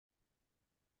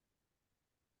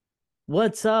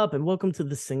What's up, and welcome to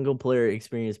the Single Player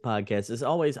Experience Podcast. As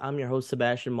always, I'm your host,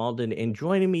 Sebastian Malden, and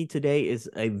joining me today is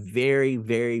a very,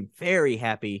 very, very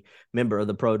happy member of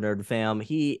the Pro Nerd fam.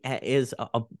 He is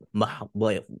blah,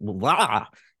 blah.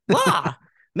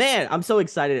 Man, I'm so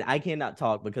excited. I cannot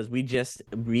talk because we just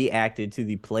reacted to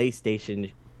the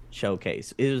PlayStation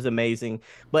showcase. It was amazing.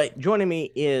 But joining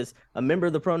me is a member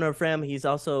of the Pro Nerd fam. He's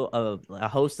also a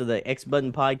host of the X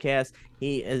Button podcast.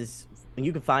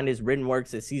 You can find his written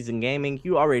works at Season Gaming.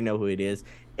 You already know who it is.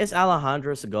 It's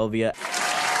Alejandro Segovia.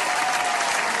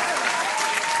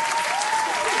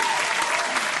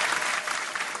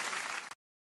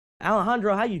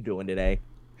 Alejandro, how you doing today?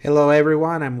 Hello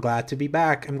everyone, I'm glad to be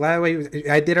back. I'm glad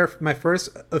I did my first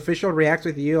official react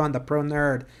with you on the Pro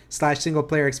Nerd / Single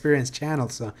Player Experience channel.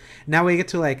 So now we get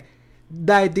to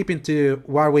dive deep into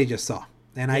what we just saw.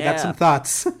 And I got some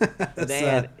thoughts.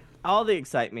 Man, all the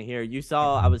excitement here. You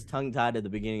saw I was tongue-tied at the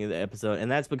beginning of the episode,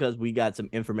 and that's because we got some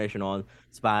information on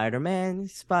Spider-Man,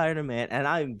 and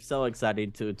I'm so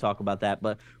excited to talk about that.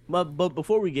 But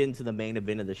before we get into the main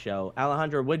event of the show,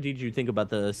 Alejandro, what did you think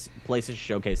about the PlayStation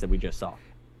Showcase that we just saw?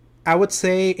 I would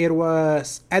say it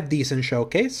was a decent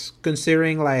showcase,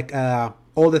 considering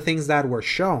all the things that were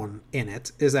shown in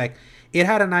it. Is it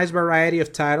had a nice variety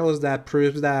of titles that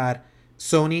proves that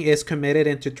Sony is committed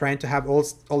into trying to have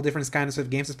all different kinds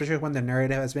of games, especially when the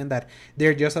narrative has been that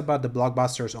they're just about the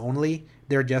blockbusters only.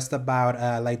 They're just about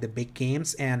the big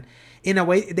games, and in a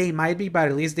way they might be, but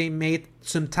at least they made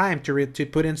some time to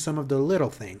put in some of the little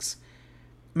things.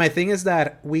 My thing is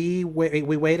that we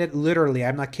waited literally,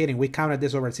 I'm not kidding, we counted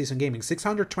this over at Season Gaming,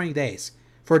 620 days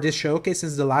for this showcase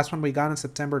since the last one we got on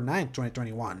September 9th,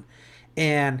 2021.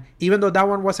 And even though that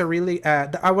one was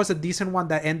a decent one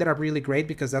that ended up really great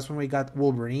because that's when we got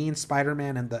Wolverine,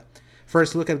 Spider-Man, and the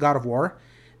first look at God of War.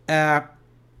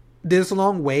 This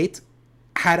long wait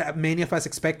had many of us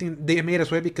expecting. They made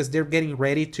us wait because they're getting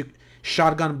ready to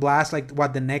shotgun blast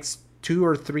what the next 2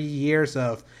 or 3 years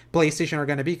of PlayStation are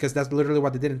going to be, because that's literally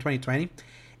what they did in 2020.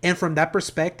 And from that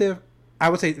perspective, I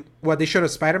would say what they showed of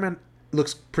Spider-Man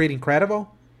looks pretty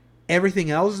incredible.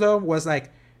 Everything else though was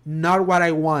not what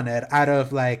I wanted out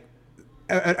of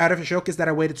a showcase that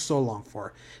I waited so long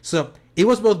for. So it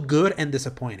was both good and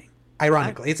disappointing.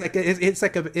 Ironically,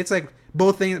 it's like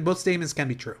both statements can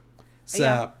be true. So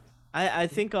yeah. I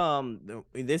think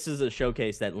this is a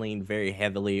showcase that leaned very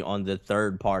heavily on the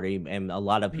third party, and a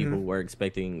lot of people were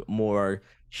expecting more.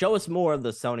 Show us more of the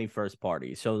Sony first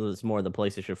party. Show us more of the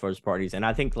PlayStation first parties. And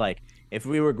I think if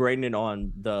we were grading it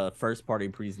on the first party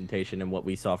presentation and what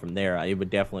we saw from there, it would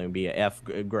definitely be a F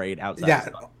grade outside. Yeah.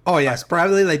 Oh yes,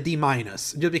 probably D-,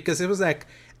 just because it was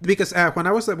when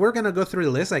I was we're gonna go through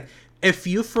the list, a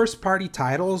few first party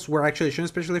titles were actually shown,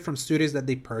 especially from studios that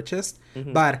they purchased.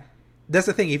 But that's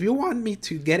the thing. If you want me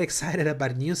to get excited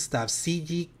about new stuff,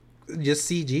 CG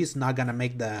is not gonna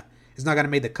make the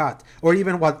cut. Or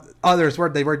even what others were,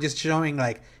 they were just showing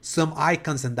some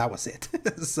icons and that was it.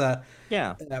 So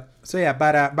yeah.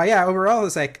 But yeah, overall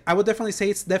it's I would definitely say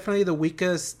it's definitely the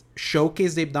weakest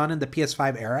showcase they've done in the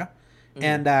PS5 era.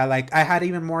 And I had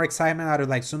even more excitement out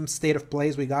of some state of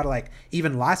plays we got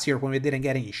even last year when we didn't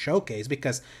get any showcase,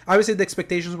 because obviously the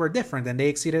expectations were different and they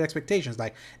exceeded expectations.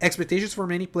 Expectations for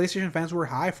many PlayStation fans were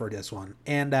high for this one,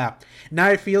 and now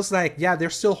it feels they're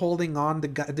still holding on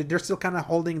they're still kind of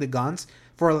holding the guns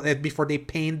for before they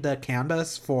paint the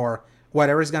canvas for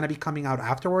whatever is going to be coming out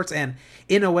afterwards. And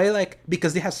in a way,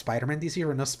 because they have Spider-Man this year,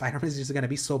 and no, Spider-Man is just going to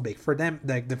be so big for them.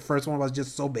 The first one was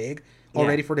just so big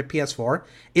already for the PS4.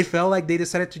 It felt like they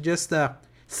decided to just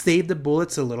save the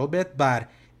bullets a little bit, but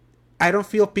I don't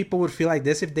feel people would feel like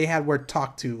this if they were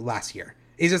talked to last year.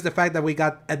 It's just the fact that we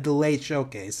got a delayed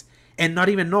showcase and not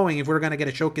even knowing if we're going to get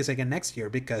a showcase again next year,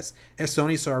 because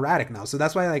Sony's so erratic now. So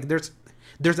that's why there's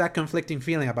that conflicting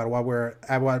feeling about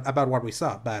what we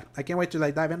saw. But I can't wait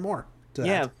to dive in more.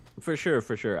 Yeah, for sure.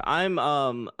 I'm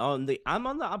on the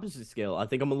opposite scale. I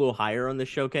think I'm a little higher on this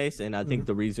showcase, and I think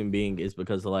the reason being is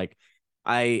because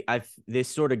this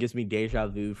sort of gives me deja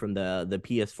vu from the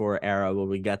PS4 era, where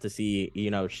we got to see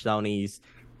Sony's,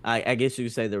 I guess you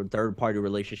could say, their third party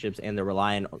relationships and the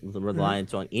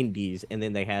reliance on indies, and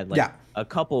then they had a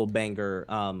couple of banger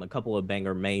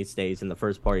mainstays in the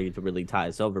first party to really tie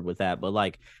us over with that.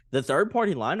 But the third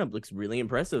party lineup looks really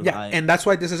impressive. Yeah, and that's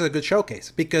why this is a good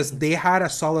showcase, because they had a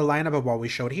solid lineup of what we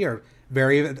showed here.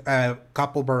 Very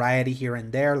couple variety here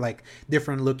and there,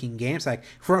 different looking games.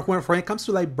 When it comes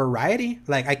to variety,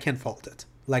 I can't fault it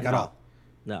at all.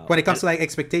 No. When it comes to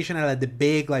expectation and the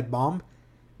big bomb,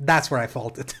 that's where I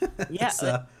fault it.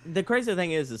 Yeah. The crazy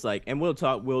thing is and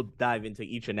we'll dive into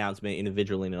each announcement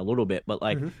individually in a little bit, but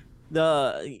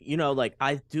like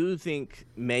I do think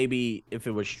maybe if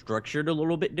it was structured a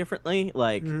little bit differently,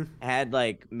 like Mm-hmm. had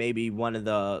like maybe one of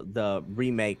the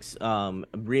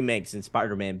remakes in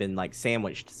Spider-Man been like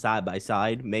sandwiched side by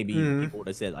side, maybe Mm-hmm. people would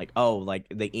have said like, oh, like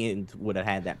the end would have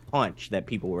had that punch that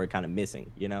people were kind of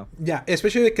missing, you know? Yeah,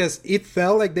 especially because it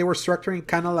felt like they were structuring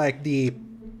kind of like the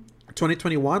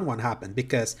 2021 one happened,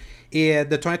 because the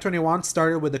 2021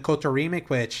 started with the Koto remake,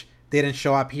 which didn't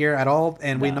show up here at all,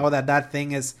 and we No. know that that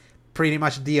thing is pretty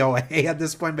much DOA at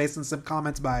this point, based on some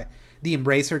comments by the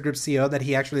Embracer Group CEO that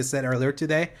he actually said earlier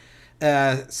today.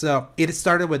 So it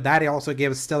started with that. It also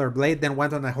gave us Stellar Blade, then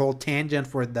went on a whole tangent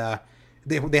for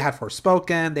they had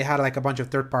Forspoken, they had like a bunch of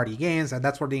third party games, and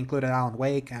that's where they included Alan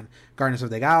Wake and Guardians of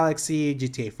the Galaxy,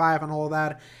 GTA 5, and all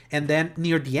that. And then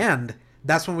near the end,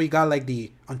 that's when we got like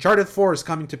the Uncharted 4 is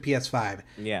coming to PS5,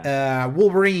 Yeah.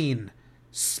 Wolverine,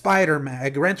 Spider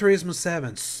Man, Gran Turismo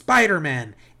 7, Spider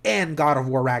Man, and God of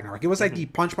War Ragnarok. It was like the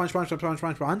punch, punch, punch, punch, punch,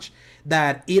 punch, punch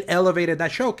that it elevated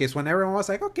that showcase when everyone was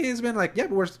like, okay, it's been like, yeah,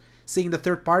 we're seeing the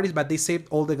third parties, but they saved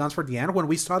all the guns for the end. When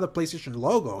we saw the PlayStation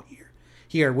logo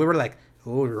here we were like,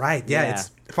 oh right, yeah, Yeah. it's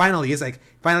like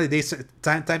finally they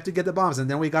time to get the bombs, and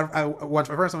then we got one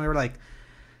first, and we were like,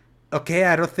 okay,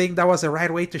 I don't think that was the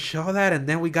right way to show that, and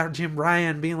then we got Jim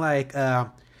Ryan being like,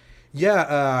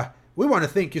 yeah, we want to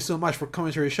thank you so much for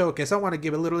coming to the showcase. I want to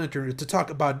give a little interview to talk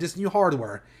about this new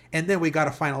hardware. And then we got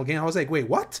a final game. I was like, wait,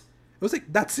 what? I was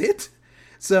like, that's it?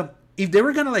 So if they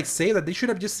were gonna like say that, they should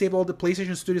have just saved all the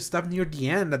PlayStation Studio stuff near the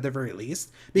end at the very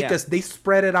least, Yeah. because they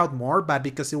spread it out more, but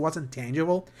because it wasn't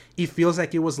tangible, it feels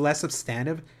like it was less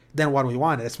substantive than what we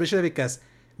wanted, especially because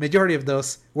majority of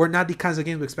those were not the kinds of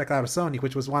games we expect out of Sony,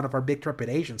 which was one of our big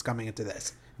trepidations coming into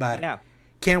this. But Yeah.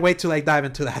 can't wait to like dive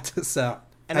into that. So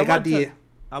And I got the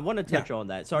I want to yeah. touch on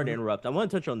that. Sorry to interrupt. I want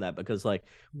to touch on that because like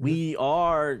Mhm. we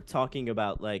are talking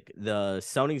about like the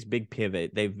Sony's big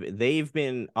pivot. They've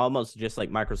been almost just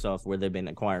like Microsoft where they've been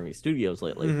acquiring studios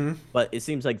lately. Mm-hmm. But it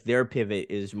seems like their pivot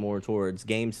is more towards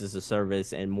games as a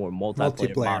service and more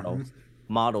multiplayer Multiplayer. Mhm.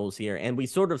 models here. And we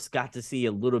sort of got to see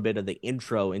a little bit of the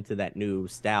intro into that new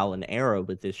style and era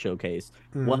with this showcase.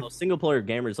 Mhm. While single player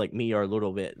gamers like me are a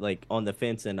little bit like on the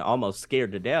fence and almost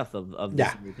scared to death of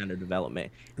Yeah. this new kind of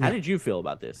development. How Yeah. did you feel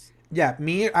about this? Yeah,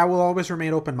 me, I will always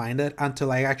remain open minded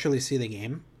until I actually see the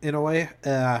game in a way,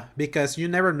 because you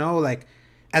never know. Like,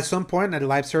 at some point, a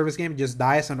live service game just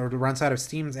dies and or runs out of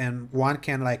steam, and one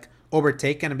can like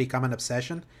overtake it and become an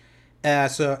obsession.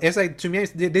 So it's like, to me,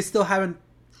 they still haven't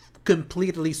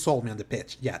completely sold me on the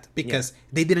pitch yet, Yeah, because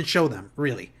they didn't show them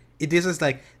really. This is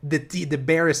like the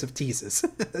barest of teases.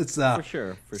 It's for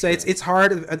sure, for so sure. it's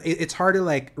hard to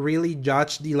like really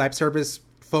judge the live service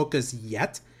focus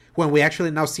yet, when we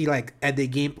actually now see like at the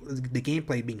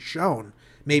gameplay being shown,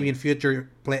 maybe in future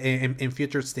play in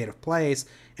future state of plays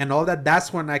and all that.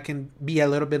 That's when I can be a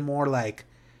little bit more like,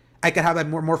 I can have a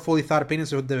more fully thought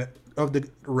opinions of the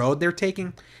road they're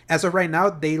taking. As of right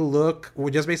now, they look, well,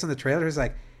 just based on the trailers,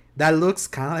 like that looks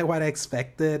kind of like what I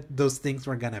expected those things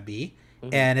were gonna be. Hmm.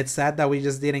 And it's sad that we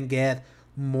just didn't get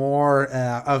more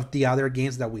of the other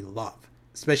games that we love,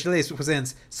 especially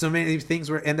since so many things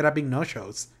were ended up being no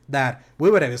shows that we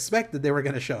would have expected they were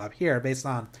going to show up here, based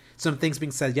on some things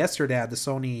being said yesterday at the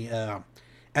Sony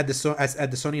at the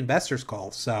Sony investors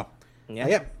call. So Yeah.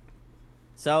 yeah.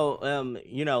 So,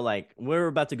 like we're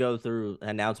about to go through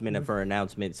announcement after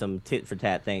announcement, some tit for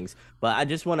tat things. But I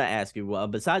just want to ask you,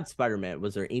 besides Spider-Man,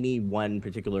 was there any one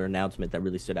particular announcement that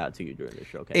really stood out to you during the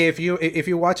showcase? If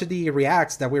you watch the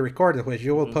reacts that we recorded, which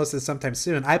you will Mhm. post it sometime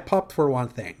soon, I popped for one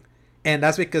thing, and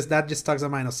that's because that just tugs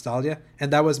on my nostalgia,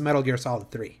 and that was Metal Gear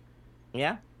Solid 3.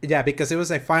 Yeah. Yeah, because it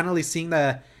was like finally seeing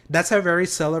that's a very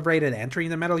celebrated entry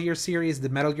in the Metal Gear series. The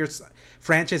Metal Gear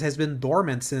franchise has been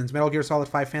dormant since Metal Gear Solid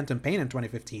 5 Phantom Pain in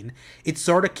 2015. It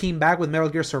sort of came back with Metal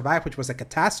Gear Survive, which was a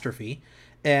catastrophe,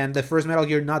 and the first Metal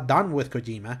Gear not done with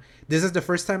Kojima. This is the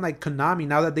first time like Konami,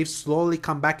 now that they've slowly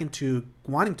come back into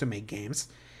wanting to make games,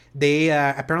 they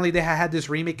apparently they had this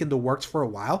remake in the works for a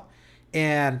while,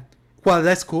 and well,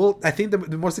 that's cool. I think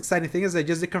the most exciting thing is that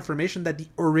just the confirmation that the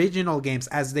original games,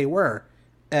 as they were,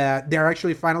 they're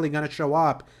actually finally going to show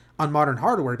up on modern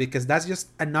hardware, because that's just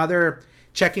another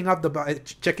checking off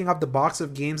the box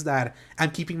of games that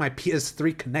I'm keeping my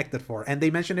PS3 connected for. And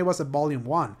they mentioned it was a volume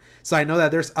 1, so I know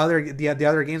that there's the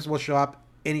other games will show up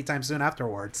anytime soon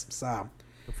afterwards. So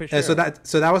For so sure.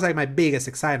 that was like my biggest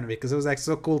excitement, because it was like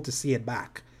so cool to see it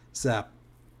back. So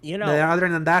You know, other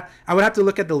than that, I would have to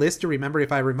look at the list to remember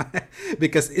if I remember,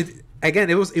 because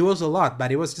it was a lot,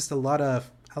 but it was just a lot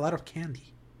of candy.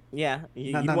 yeah, No,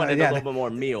 you no, no, wanted a yeah, little bit more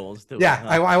meals to it, yeah.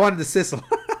 huh? I wanted the sizzle,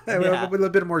 a Yeah. little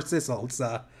bit more sizzle.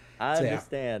 So I so yeah.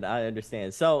 understand. I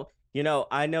understand. So,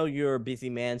 I know you're a busy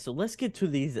man, so let's get to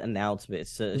these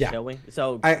announcements, Yeah, shall we?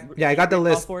 So, I can you got the read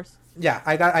them off list. for us? Yeah,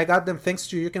 I got them. Thanks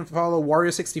to you can follow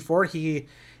Warrior64. He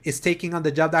is taking on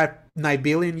the job that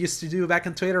Nibelian used to do back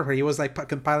on Twitter, where he was like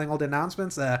compiling all the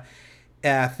announcements.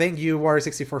 Thank you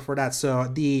Warrior64 for that. So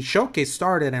the showcase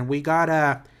started, and we got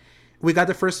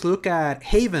the first look at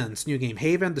Haven's new game.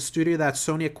 Haven, the studio that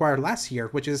Sony acquired last year,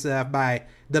 which is by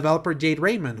developer Jade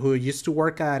Raymond, who used to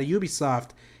work at Ubisoft,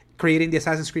 creating the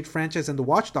Assassin's Creed franchise and the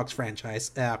Watch Dogs franchise.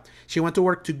 She went to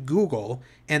work to Google,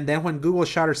 and then when Google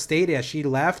shut her Stadia, she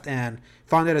left and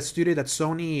founded a studio that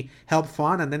Sony helped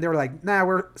fund. And then they were like, "Nah,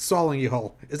 we're swallowing you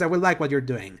whole. Is that we like what you're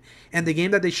doing?" And the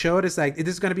game that they showed is like, it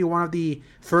is going to be one of the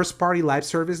first-party live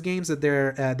service games that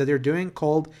they're doing,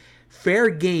 called Fair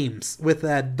Games, with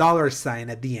a dollar sign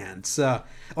at the end. So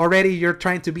already you're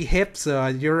trying to be hip, so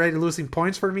you're already losing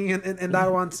points for me in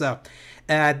that one. So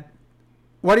uh,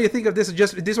 what do you think of this?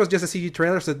 This was just a CG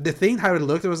trailer. So the thing how it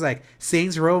looked, it was like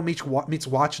Saints Row meets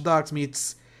Watch Dogs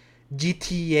meets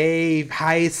GTA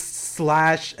heist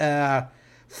slash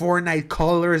Fortnite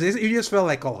colors. You just felt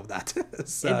like all of that. It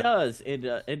So does.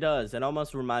 It does. It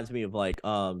almost reminds me of like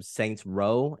Saints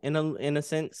Row in a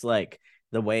sense, like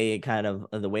the way it kind of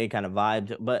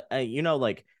vibed. But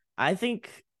like I think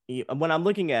when I'm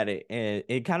looking at it,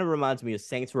 it kind of reminds me of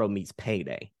Saints Row meets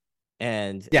Payday,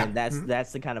 and yeah. and that's Mhm.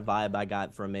 that's the kind of vibe I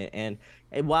got from it. And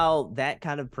while that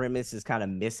kind of premise is kind of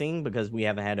missing because we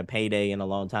haven't had a Payday in a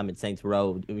long time, in Saints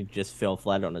Row it just fell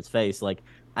flat on its face. Like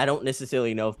I don't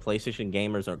necessarily know if PlayStation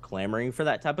gamers are clamoring for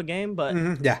that type of game, but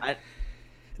Mhm. Yeah. I I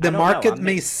The don't know. market I'm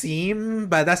may mixed. seem,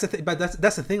 but that's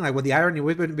the thing. Like with the irony,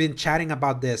 we've been chatting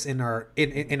about this in our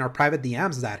private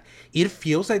DMs, that it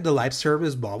feels like the live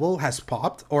service bubble has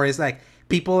popped, or it's like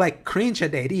people like cringe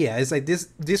at the idea. It's like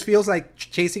this feels like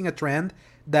chasing a trend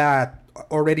that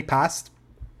already passed,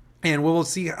 and we will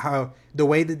see how the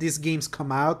way that these games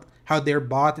come out, how they're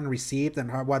bought and received, and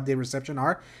what the reception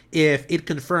are, if it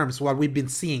confirms what we've been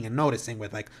seeing and noticing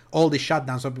with like all the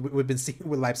shutdowns that we've been seeing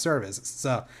with live services.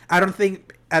 So I don't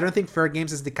think Fair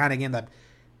Games is the kind of game that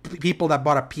people that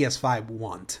bought a PS5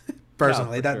 want. No,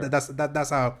 Personally, for sure.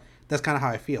 that's kind of how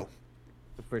I feel.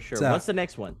 For sure. So What's the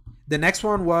next one? the next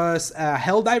one was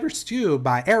Helldivers 2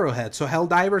 by Arrowhead. So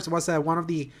Helldivers was one of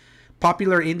the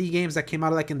popular indie games that came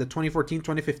out like in the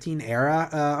 2014-2015 era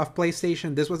of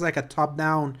PlayStation. This was like a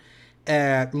top-down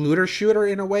looter shooter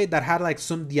in a way that had like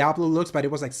some Diablo looks, but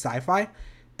it was like sci-fi.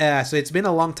 So it's been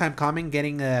a long time coming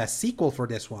getting a sequel for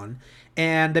this one.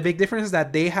 And the big difference is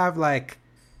that they have like,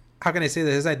 how can I say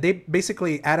this? Is that they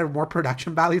basically added more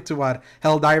production value to what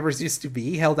Helldivers used to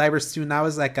be. Helldivers 2 now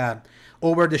is like a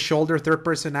over-the-shoulder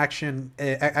third-person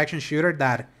action shooter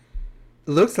that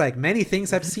looks like many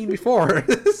things I've seen before.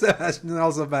 So,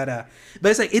 also, but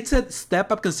it's like it's a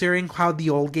step up considering how the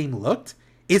old game looked.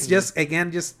 It's Mhm. just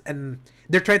again and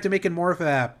they're trying to make it more of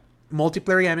a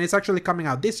multiplayer. I mean, it's actually coming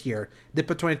out this year, the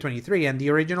 2023, and the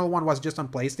original one was just on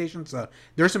PlayStation. So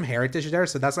there's some heritage there.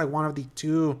 So that's like one of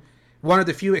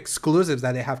the few exclusives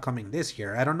that they have coming this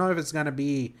year. I don't know if it's gonna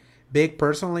be big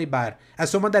personally, but as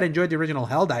someone that enjoyed the original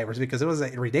Helldivers because it was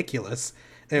like ridiculous,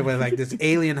 it was like this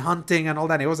alien hunting and all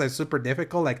that. It was like super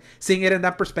difficult. Like seeing it in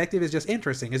that perspective is just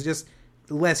interesting. It's just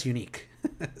less unique.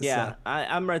 So Yeah,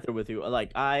 I'm right there with you.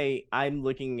 Like I'm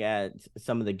looking at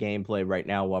some of the gameplay right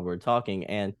now while we're talking,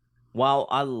 and while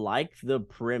I like the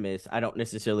premise, I don't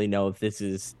necessarily know if this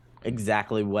is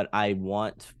exactly what I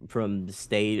want from the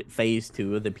state phase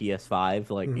two of the PS5,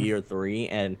 like mhm. year three.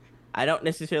 And I don't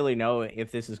necessarily know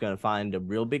if this is gonna find a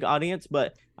real big audience,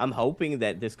 but I'm hoping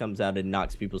that this comes out and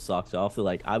knocks people's socks off.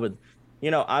 Like I would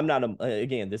I'm not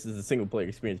again, this is a single player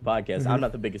experience podcast. I'm Mhm.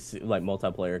 not the biggest like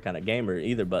multiplayer kind of gamer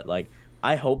either, but like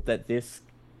I hope that this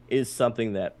is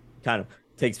something that kind of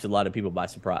takes a lot of people by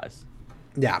surprise.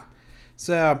 Yeah.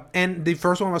 So and the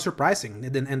first one was surprising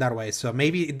in that way. So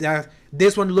maybe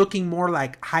this one looking more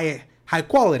like high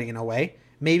quality in a way.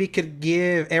 Maybe could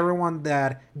give everyone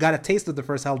that got a taste of the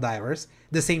first Helldivers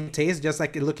the same taste, just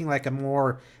like it looking like a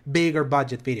more bigger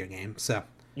budget video game. So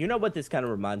You know what this kind of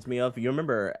reminds me of? You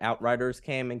remember Outriders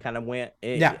came and kind of went,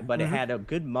 yeah. but it Hmm. had a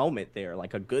good moment there,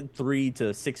 like a good 3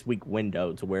 to 6 week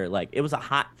window to where like it was a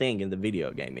hot thing in the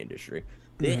video game industry.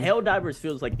 The Hmm. Helldivers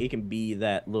feels like it can be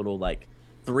that little like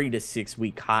 3 to 6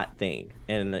 week hot thing,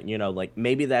 and like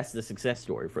maybe that's the success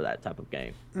story for that type of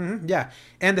game. Hmm. Yeah,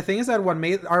 and the thing is that what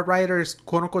made our writers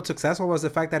quote unquote successful was the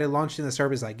fact that it launched in a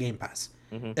service like Game Pass,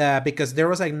 Hmm. because there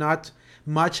was like not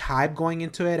much hype going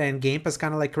into it, and Game Pass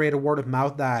kind of like created word of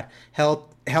mouth that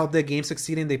helped the game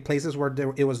succeed in the places where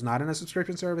it was not in a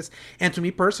subscription service. And to me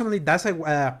personally, that's like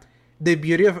the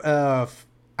beauty of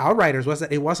Outriders was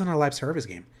that it wasn't a live service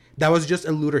game. That was just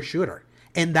a looter shooter.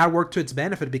 and that worked to its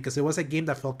benefit because it was a game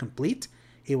that felt complete.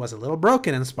 It was a little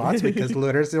broken in spots because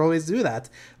looters always do that,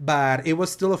 but it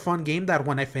was still a fun game that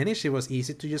when I finished, it was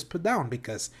easy to just put down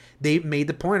because they made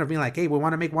the point of being like, hey, we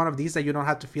want to make one of these that you don't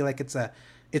have to feel like it's a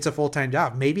full-time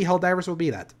job. Maybe Helldivers will be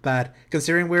that, but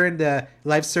considering we're in the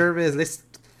live service, let's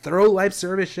throw live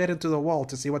service shit into the wall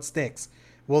to see what sticks.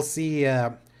 We'll see.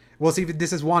 We'll see if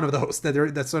this is one of those that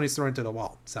Sony's throwing to the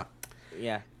wall. So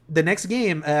Yeah. the next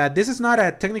game, this is not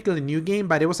a technically new game,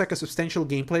 but it was like a substantial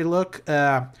gameplay look.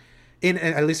 In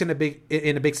at least in a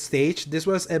big stage. This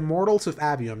was Immortals of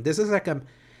Avium. This is like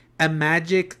a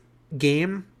magic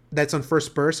game that's on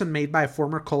first person, made by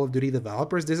former Call of Duty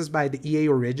developers. This is by the EA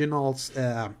Originals,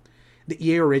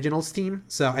 team.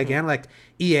 So again, like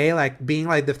EA, like being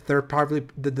like the third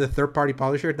party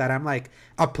publisher, that I'm like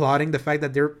applauding the fact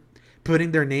that they're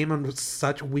putting their name on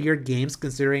such weird games,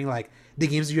 considering like the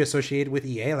games you associate with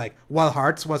EA. Like Wild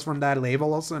Hearts was from that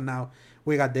label also, and now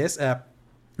we got this.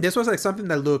 This was like something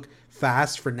that looked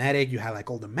fast, frenetic. You had like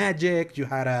all the magic. You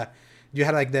had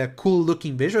like the cool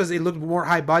looking visuals. It looked more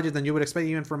high budget than you would expect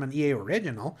even from an EA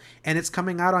original. And it's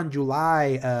coming out on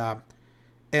July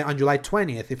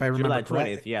 20th, if I remember July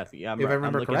correctly. 20th, yeah. If I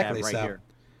remember correctly. Right here.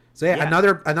 So yeah,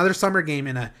 another summer game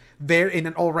in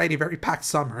an already very packed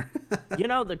summer.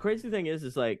 The crazy thing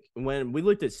is like when we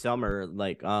looked at summer,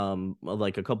 like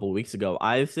a couple of weeks ago,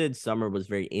 I said summer was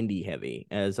very indie heavy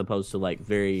as opposed to like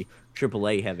very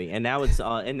AAA heavy, and now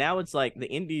it's like the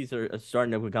indies are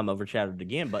starting to become overshadowed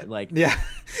again. But like, yeah,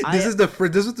 this was the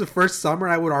first summer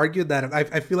I would argue that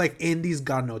I feel like indies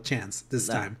got no chance this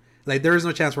time. Like there is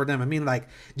no chance for them. I mean, like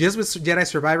just with Jedi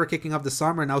Survivor kicking off the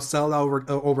summer, now Zelda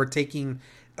overtaking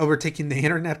the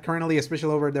internet currently,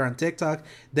 especially over there on TikTok.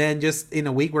 Then just in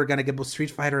a week we're gonna get both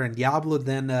Street Fighter and Diablo,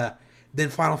 then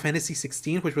Final Fantasy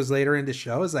 16, which was later in the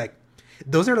show. Is like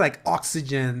those are like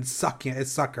oxygen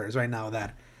suckers right now.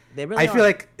 That they really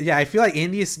I feel like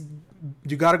indies,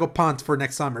 you gotta go punt for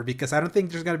next summer, because I don't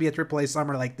think there's gonna be a AAA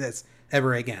summer like this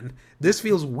ever again. This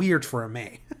feels weird for a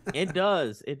May. It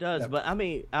does. Yeah. But I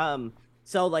mean,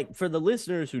 so like for the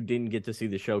listeners who didn't get to see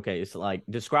the showcase, like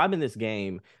describing this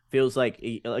game feels like,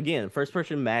 again, first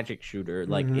person magic shooter.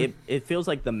 Like it feels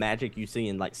like the magic you see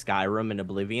in like Skyrim and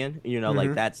Oblivion,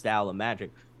 like that style of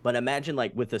magic. But imagine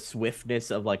like with the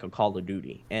swiftness of like a Call of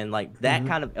Duty, and like that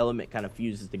kind of element kind of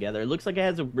fuses together. It looks like it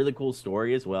has a really cool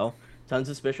story as well. Tons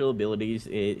of special abilities.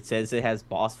 It says it has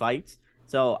boss fights.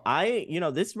 So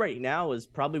this right now is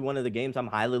probably one of the games I'm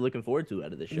highly looking forward to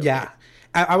out of this show. Yeah,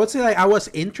 I would say like I was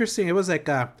interesting. It was like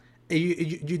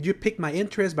you picked my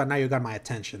interest, but now you got my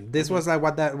attention. This was like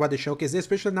what the showcase is,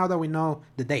 especially now that we know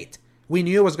the date. We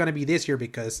knew it was going to be this year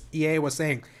because EA was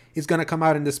saying it's going to come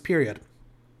out in this period.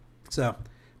 So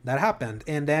that happened,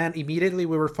 and then immediately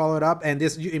we were followed up, and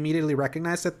you immediately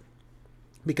recognized it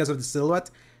because of the silhouette.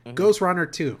 Ghost Runner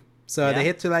 2. So they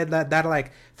hit to like that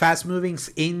like fast moving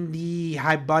indie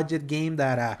high budget game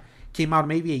that came out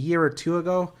maybe a year or two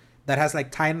ago, that has like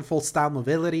Titanfall style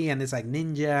mobility and it's like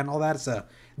ninja and all that. So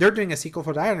they're doing a sequel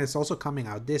for that, and it's also coming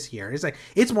out this year. It's like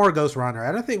it's more Ghost Runner.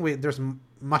 I don't think there's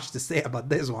much to say about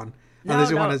this one. I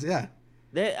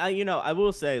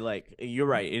will say, like, you're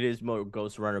right, it is more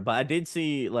Ghost Runner, but I did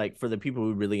see, like, for the people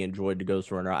who really enjoyed the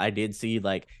Ghost Runner, I did see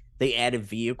like they added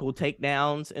vehicle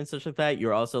takedowns and such like that.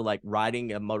 You're also like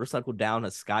riding a motorcycle down a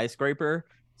skyscraper.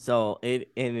 So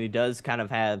it does kind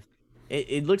of have,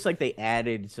 it looks like they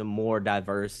added some more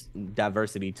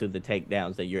diversity to the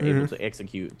takedowns that you're able to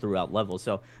execute throughout levels.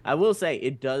 So I will say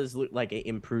it does look like an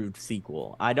improved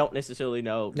sequel. I don't necessarily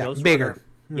know. Yeah, Ghost bigger.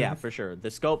 Runner, yeah, for sure. The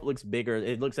scope looks bigger.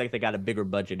 It looks like they got a bigger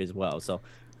budget as well. So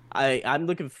I'm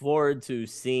looking forward to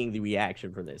seeing the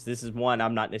reaction for this. This is one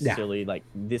I'm not necessarily like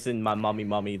this in my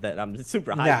mommy that I'm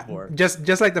super hyped for.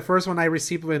 Just like the first one I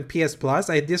received in PS Plus,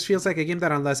 this feels like a game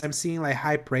that unless I'm seeing like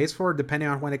high praise for, depending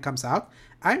on when it comes out,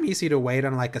 I'm easy to wait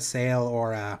on like a sale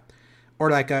or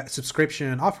like a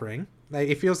subscription offering. Like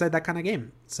it feels like that kind of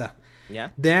game. So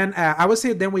yeah. Then I would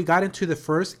say then we got into the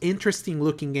first interesting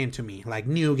looking game to me, like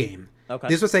new game. Okay.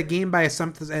 This was a game by a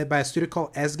studio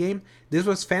called S Game. This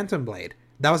was Phantom Blade.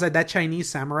 That was like that Chinese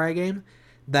samurai game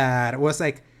that was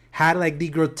like had like the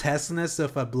grotesqueness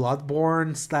of a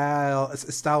Bloodborne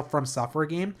style from software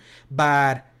game,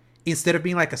 but instead of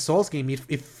being like a Souls game,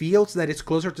 it feels that it's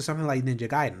closer to something like Ninja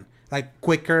Gaiden, like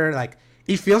quicker. Like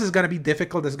it feels it's gonna be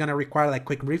difficult. It's gonna require like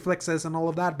quick reflexes and all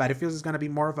of that, but it feels it's gonna be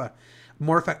more of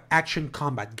an action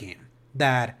combat game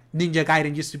that Ninja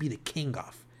Gaiden used to be the king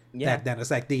of. Yeah. Then it's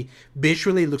like the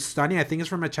visually looks stunning. I think it's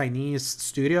from a Chinese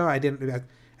studio.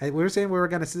 We were saying we were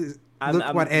gonna see,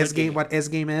 what S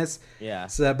Game is. Yeah.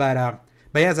 So, but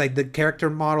But yeah, it's like the character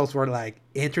models were like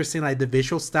interesting, like the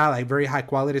visual style, like very high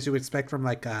quality as you would expect from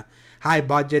like a high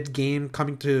budget game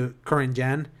coming to current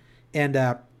gen, and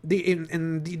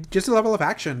just the level of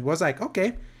action was like,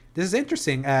 okay, this is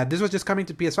interesting. This was just coming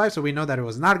to PS5, so we know that it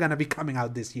was not gonna be coming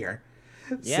out this year.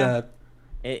 Yeah, So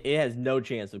it has no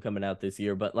chance of coming out this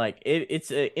year, but like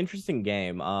it's an interesting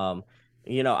game. I'm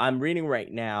reading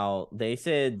right now. They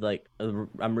said like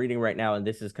I'm reading right now, and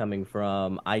this is coming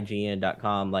from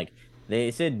IGN.com. Like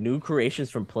they said, new creations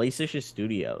from PlayStation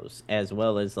Studios, as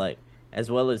well as the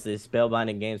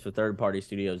spellbinding games for third party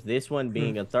studios. This one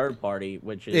being a third party,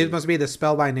 which it is must be the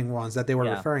spellbinding ones that they were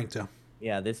yeah. referring to.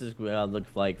 Yeah, this is what it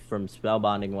looks like from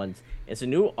Spellbinding ones. It's a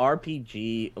new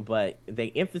RPG, but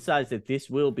they emphasize that this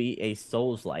will be a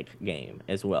Souls-like game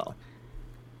as well. Yeah,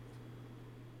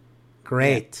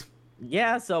 Great.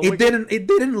 yeah. So It we're getting.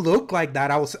 didn't look like that.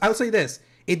 I'll say this.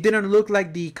 It didn't look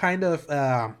like the kind of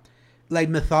like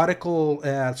methodical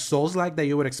Souls like that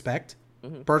you would expect,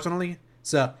 Mhm. personally.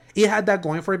 So it had that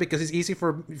going for it because it's easy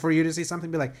for you to see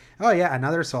something be like, oh yeah,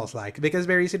 another Souls like, because it's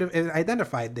very easy to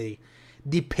identify the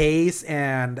pace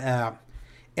and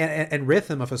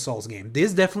rhythm of a Souls game.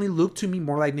 This definitely looked to me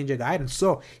more like Ninja Gaiden.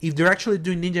 So if they're actually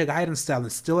doing Ninja Gaiden style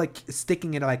and still like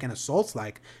sticking it like in a Souls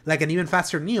like an even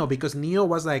faster Neo, because Neo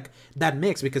was like that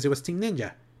mix because it was Team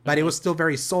Ninja, but it Mhm. was still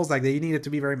very Souls like that. You needed to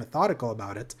be very methodical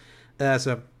about it.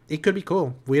 So it could be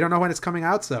cool. We don't know when it's coming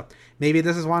out, so maybe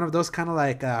this is one of those kind of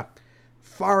like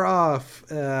far off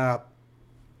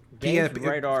Games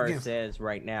Radar games. says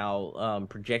right now,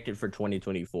 projected for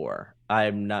 2024.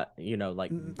 I'm not,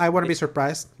 like I wouldn't be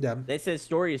surprised. Yeah. they said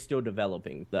story is still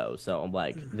developing though. So I'm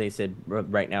like, they said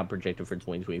right now projected for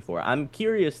 2024. I'm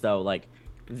curious though, like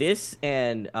this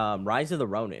and Rise of the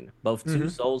Ronin, both two Mm-hmm.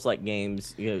 Souls-like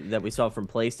games, that we saw from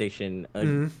PlayStation,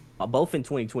 Mm-hmm. both in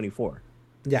 2024.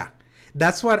 Yeah.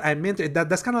 That's what I meant.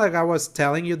 That's kind of like I was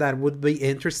telling you that would be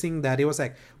interesting. That it was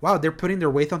like, wow, they're putting their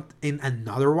weight on in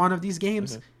another one of these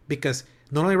games, Hmm. because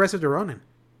not only Rise of the Ronin,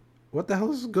 what the hell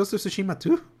is Ghost of Tsushima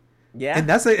 2? Yeah. And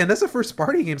that's a first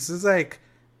party game. So it's like,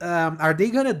 are they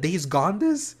gonna Days Gone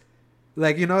this?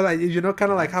 Like kind of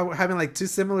like Yeah. how having like two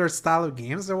similar style of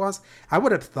games there was. I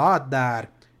would have thought that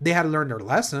they had learned their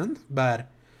lesson, but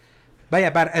yeah,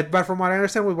 but from what I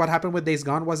understand, with what happened with Days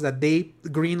Gone was that they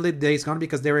greenlit Days Gone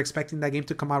because they were expecting that game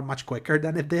to come out much quicker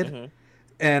than it did, Hmm.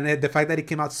 and the fact that it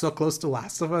came out so close to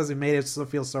Last of Us, it made it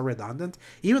feel so redundant.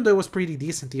 Even though it was pretty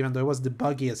decent, even though it was the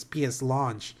buggiest PS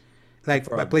launch, like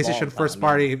For a long PlayStation time,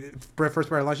 yeah. first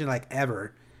party launching like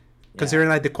ever, Yeah. considering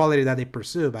like the quality that they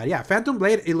pursue. But yeah, Phantom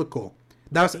Blade, it looked cool.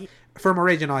 That was from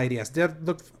original ideas. They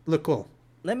look cool.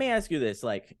 Let me ask you this,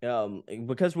 like,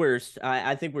 because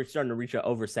I think we're starting to reach an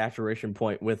oversaturation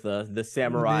point with the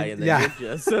samurai and the Yeah,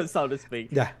 ninja, so to speak.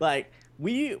 yeah. Like,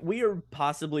 we are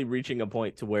possibly reaching a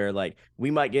point to where like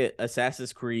we might get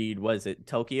Assassin's Creed, was it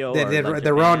Tokyo The or like the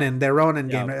Japan? Ronin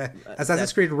game. Yeah,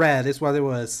 Assassin's Creed Red is what it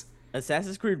was.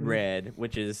 Assassin's Creed Red,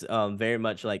 which is very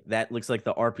much like that, looks like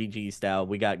the RPG style.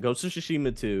 We got Ghost of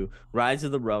Tsushima 2, Rise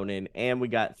of the Ronin, and we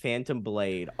got Phantom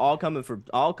Blade, all coming to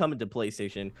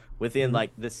PlayStation within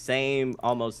like the same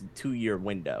almost 2 year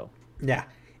window. Yeah,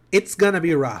 it's gonna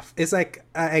be rough. It's like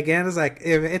again, it's like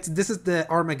if it's this is the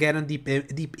Armageddon deep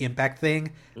impact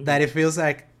thing, Hmm. that it feels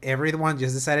like everyone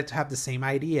just decided to have the same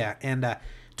idea. And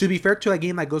to be fair to a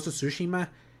game like Ghost of Tsushima,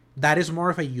 that is more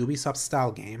of a Ubisoft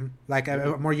style game, like Hmm.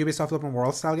 a more Ubisoft open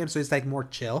world style game. So it's like more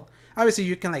chill. Obviously,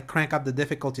 you can like crank up the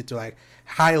difficulty to like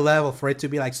high level for it to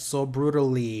be like so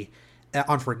brutally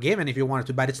unforgiven if you wanted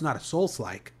to, but it's not a Souls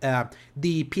like.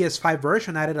 The PS5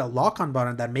 version added a lock-on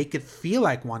button that make it feel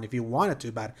like one if you wanted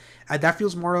to, but that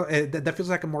feels more that feels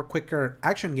like a more quicker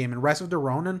action game. And Rise of the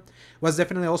Ronin was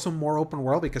definitely also more open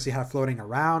world because you had floating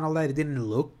around all that. It didn't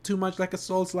look too much like a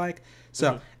Souls like.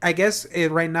 So Hmm. I guess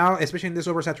right now, especially in this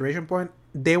oversaturation point,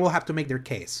 they will have to make their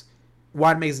case.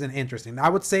 What makes it interesting? I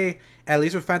would say, at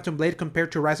least with Phantom Blade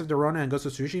compared to Rise of the Ronin and Ghost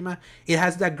of Tsushima, it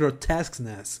has that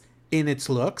grotesqueness in its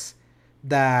looks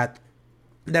that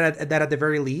that at the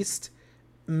very least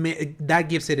that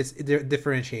gives it its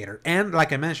differentiator. And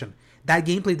like I mentioned, that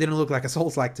gameplay didn't look like a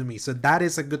Souls like to me, so that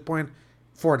is a good point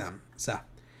for them. So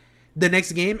the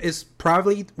next game is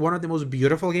probably one of the most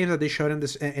beautiful games that they showed in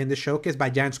this showcase by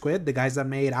Giant Squid, the guys that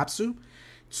made Apsu,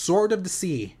 Sword of the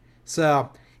Sea. So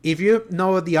if you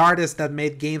know the artists that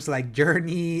made games like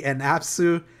Journey and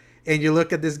Apsu, and you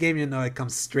look at this game, you know it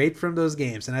comes straight from those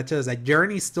games. And I tell you, that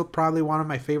Journey is still probably one of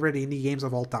my favorite indie games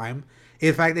of all time.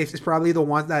 In fact, it's probably the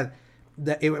one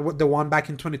the one back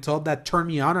in 2012 that turned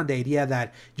me on the idea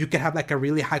that you can have like a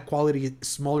really high quality,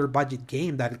 smaller budget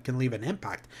game that can leave an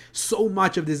impact. So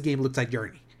much of this game looks like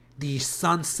Journey. The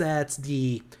sunsets,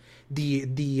 the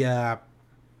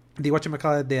the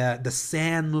whatchamacallit, the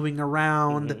sand moving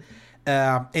around,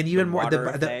 Hmm. and The even more water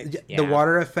effects, the yeah.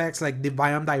 water effects, like the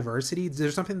biome diversity.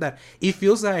 There's something that it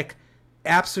feels like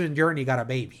Absolute Journey got a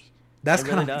baby. That's It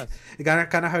kind really of like does.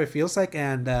 kind of how it feels like,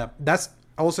 and that's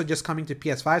also just coming to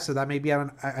PS5, so that may be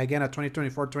again a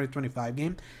 2024 2025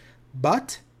 game.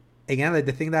 But again, like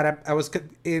the thing that I was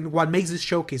in, what makes this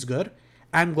showcase good,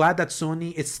 I'm glad that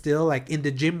Sony is still like in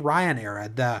the Jim Ryan era,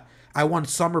 the I want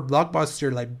summer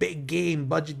blockbuster, like big game,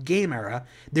 budget game era.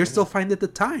 They're still Hmm. finding the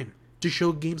time to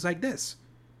show games like this.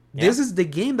 Yeah. This is the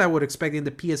game that I would expect in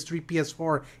the PS3,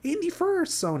 PS4, in the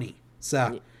first Sony.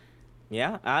 So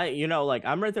Yeah, like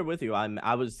I'm right there with you.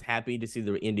 I was happy to see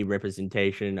the indie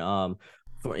representation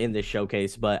for in this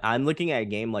showcase, but I'm looking at a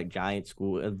game like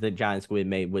the Giant Squid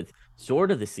made with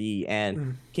Sword of the Sea, and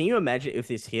mm, can you imagine if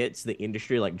this hits the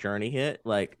industry like Journey hit?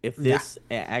 Like if yeah, this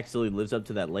actually lives up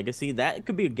to that legacy, that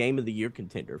could be a game of the year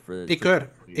contender it for could.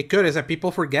 2020. It could. Is that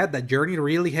people forget that Journey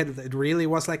really had, it really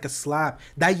was like a slap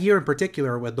that year in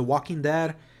particular with The Walking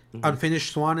Dead, Hmm.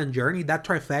 Unfinished Swan, and Journey. That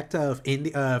trifecta of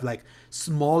indie of like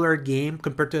smaller game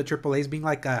compared to the Triple A's being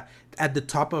like a at the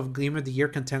top of Game of the Year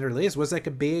contender list was like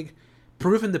a big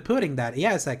proof in the pudding that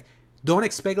yeah, it's like don't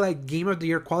expect like Game of the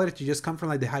Year quality to just come from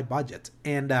like the high budget.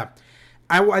 And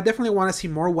I definitely want to see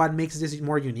more what makes this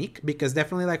more unique, because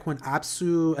definitely like when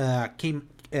Apsu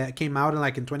came out in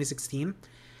like in 2016,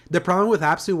 the problem with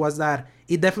Apsu was that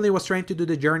it definitely was trying to do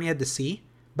the Journey at the Sea,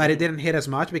 but it Hmm. didn't hit as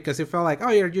much because it felt like, oh,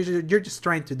 you're just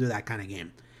trying to do that kind of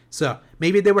game. So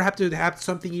maybe they would have to have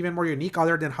something even more unique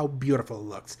other than how beautiful it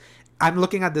looks. I'm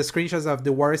looking at the screenshots of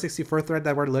the Warrior 64 thread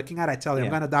that we're looking at. I tell you,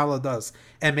 I'm Yeah, gonna download those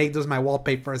and make those my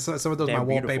wallpaper. So some of those my they're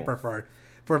beautiful. wallpaper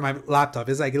for my laptop.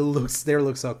 It's like they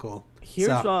look so cool. Here's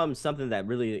So something that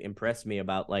really impressed me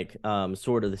about like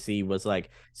Sword of the Sea was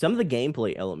like some of the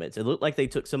gameplay elements. It looked like they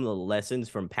took some of the lessons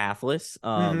from Pathless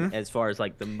mhm. as far as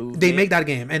like the They movement. make that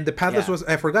game, and the Pathless Yeah. was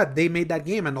I forgot they made that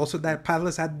game, and also that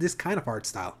Pathless had this kind of art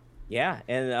style. Yeah,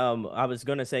 and I was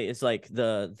gonna say it's like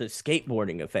the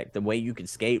skateboarding effect, the way you can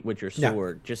skate with your Yeah,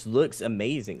 sword just looks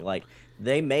amazing. Like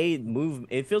they made move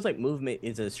it feels like movement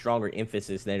is a stronger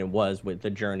emphasis than it was with the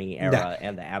Journey yeah. era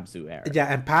and the Abzu era. Yeah,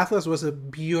 and Pathless was a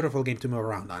beautiful game to move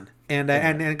around on, and It was.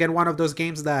 and again one of those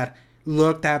games that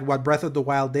looked at what Breath of the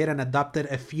Wild did and adopted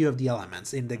a few of the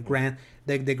elements in the Mhm.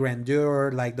 the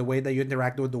grandeur, like the way that you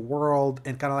interact with the world,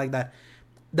 and kind of like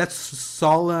that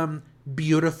solemn,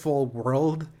 beautiful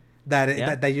world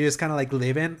Yeah. that you just kind of like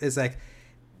live in. Is like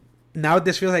now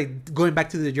this feels like going back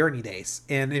to the Journey days,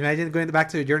 and imagine going back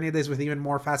to the Journey days with even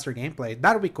more faster gameplay.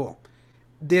 That would be cool.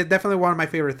 They're definitely one of my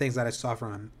favorite things that I saw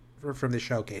from this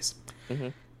showcase. Hmm.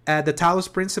 The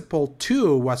Talos Principle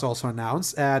 2 was also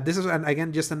announced. This is,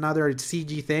 again, just another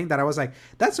CG thing that I was like,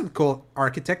 that's some cool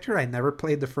architecture. I never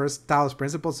played the first Talos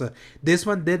Principle, so this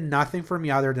one did nothing for me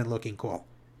other than looking cool.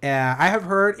 I have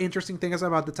heard interesting things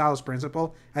about the Talos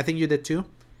Principle. I think you did too.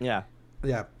 Yeah.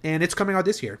 Yeah, and it's coming out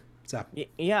this year. So,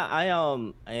 Yeah,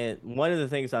 one of the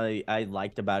things I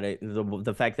liked about it,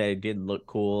 the fact that it did look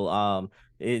cool,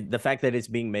 the fact that it's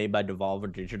being made by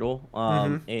Devolver Digital,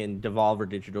 mm-hmm. and Devolver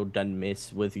Digital doesn't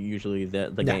miss with usually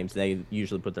the Yeah. games they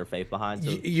usually put their faith behind.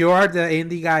 So You are the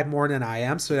indie guy more than I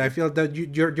am, so I feel that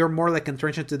you're more like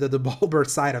entrenched into the Bulber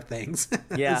side of things.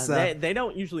 yeah, So, they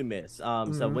don't usually miss. So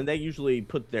mm-hmm. when they usually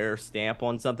put their stamp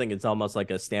on something, it's almost like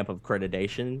a stamp of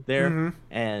accreditation there, Mm-hmm.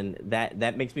 and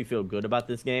that makes me feel good about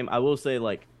this game. I will say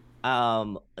like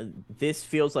this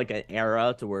feels like an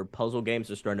era to where puzzle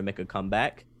games are starting to make a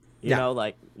comeback. Yeah.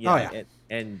 Like Oh yeah, yeah.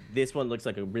 and this one looks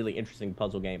like a really interesting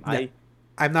puzzle game. Yeah.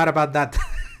 I'm not about that.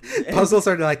 Puzzles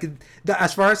are like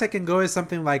as far as I can go is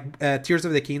something like Tears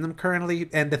of the Kingdom currently,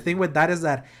 and the thing with that is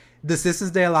that the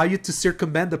systems they allow you to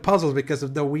circumvent the puzzles because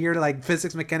of the weird like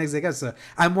physics mechanics they get. So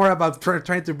I'm more about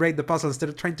trying to break the puzzle instead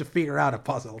of trying to figure out a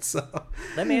puzzle. So,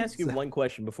 Let me ask you so one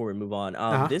question before we move on.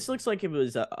 uh-huh. This looks like it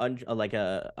was like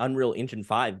a Unreal Engine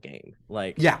 5 game.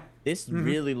 Like Yeah. this Mm-hmm.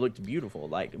 really looked beautiful.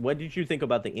 Like, what did you think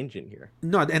about the engine here?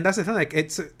 No, and that's the thing. Like,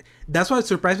 that's why it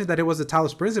surprised me that it was the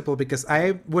Talos Principle, because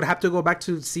I would have to go back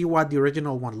to see what the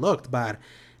original one looked. But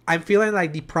I'm feeling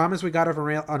like the promise we got of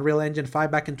Unreal Engine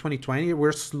 5 back in 2020,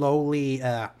 we're slowly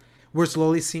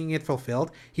seeing it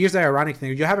fulfilled. Here's the ironic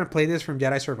thing: you haven't played this from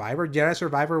Jedi Survivor. Jedi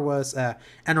Survivor was an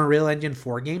Unreal Engine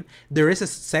 4 game. There is a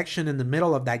section in the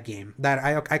middle of that game that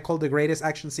I call the greatest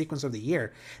action sequence of the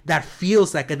year. That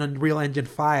feels like an Unreal Engine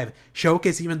 5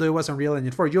 showcase, even though it was Unreal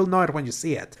Engine 4. You'll know it when you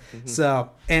see it. Hmm.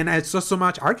 So, and it's just so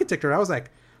much architecture. I was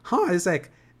like, huh, it's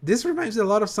like this reminds me a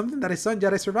lot of something that I saw in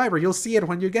Jedi Survivor. You'll see it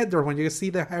when you get there, when you see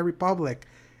the High Republic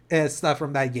stuff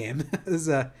from that game. It's, It's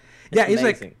yeah, it's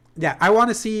like amazing. yeah, I want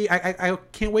to see. I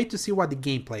can't wait to see what the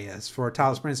gameplay is for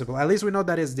Talos Principle. At least we know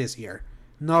that is this year.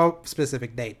 No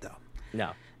specific date though.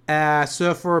 No.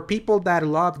 So for people that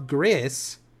love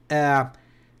Gris,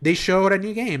 they showed a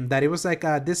new game that it was like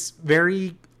this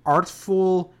very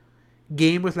artful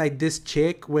game with like this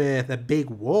chick with a big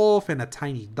wolf and a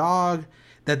tiny dog.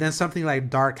 That then something like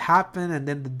dark happened, and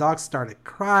then the dog started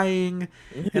crying,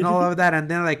 and all of that, and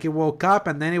then like it woke up,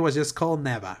 and then it was just called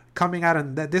Neva coming out,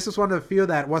 and this is one of the few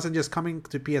that wasn't just coming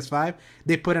to PS5.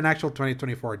 They put an actual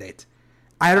 2024 date.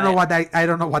 I don't know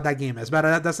what that game is,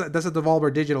 but that's a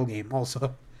Devolver Digital game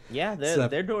also. Yeah, So,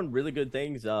 they're doing really good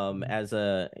things. As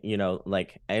a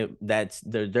that's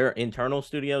their internal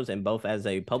studios and both as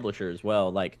a publisher as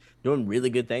well. Like doing really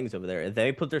good things over there. If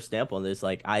they put their stamp on this,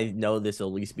 like I know this will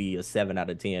at least be a 7 out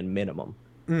of 10 minimum.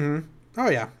 oh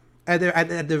yeah, at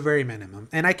the very minimum,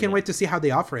 and I can't wait to see how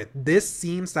they offer it. This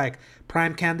seems like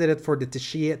prime candidate for the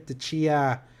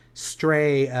Tchia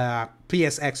Stray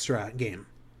PS Extra game.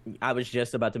 I was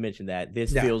just about to mention that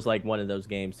this feels like one of those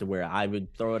games to where I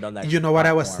would throw it on that. You know what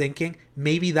I was thinking?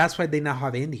 Maybe that's why they now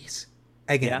have indies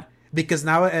again. Yeah. Because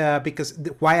now,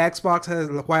 why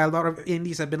why a lot of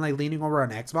indies have been like leaning over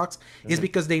on Xbox is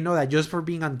because they know that just for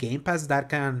being on Game Pass, that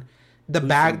can the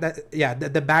bag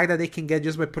that they can get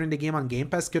just by putting the game on Game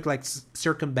Pass could like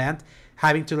circumvent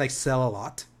having to like sell a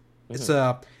lot.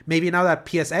 So maybe now that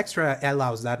PS Extra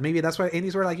allows that, maybe that's why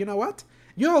indies were like, you know what?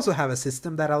 You also have a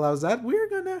system that allows that.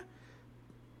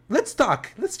 Let's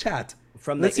talk. Let's chat.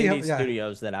 From the indie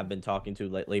studios that I've been talking to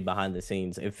lately behind the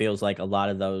scenes, it feels like a lot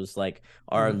of those like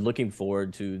are looking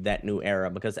forward to that new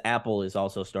era because Apple is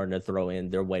also starting to throw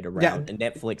in their weight around and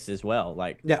Netflix as well.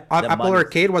 Like Apple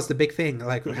Arcade was the big thing.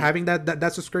 Like having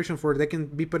that subscription for they can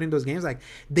be putting those games. Like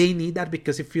they need that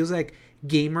because it feels like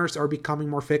gamers are becoming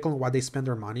more fickle in what they spend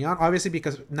their money on. Obviously,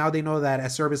 because now they know that a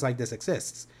service like this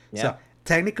exists. Yeah. So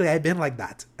technically, I've been like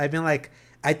that. I've been like,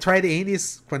 I try the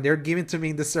indies when they're given to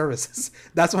me in the services.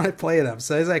 That's when I play them.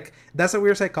 So it's like, that's a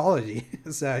weird psychology.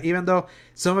 So even though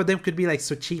some of them could be like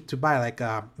so cheap to buy, like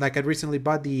I recently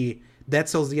bought the Dead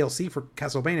Cells DLC for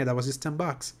Castlevania. That was just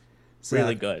 $10. So,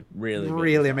 really good.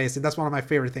 Really amazing. That's one of my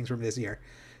favorite things from this year.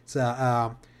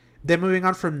 So then moving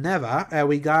on from Neva,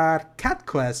 we got Cat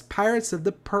Quest, Pirates of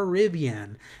the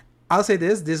Caribbean. I'll say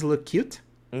this looked cute.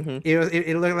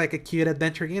 It looked like a cute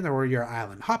adventure game where you're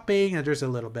island hopping and there's a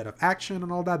little bit of action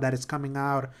and all that is coming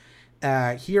out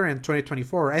here in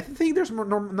 2024. I think there's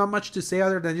not much to say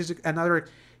other than just another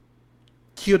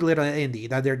cute little indie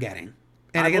that they're getting.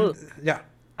 And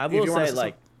I will say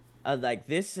like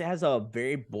this has a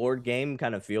very board game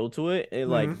kind of feel to it.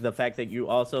 Like the fact that you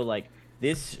also like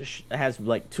this has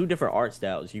like two different art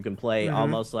styles. You can play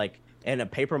almost like in a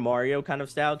Paper Mario kind of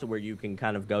style to where you can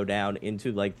kind of go down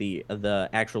into like the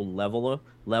actual level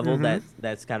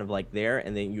that's kind of like there,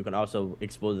 and then you can also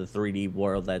explore the 3D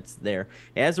world that's there.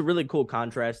 It has a really cool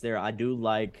contrast there. I do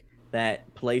like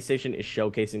that PlayStation is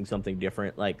showcasing something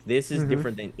different. Like this is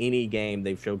different than any game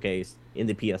they've showcased in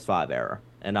the PS5 era,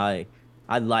 and I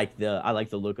like the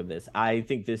look of this. I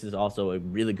think this is also a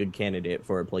really good candidate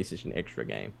for a PlayStation Extra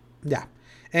game. Yeah,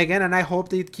 again, and I hope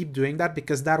they keep doing that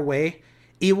because that way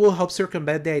it will help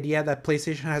circumvent the idea that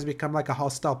PlayStation has become like a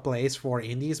hostile place for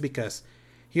indies. Because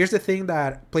here's the thing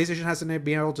that PlayStation hasn't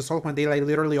been able to solve when they like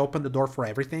literally open the door for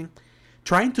everything.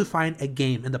 Trying to find a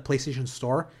game in the PlayStation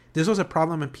Store, this was a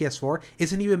problem in PS4.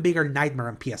 It's an even bigger nightmare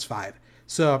on PS5.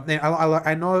 So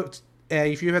I know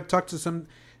if you had talked to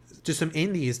some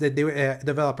indies that they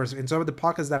developers in some of the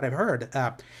podcasts that I've heard,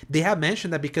 they have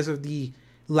mentioned that because of the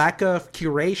lack of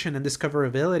curation and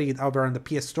discoverability over on the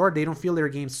PS Store, they don't feel their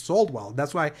games sold well.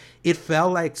 That's why it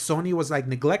felt like Sony was like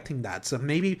neglecting that. So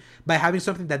maybe by having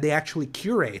something that they actually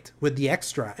curate with the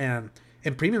extra and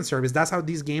premium service, that's how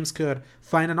these games could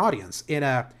find an audience in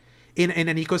an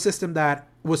ecosystem that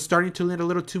was starting to lean a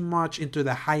little too much into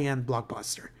the high-end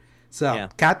blockbuster. So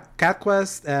Cat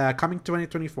Quest coming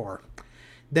 2024.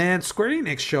 Then Square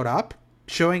Enix showed up,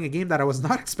 showing a game that I was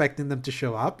not expecting them to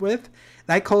show up with.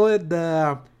 I call it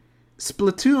the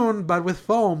Splatoon, but with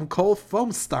foam, called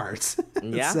Foam Stars.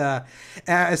 Yeah.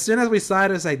 As soon as we saw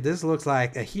it, it was like, this looks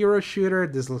like a hero shooter.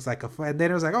 This looks like and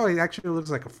then it was like, oh, it actually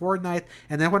looks like a Fortnite.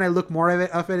 And then when I look more of it,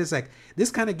 it's like,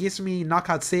 this kind of gives me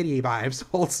Knockout City vibes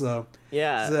also.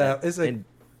 Yeah. So it's like.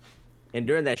 And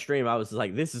during that stream, I was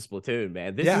like, this is Splatoon,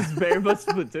 man. This is very much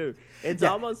Splatoon. It's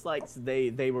almost like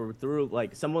they were through,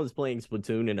 like, someone was playing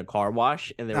Splatoon in a car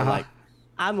wash, and they were like,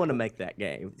 I'm going to make that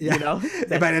game. Yeah. You know?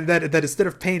 And that instead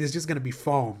of paint, it's just going to be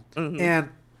foam. And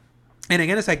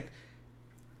again, it's like,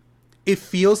 it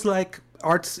feels like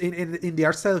arts in the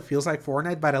art style it feels like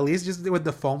Fortnite, but at least just with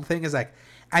the foam thing is like,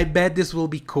 I bet this will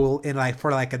be cool in like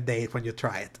for like a day when you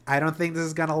try it. I don't think this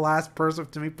is gonna last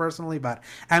to me personally, but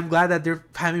I'm glad that they're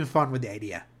having fun with the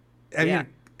idea. I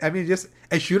Yeah. mean, just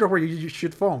a shooter where you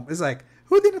shoot foam. It's like,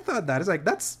 who didn't thought that? It's like,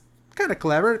 that's kind of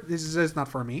clever. This is just not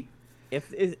for me. If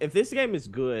this game is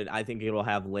good, I think it'll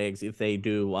have legs if they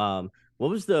do what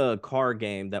was the car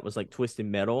game that was like Twisted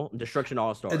Metal? Destruction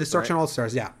All Stars, right? Destruction All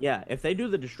Stars, yeah. Yeah, if they do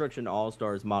the Destruction All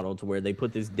Stars model to where they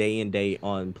put this day and date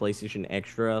on PlayStation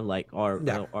Extra, like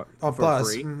Yeah. or Oh, for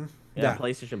plus. free, yeah, Yeah.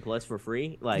 PlayStation Plus for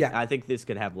free, like Yeah. I think this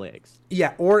could have legs.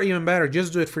 Yeah, or even better,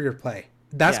 just do it for your play.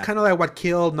 That's Yeah, kind of like what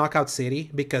killed Knockout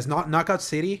City, because Knockout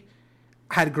City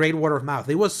had great word of mouth.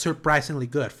 It was surprisingly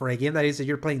good for a game that is that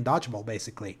you're playing dodgeball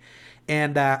basically.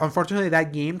 And unfortunately,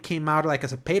 that game came out like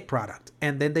as a paid product,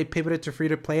 and then they pivoted to free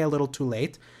to play a little too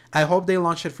late. I hope they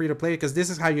launch it free to play because this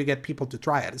is how you get people to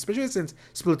try it, especially since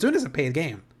Splatoon is a paid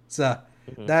game. So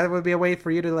that would be a way for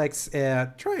you to like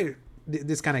try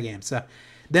this kind of game. So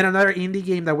then another indie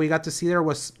game that we got to see there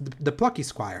was the Plucky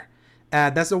Squire.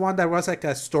 That's the one that was like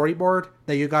a storyboard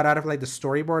that you got out of like the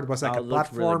storyboard. It was like oh, a it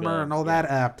looks really platformer good. and all Yeah.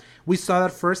 that. We saw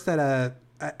that first at a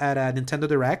Nintendo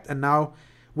Direct, and now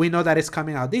we know that it's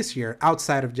coming out this year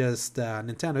outside of just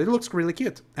Nintendo. It looks really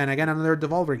cute. And again, another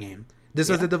Devolver game. This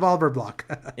was Yeah. the Devolver block.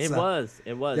 It So, was.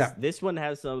 It was. yeah. This one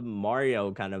has some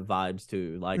Mario kind of vibes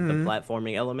too, like the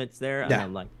platforming elements there. And Yeah.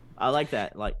 I'm like, I like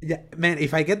that. Like, Yeah, man,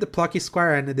 if I get the Plucky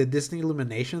Squire and the Disney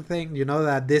Illumination thing, you know,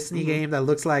 that Disney game that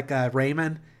looks like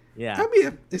Rayman. yeah, I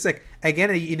mean, it's like, again,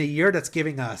 in a year that's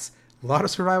giving us a lot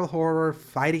of survival horror,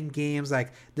 fighting games,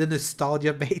 like the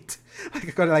nostalgia bait,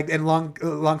 like kind of like and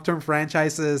long-term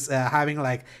franchises having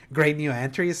like great new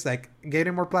entries, like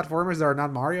getting more platformers that are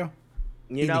not Mario.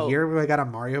 you In a know, year, we got a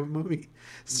Mario movie,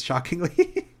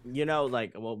 shockingly.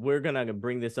 like, well, we're gonna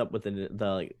bring this up with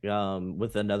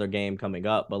with another game coming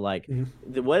up, but like,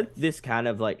 what this kind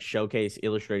of like showcase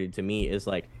illustrated to me is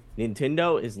like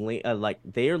Nintendo is like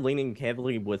they are leaning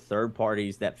heavily with third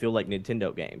parties that feel like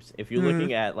Nintendo games. If you're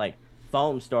looking at like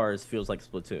Foam Stars feels like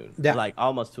Splatoon, Yeah. like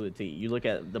almost to a T. You look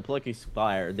at the Plucky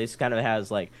Spire, this kind of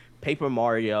has like Paper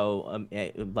Mario,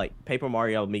 like Paper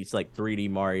Mario meets like 3D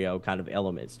Mario kind of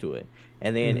elements to it.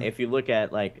 And then if you look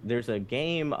at like, there's a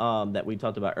game that we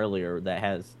talked about earlier that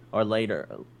has, or later,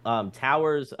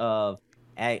 Towers of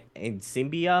and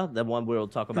Symbia, the one we'll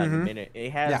talk about in a minute.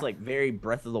 It has Yeah. like very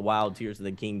Breath of the Wild, Tears of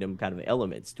the Kingdom kind of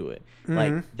elements to it.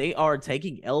 Like they are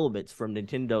taking elements from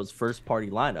Nintendo's first party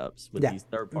lineups with Yeah, these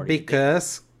third party games.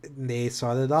 because they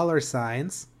saw the dollar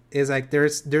signs. Is like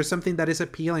there's something that is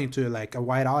appealing to like a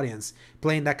wide audience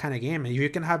playing that kind of game, and you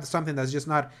can have something that's just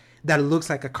not that looks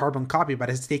like a carbon copy, but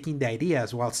it's taking the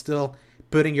ideas while still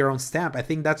putting your own stamp. I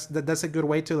think that's a good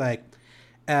way to like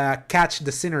catch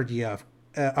the synergy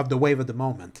of the wave of the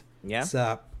moment. Yeah.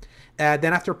 So then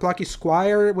after Plucky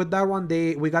Squire, with that one,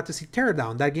 we got to see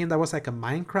Teardown, that game that was like a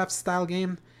Minecraft style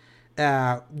game.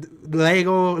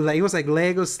 Lego, like it was like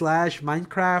Lego slash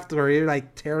Minecraft, where you're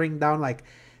like tearing down like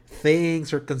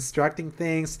things or constructing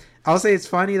things. I'll say it's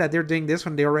funny that they're doing this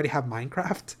when they already have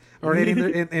Minecraft already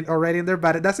already in there.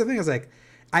 But that's the thing, is like,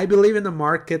 I believe in the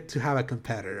market to have a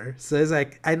competitor. So it's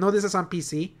like, I know this is on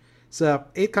PC, so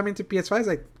it coming to PS5 is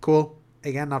like cool.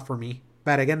 Again, not for me.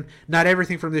 But again, not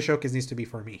everything from this showcase needs to be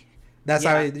for me. That's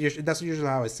that's usually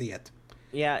how I see it.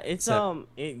 Yeah, it's So-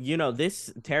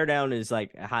 this teardown is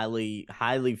like highly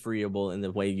freeable in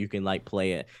the way you can like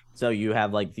play it. So you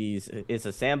have like these, it's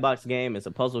a sandbox game, it's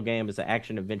a puzzle game, it's an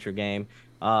action adventure game.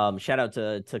 Shout out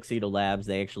to Tuxedo Labs,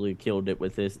 they actually killed it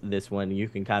with this one. You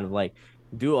can kind of like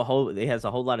it has a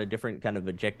whole lot of different kind of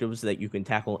objectives that you can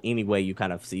tackle any way you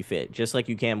kind of see fit, just like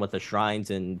you can with the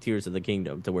shrines and Tears of the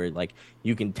Kingdom, to where like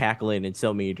you can tackle it in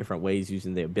so many different ways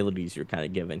using the abilities you're kind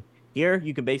of given. Here,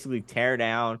 you can basically tear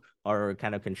down or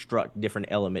kind of construct different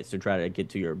elements to try to get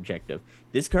to your objective.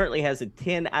 This currently has a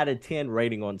 10 out of 10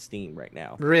 rating on Steam right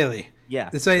now. Really? Yeah.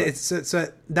 So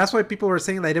that's why people were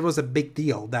saying that it was a big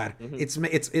deal that it's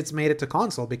made it to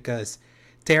console, because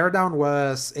Teardown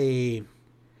was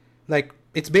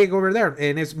it's big over there,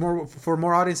 and it's more for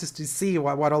more audiences to see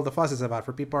what all the fuss is about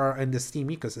for people who are in the Steam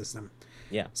ecosystem.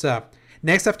 Yeah. So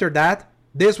next after that,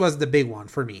 this was the big one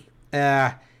for me.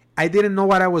 I didn't know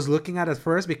what I was looking at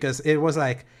first, because it was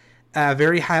like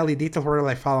very highly detailed. We're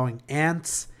like following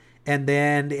ants, and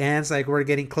then the ants like were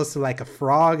getting close to like a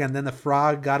frog, and then the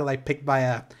frog got like picked by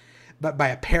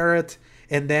a parrot,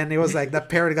 and then it was like that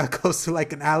parrot got close to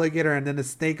like an alligator, and then a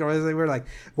snake. Or we're like,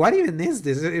 what even is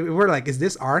this? We're like, is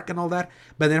this Ark and all that?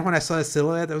 But then when I saw a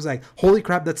silhouette, I was like, holy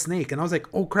crap, that's Snake. And I was like,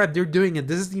 oh crap, they're doing it.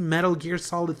 This is the Metal Gear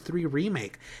Solid 3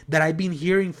 remake that I've been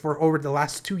hearing for over the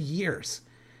last 2 years.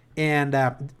 And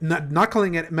not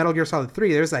calling it Metal Gear Solid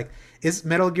 3. There's like, is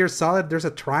Metal Gear Solid, there's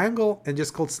a triangle and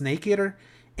just called Snake Eater,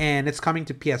 and it's coming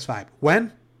to PS5.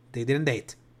 When? They didn't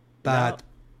date. But No.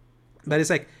 but it's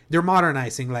like they're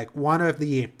modernizing like one of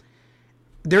the,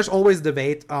 there's always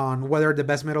debate on whether the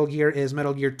best Metal Gear is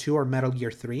Metal Gear 2 or Metal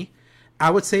Gear 3.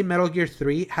 I would say Metal Gear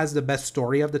 3 has the best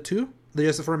story of the two,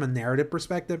 just from a narrative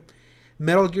perspective.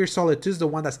 Metal Gear Solid 2 is the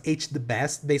one that's aged the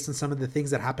best based on some of the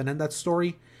things that happen in that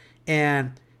story.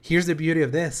 And here's the beauty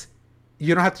of this.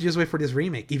 You don't have to just wait for this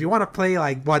remake. If you want to play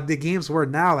like what the games were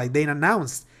now, like they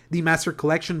announced the Master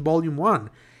Collection Volume 1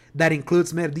 that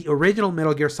includes the original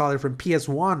Metal Gear Solid from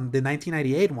PS1, the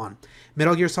 1998 one,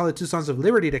 Metal Gear Solid 2 Sons of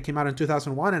Liberty that came out in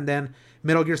 2001, and then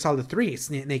Metal Gear Solid 3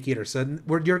 Snake Eater. So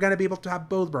you're going to be able to have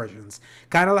both versions.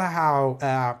 Kind of like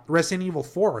how Resident Evil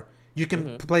 4, you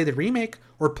can play the remake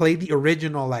or play the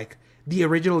original, like the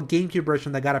original GameCube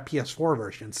version that got a PS4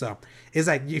 version. So it's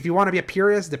like, if you want to be a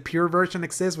purist, the pure version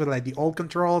exists with like the old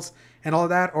controls and all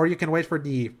that, or you can wait for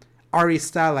the RE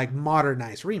style, like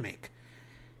modernized remake.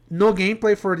 No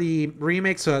gameplay for the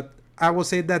remake, so I will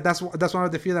say that that's one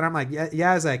of the few that I'm like,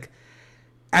 yeah, it's like,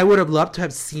 I would have loved to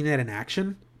have seen it in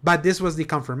action, but this was the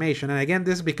confirmation. And again,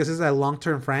 this is because it's a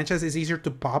long-term franchise. It's easier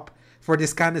to pop for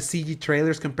this kind of CG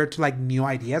trailers compared to like new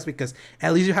ideas, because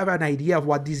at least you have an idea of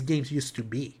what these games used to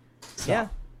be. So. Yeah.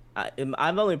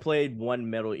 I've only played one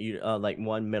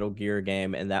one Metal Gear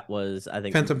game, and that was, I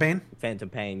think, Phantom Pain. Phantom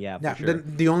Pain, yeah, Yeah, for sure.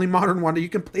 the only modern one that you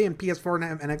can play in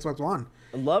PS4 and Xbox One.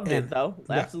 Loved And it though.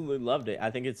 yeah. Absolutely loved it.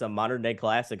 I think it's a modern day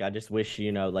classic. I just wish,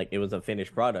 like it was a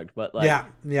finished product. But like,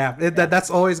 That's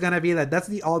always gonna be that. That's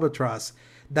the albatross.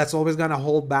 That's always gonna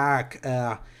hold back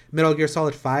Metal Gear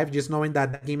Solid 5, just knowing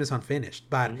that the game is unfinished.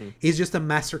 But it's just a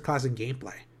masterclass in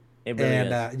gameplay. it really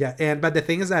is. But the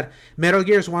thing is that Metal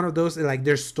Gear is one of those, like,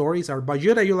 their stories are, but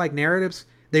you like narratives,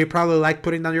 that you probably like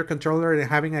putting down your controller and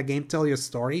having a game tell you a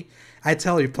story. I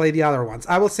tell you, play the other ones.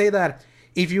 I will say that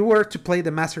if you were to play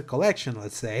the Master Collection,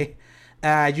 let's say,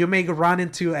 you may run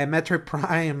into a Metroid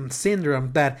Prime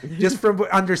syndrome, that just from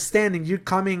understanding you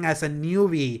coming as a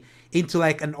newbie into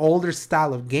like an older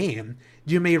style of game,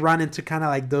 you may run into kind of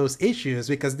like those issues,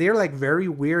 because they're like very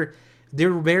weird.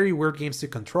 They're very weird games to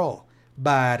control.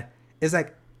 But it's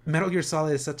like Metal Gear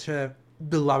Solid is such a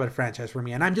beloved franchise for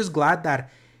me, and I'm just glad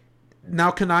that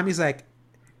now Konami's like,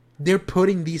 they're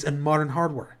putting these in modern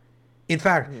hardware. In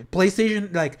fact,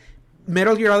 PlayStation, like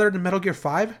Metal Gear, other than Metal Gear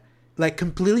 5, like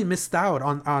completely missed out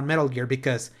on Metal Gear,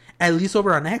 because at least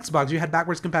over on Xbox you had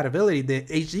backwards compatibility. The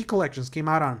HD collections came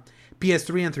out on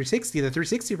PS3 and 360. The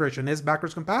 360 version is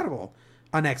backwards compatible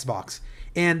on Xbox,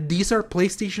 and these are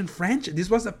PlayStation franchise. This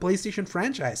was a PlayStation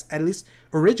franchise, at least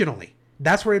originally.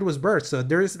 That's where it was birthed. So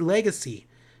there's legacy.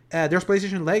 There's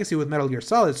PlayStation legacy with Metal Gear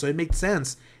Solid, so it makes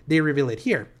sense they reveal it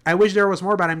here. I wish there was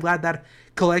more, but I'm glad that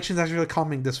collection's actually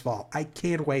coming this fall. I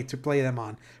can't wait to play them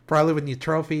on, probably with new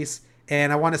trophies,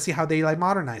 and I want to see how they like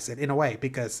modernize it in a way,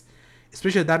 because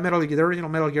especially that Metal Gear, the original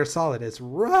Metal Gear Solid, is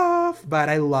rough, but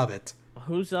I love it.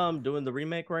 Who's doing the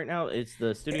remake right now? It's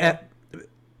the studio.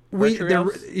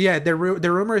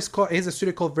 The rumor is a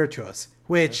studio called Virtuos,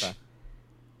 which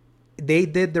they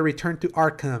did the Return to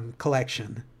Arkham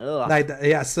collection. So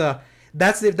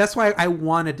that's why I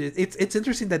wanted it. It's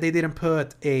interesting that they didn't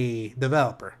put a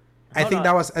developer. I think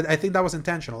that was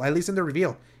intentional. At least in the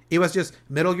reveal, it was just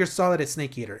Metal Gear Solid and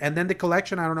Snake Eater, and then the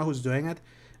collection, I don't know who's doing it.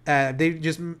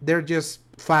 They're just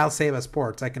file save as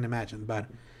ports, I can imagine. But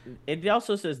it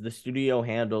also says the studio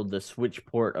handled the Switch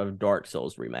port of Dark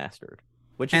Souls Remastered,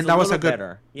 which is and that was a good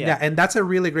better. Yeah, and that's a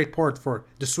really great port for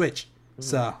the Switch.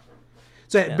 So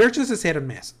Virtuous is hit and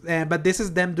miss, but this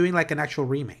is them doing like an actual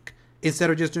remake instead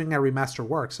of just doing a remaster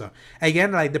work. So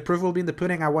again, like the proof will be in the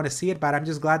pudding. I want to see it, but I'm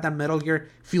just glad that Metal Gear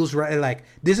feels like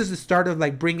this is the start of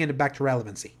like bringing it back to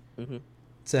relevancy.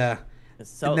 So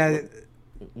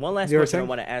one last question I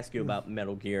want to ask you about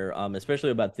Metal Gear, especially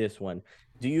about this one.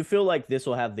 Do you feel like this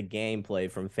will have the gameplay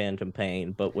from Phantom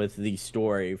Pain, but with the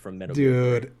story from Metal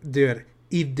Gear? Dude,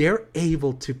 if they're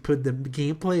able to put the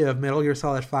gameplay of Metal Gear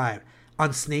Solid 5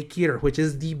 on Snake Eater, which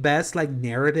is the best like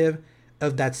narrative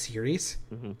of that series,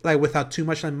 like without too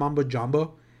much like mumbo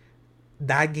jumbo,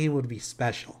 that game would be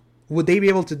special. Would they be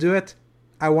able to do it?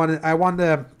 I want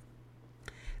to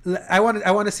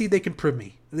see if they can prove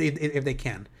me if they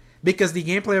can, because the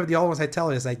gameplay of the old ones, I tell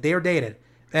you, is like they're dated.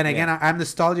 And again, I'm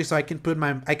nostalgic, so I can put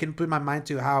my mind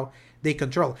to how they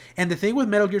control. And the thing with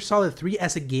Metal Gear Solid 3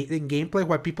 as a in gameplay,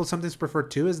 what people sometimes prefer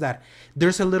to, is that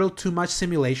there's a little too much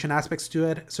simulation aspects to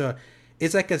it. So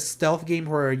It's like a stealth game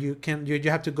where you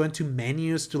have to go into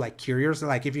menus to like cure yourself.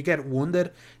 Like if you get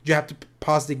wounded, you have to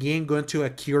pause the game, go into a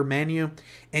cure menu,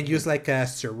 and use like a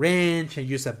syringe and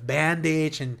use a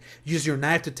bandage and use your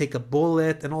knife to take a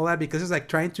bullet and all that, because it's like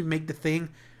trying to make the thing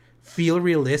feel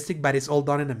realistic, but it's all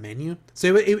done in a menu.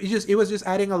 So it was just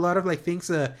adding a lot of like things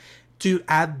to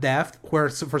add depth. Where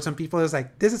for some people it's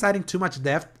like this is adding too much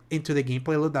depth into the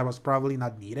gameplay loop that was probably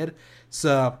not needed.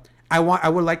 So I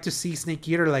would like to see Snake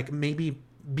Eater like maybe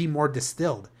be more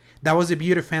distilled. That was the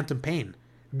beauty of Phantom Pain.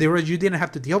 You didn't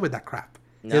have to deal with that crap.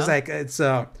 No? It's like it's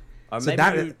or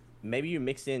so maybe you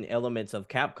mix in elements of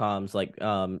Capcom's like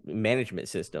management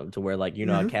system to where like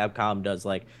how Capcom does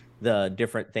like the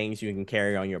different things you can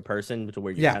carry on your person to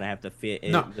where you kind of have to fit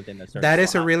in within a certain that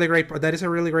is a really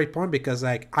great point, because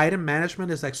like item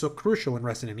management is like so crucial in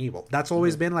Resident Evil. That's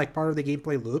always been like part of the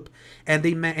gameplay loop, and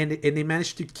they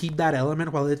managed to keep that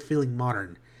element while it feeling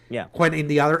modern. Yeah, when in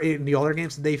the other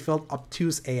games they felt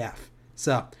obtuse AF.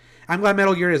 So I'm glad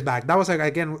Metal Gear is back. That was like,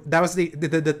 again, that was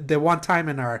the one time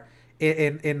in our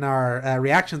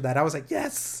reaction that I was like,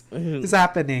 yes, it's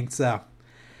happening. So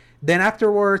then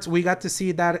afterwards, we got to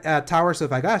see that Towers of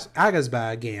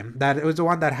Agasba game. That it was the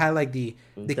one that had like the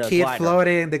kid glider.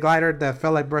 Floating, the glider that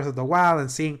felt like Breath of the Wild, and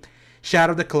seeing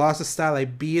Shadow of the Colossus style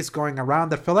like beasts going around.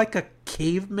 That felt like a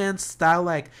caveman style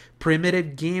like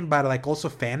primitive game, but like also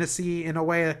fantasy in a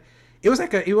way. It was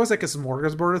like a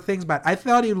smorgasbord of things, but I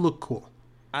thought it looked cool.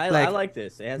 I like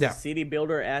this. It has a city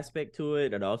builder aspect to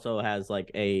it. It also has like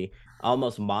a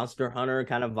almost Monster Hunter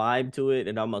kind of vibe to it.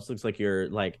 It almost looks like you're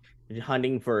like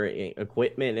hunting for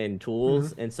equipment and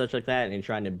tools and such like that, and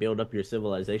trying to build up your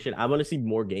civilization. I want to see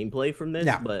more gameplay from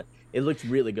this, but it looks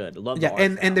really good. I love the art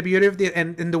and the beauty of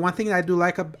and the one thing I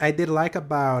did like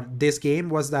about this game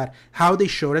was that how they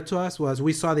showed it to us was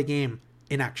we saw the game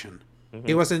in action.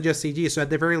 It wasn't just CG. So at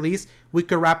the very least, we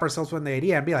could wrap ourselves around the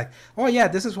idea and be like, oh yeah,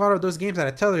 this is one of those games that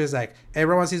I tell you is like,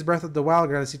 everyone sees Breath of the Wild,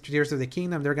 they're going to see Tears of the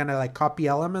Kingdom, they're going to like copy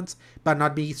elements, but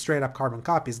not be straight up carbon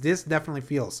copies. This definitely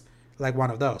feels like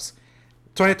one of those.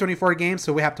 2024 games,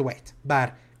 so we have to wait.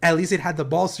 But at least it had the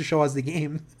balls to show us the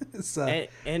game. So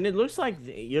and it looks like,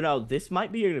 this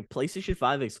might be a PlayStation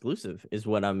 5 exclusive is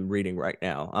what I'm reading right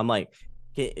now. I'm like,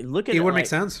 look at it. It would make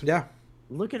sense, yeah.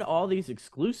 Look at all these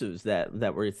exclusives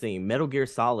that we're seeing. Metal Gear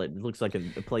Solid looks like a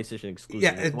PlayStation exclusive.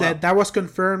 Yeah, well. that was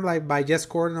confirmed like by Jess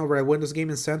Gordon over at Windows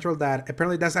Gaming Central that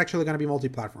apparently that's actually going to be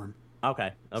multi-platform.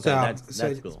 Okay, that's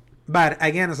cool. But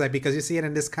again, it's like because you see it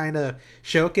in this kind of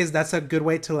showcase, that's a good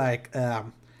way to like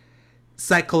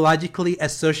psychologically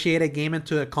associate a game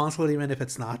into a console, even if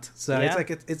it's not. So it's like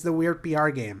it's the weird PR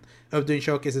game of doing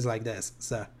showcases like this.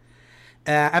 So.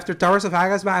 After Towers of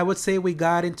Agasba, I would say we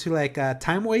got into like a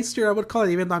time waster, I would call it,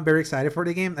 even though I'm very excited for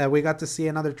the game. We got to see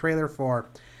another trailer for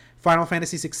Final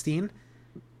Fantasy 16.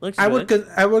 I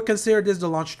would consider this the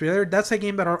launch trailer. That's a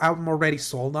game that I'm already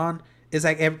sold on. It's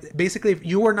like basically if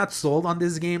you were not sold on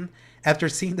this game after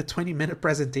seeing the 20-minute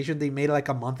presentation they made like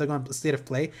a month ago on State of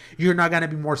Play, you're not gonna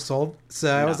be more sold. So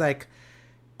no.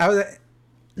 I was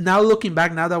now looking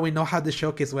back, now that we know how the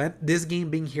showcase went, this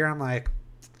game being here, I'm like,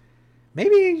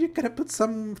 maybe you could have put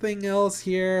something else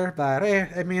here, but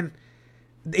I mean,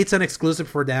 it's an exclusive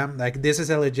for them. Like this is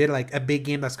a legit, like a big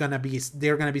game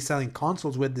they're gonna be selling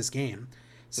consoles with this game.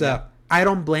 So I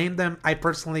don't blame them. I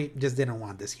personally just didn't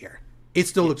want this here. It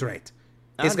still looks great.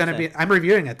 It's gonna be. I'm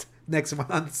reviewing it next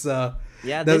month. So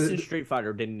this and Street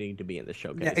Fighter didn't need to be in the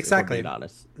showcase. Yeah, exactly. If we're being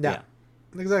honest. Yeah,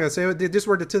 exactly. So these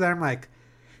were the two that I'm like.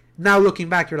 Now looking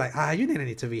back, you're like, you didn't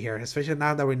need to be here, especially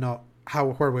now that we know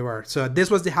where we were. So this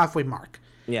was the halfway mark.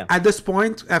 Yeah. At this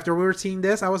point, after we were seeing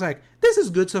this, I was like, this is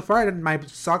good so far, and my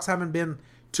socks haven't been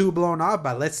too blown up,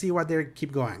 but let's see what they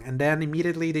keep going. And then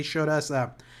immediately they showed us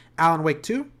Alan Wake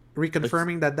 2,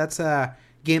 reconfirming that that's a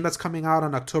game that's coming out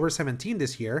on October 17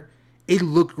 this year. It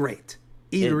looked great.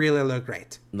 It really looked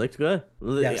great. Looked good.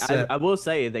 Yes, I will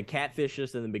say the catfish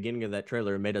just in the beginning of that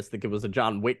trailer made us think it was a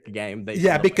John Wick game.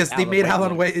 Because they made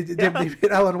Alan Wake. They made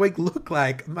Alan Wake look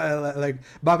like Baba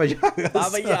Yaga.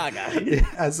 Baba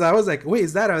Yaga. So I was like, wait,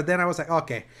 is that? And then I was like,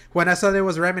 okay. When I saw there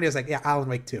was Remedy, I was like, yeah, Alan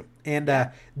Wake 2.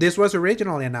 And this was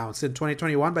originally announced in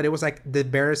 2021, but it was like the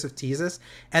barest of teases.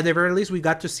 At the very least, we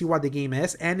got to see what the game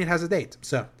is, and it has a date.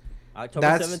 So October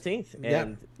 17th,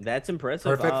 and that's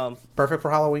impressive. Perfect for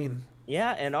Halloween.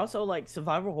 Yeah, and also like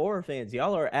survival horror fans,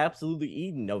 y'all are absolutely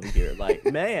eating over here. Like,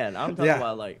 man, I'm talking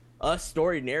about like us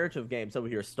story narrative games over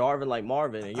here, starving like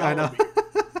Marvin, and y'all are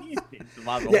survival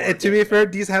survival Yeah, horror and to be game. fair,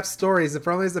 these have stories. The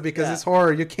problem is that because Yeah. it's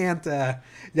horror, you can't.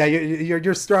 Yeah,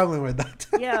 you're struggling with that.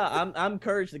 Yeah, I'm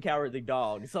Courage the Cowardly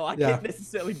Dog, so I Yeah. can't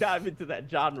necessarily dive into that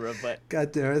genre, but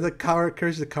God damn it.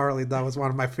 Courage the Cowardly Dog was one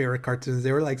of my favorite cartoons.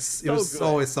 They were like, it so was good.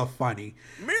 always so funny.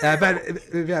 Muriel! But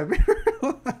yeah,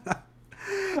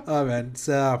 oh man.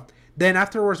 So then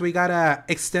afterwards, we got a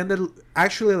extended,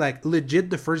 actually like legit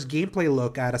the first gameplay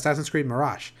look at Assassin's Creed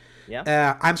Mirage.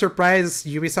 Yeah. I'm surprised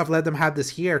Ubisoft let them have this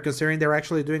here, considering they're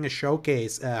actually doing a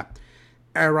showcase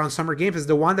around Summer Game Fest.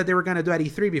 The one that they were going to do at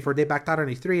E3 before they backed out on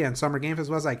E3, and Summer Game Fest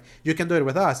was like, you can do it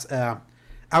with us.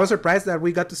 I was surprised that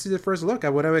we got to see the first look. I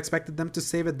would have expected them to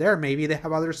save it there. Maybe they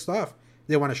have other stuff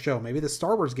they want to show. Maybe the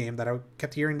Star Wars game that I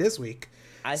kept hearing this week.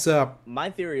 So My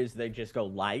theory is they just go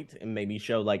light and maybe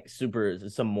show like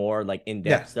some more like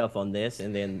in-depth yeah. stuff on this,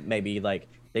 and then maybe like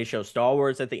they show Star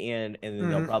Wars at the end, and then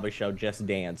they'll probably show Just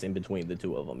Dance in between the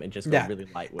two of them, and just go really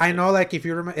light with I it. know, like, if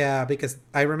you remember, yeah, because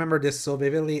I remember this so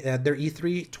vividly. Their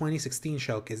E3 2016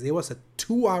 showcase, it was a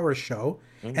 2-hour show,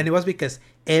 and it was because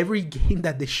every game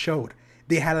that they showed,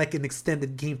 they had like an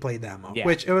extended gameplay demo, Yeah,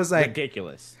 which it was like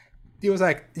ridiculous. It was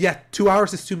like, yeah, 2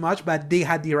 hours is too much, but they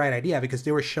had the right idea because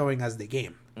they were showing us the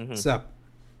game. So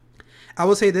I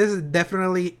will say this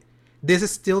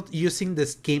is still using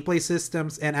this gameplay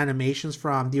systems and animations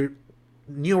from the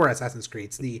newer Assassin's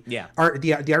Creeds, the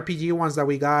RPG ones that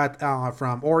we got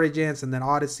from Origins and then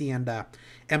Odyssey and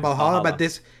Valhalla.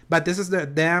 But this is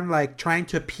them like trying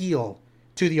to appeal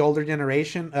to the older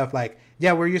generation of like,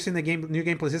 yeah, we're using the new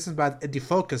gameplay systems, but the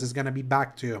focus is gonna be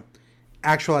back to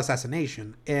actual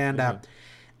assassination. And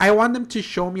I want them to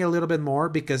show me a little bit more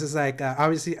because it's like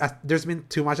obviously there's been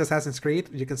too much Assassin's Creed,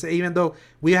 you can say, even though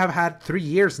we have had 3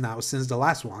 years now since the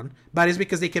last one, but it's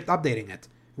because they kept updating it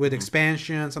with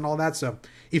expansions and all that. So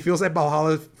it feels like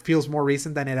Valhalla feels more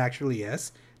recent than it actually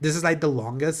is. This is like the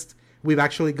longest we've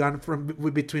actually gone from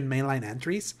between mainline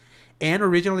entries, and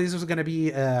originally this was going to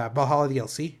be Valhalla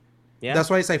DLC.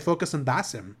 That's why it's like focused on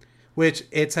Basim, which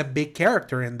it's a big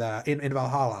character in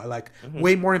Valhalla, like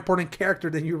way more important character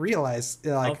than you realize.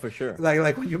 Like, for sure.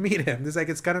 Like when you meet him,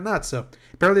 it's kind of nuts. So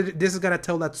apparently this is gonna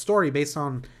tell that story based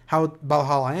on how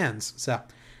Valhalla ends. So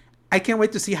I can't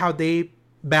wait to see how they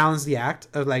balance the act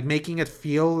of like making it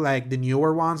feel like the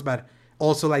newer ones, but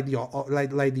also like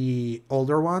the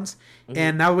older ones.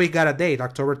 And now we got a date,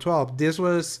 October 12th. This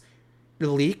was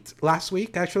leaked last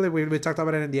week. Actually, we talked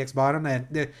about it in the X bottom, and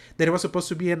that it was supposed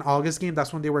to be an August game.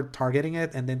 That's when they were targeting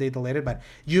it, and then they delayed it. But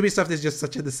Ubisoft is just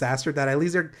such a disaster that at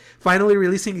least they're finally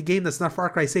releasing a game that's not Far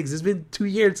Cry 6. It's been 2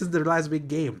 years since their last big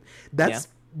game. That's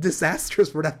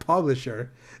disastrous for that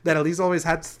publisher that at least always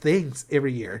had things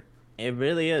every year. It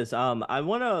really is. I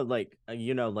want to like,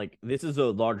 like this is a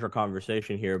larger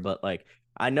conversation here, but like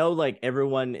I know like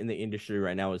everyone in the industry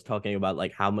right now is talking about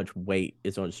like how much weight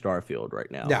is on Starfield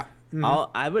right now. Yeah.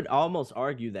 I would almost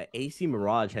argue that AC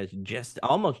Mirage has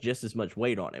almost just as much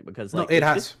weight on it, because like no, it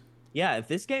has. If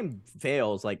this game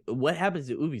fails, like what happens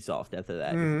to Ubisoft after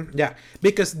that? Yeah,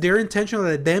 because their intention,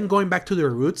 like, them going back to their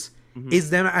roots,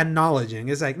 is them acknowledging.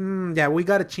 It's like, yeah, we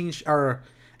got to change our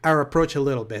approach a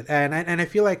little bit. And I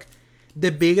feel like the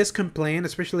biggest complaint,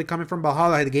 especially coming from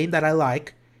Valhalla, the game that I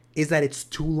like, is that it's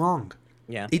too long.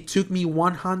 Yeah. It took me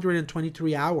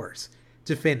 123 hours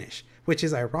to finish, which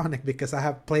is ironic because I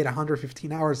have played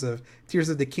 115 hours of Tears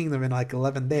of the Kingdom in like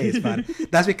 11 days. But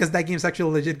that's because that game's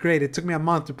actually legit great. It took me a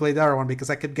month to play the other one because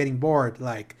I kept getting bored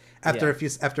like after a few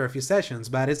sessions.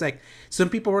 But it's like some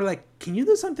people were like, "Can you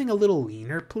do something a little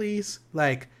leaner, please?"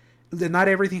 Like, not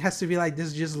everything has to be like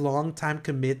this, just long time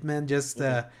commitment. Just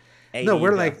 80 no,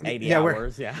 we're like 80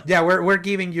 hours. We're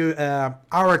giving you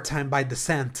our time by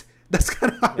descent. That's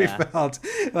kind of how we felt.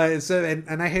 Like, so,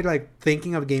 and I hate like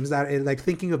thinking of games that like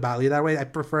thinking of value that way. I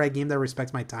prefer a game that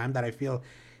respects my time, that I feel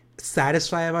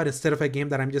satisfied about, instead of a game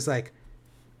that I'm just like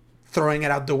throwing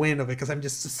it out the window because I'm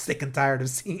just sick and tired of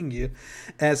seeing you.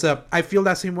 And so I feel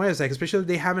that same way. It's like, especially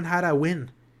they haven't had a win.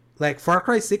 Like Far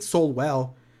Cry 6 sold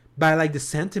well, but like the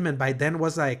sentiment by then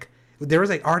was like, there was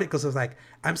like articles of like,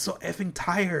 I'm so effing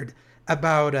tired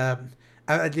about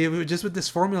just with this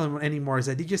formula anymore, is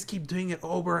that they just keep doing it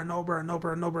over and over and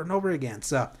over and over and over again.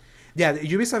 So yeah,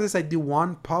 Ubisoft is like the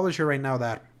one publisher right now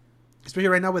that, especially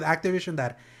right now with Activision,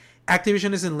 that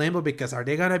Activision is in limbo because are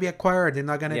they gonna be acquired? Are they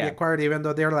not gonna be acquired? Even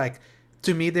though they're like,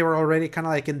 to me, they were already kind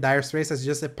of like in dire straits as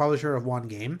just a publisher of one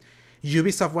game.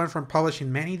 Ubisoft went from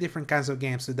publishing many different kinds of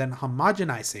games to then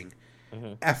homogenizing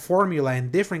a formula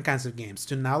in different kinds of games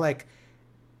to now like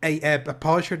a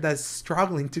publisher that's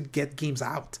struggling to get games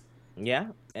out. Yeah,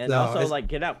 and So also it's like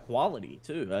get out quality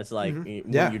too. That's like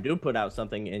when yeah, you do put out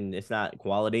something and it's not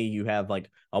quality, you have like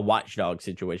a Watchdog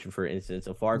situation, for instance,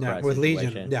 a Far yeah, Cry with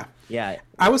Legion, situation. yeah. Yeah,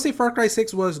 I would say Far Cry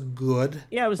 6 was good,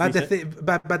 yeah, it was but decent.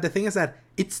 the thing is that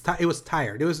it was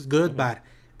tired. It was good, Hmm. but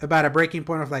about a breaking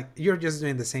point of like you're just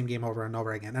doing the same game over and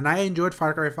over again. And I enjoyed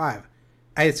Far Cry 5.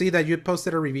 I see that you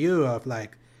posted a review of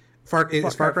like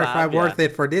is Far Far Cry Cry 5 Five, yeah, worth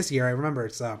it for this year? I remember.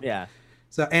 yeah.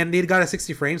 And it got a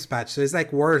 60 frames patch, so it's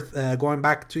like worth going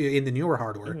back to in the newer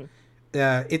hardware. Hmm.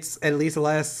 It's at least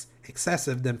less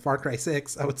excessive than Far Cry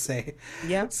 6, I would say.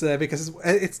 Yeah, So because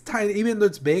it's tiny, even though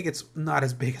it's big, it's not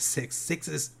as big as 6. 6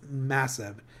 is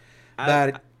massive, I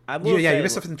but I will yeah, say,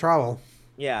 Ubisoft in trouble.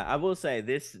 yeah, I will say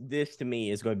this to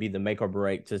me is going to be the make or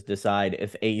break to decide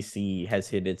if AC has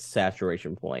hit its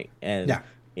saturation point, and Yeah,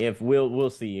 if we'll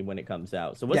see when it comes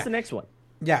out. So what's yeah, the next one?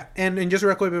 yeah, and just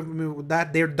real quick with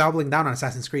that they're doubling down on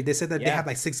Assassin's Creed. They said that they Yeah, have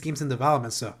like 6 games in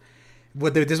development, so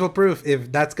what this will prove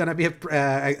if that's gonna be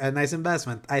a nice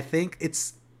investment. I think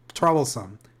it's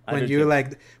troublesome I when do too.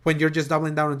 when you're just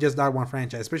doubling down on just that one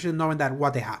franchise, especially knowing that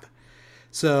what they have.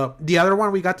 So the other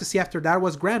one we got to see after that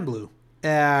was Grand Blue.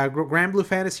 Grand Blue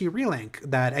Fantasy Relink,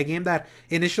 that a game that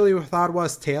initially we thought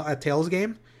was a Tales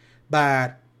game,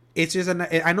 but it's just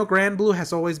I know Grand Blue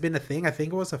has always been a thing. I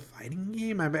think it was a fighting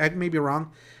game. I may be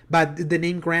wrong, but the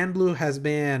name Grand Blue has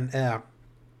been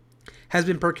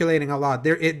percolating a lot.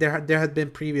 There had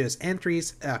been previous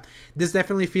entries. This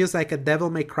definitely feels like a Devil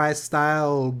May Cry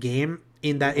style game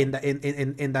in that Hmm.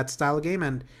 in that style game,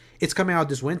 and it's coming out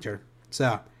this winter.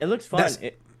 So It looks fun. that's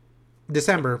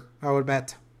December, I would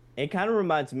bet. It kind of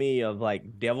reminds me of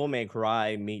like Devil May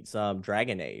Cry meets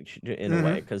Dragon Age in a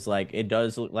way, Mm-hmm. because like it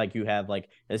does look like you have like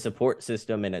a support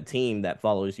system and a team that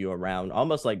follows you around,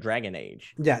 almost like Dragon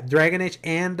Age. Yeah, Dragon Age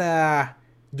and Dragon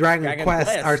Dragon Quest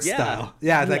Quest, art yeah, style.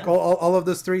 Yeah, it's like yeah. all of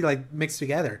those three like mixed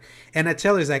together. And I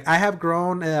tell you, it's like I have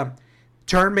grown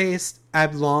turn based.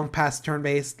 I've long past turn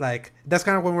based. Like that's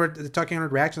kind of when we're talking on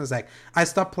reactions. Like I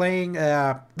stopped playing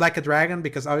like a dragon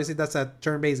because obviously that's a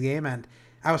turn based game, and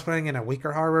I was playing in a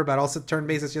weaker hardware, but also turn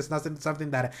based is just nothing something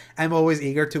that I'm always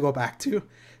eager to go back to.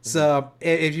 Mhm. So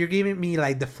if you're giving me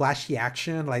like the flashy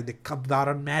action, like the dot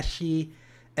on meshy,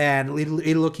 and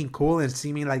it looking cool and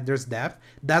seeming like there's depth,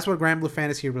 that's what Grand Blue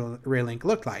Fantasy Relink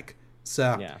looked like.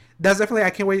 So Yeah. that's definitely I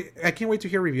can't wait to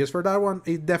hear reviews for that one.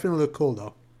 It definitely looked cool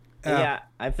though. Uh, Yeah,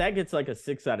 if that gets like a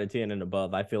 6 out of 10 and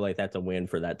above, I feel like that's a win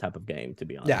for that type of game, to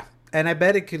be yeah, honest. and I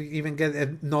bet it could even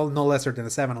get no lesser than a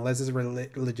 7 unless it's really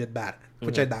legit bad,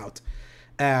 which I Hmm. doubt.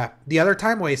 The other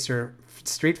time waster,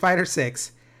 Street Fighter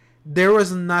 6, there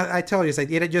was not. I tell you, it's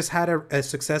like it had just had a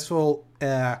successful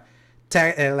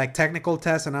like technical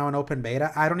test and now an open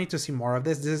beta. I don't need to see more of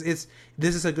this.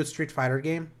 This is a good Street Fighter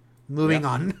game. Moving Yeah,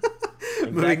 on,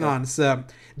 moving exactly. on. So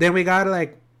then we got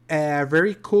like a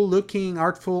very cool looking,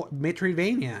 artful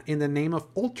Metroidvania in the name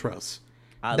of Ultros.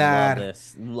 I love That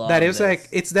this. that Love is like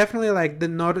this. it's definitely like the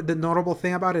notable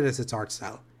thing about it is its art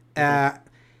style. Hmm.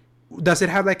 Does it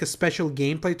have like a special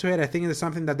gameplay to it? I think it's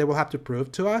something that they will have to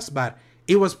prove to us, but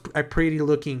it was a pretty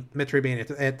looking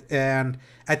Metroidvania. And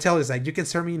I tell you, it's like you can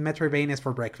serve me Metroidvanias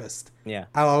for breakfast. Yeah.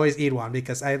 I'll always eat one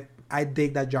because I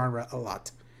dig that genre a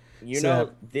lot. You So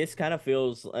know, this kind of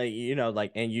feels like,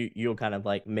 like, and you'll kind of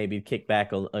like maybe kick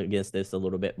back against this a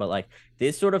little bit, but like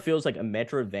this sort of feels like a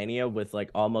Metroidvania with like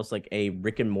almost like a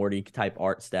Rick and Morty type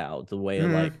art style, the way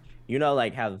of like,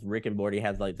 like how Rick and Morty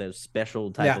has like those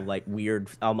special type yeah, of like weird,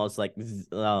 almost like,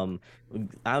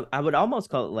 I would almost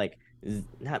call it like,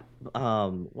 not,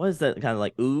 what is that kind of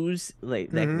like ooze,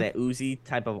 like that oozy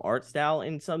type of art style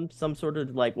in some sort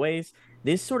of like ways.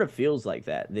 This sort of feels like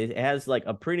that. It has like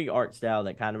a pretty art style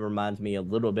that kind of reminds me a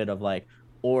little bit of like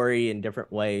Ori in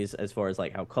different ways as far as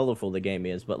like how colorful the game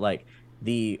is, but like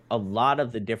a lot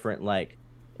of the different like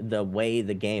the way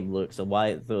the game looks, the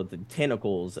why the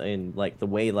tentacles and like the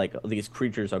way like these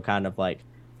creatures are kind of like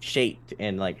shaped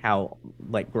and like how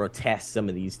like grotesque some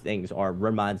of these things are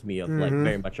reminds me of like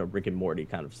very much a Rick and Morty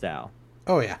kind of style.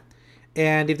 oh yeah.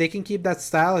 And if they can keep that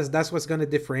style, that's what's going to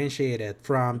differentiate it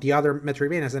from the other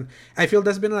Metroidvanias. And I feel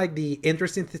that's been like the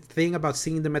interesting thing about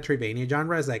seeing the Metroidvania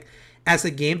genre is like, as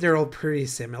a game, they're all pretty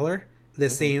similar.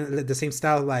 Hmm. The same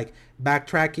style, like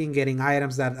backtracking, getting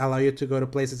items that allow you to go to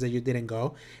places that you didn't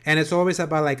go, and it's always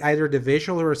about like either the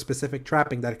visual or a specific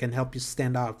trapping that can help you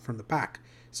stand out from the pack.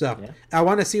 So Yeah. I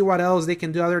want to see what else they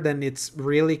can do other than its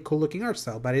really cool looking art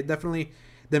style. But it definitely,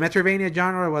 the Metroidvania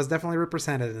genre was definitely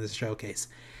represented in this showcase.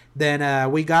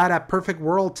 Then we got a Perfect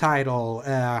World title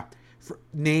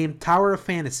named Tower of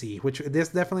Fantasy, which this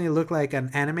definitely looked like an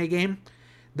anime game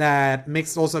that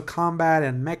mixed also combat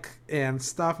and mech and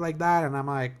stuff like that. And I'm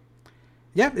like,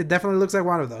 Yeah, it definitely looks like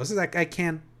one of those. It's like I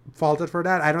can't fault it for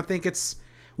that. I don't think it's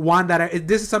one that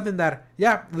this is something that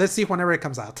let's see whenever it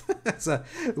comes out. So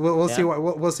we'll see Yeah.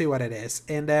 we'll see what it is.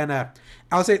 And then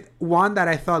I'll say one that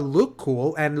I thought looked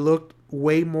cool and looked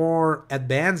way more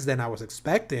advanced than I was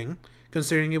expecting,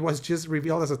 considering it was just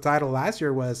revealed as a title last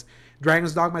year, was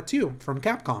Dragon's Dogma 2 from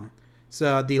Capcom.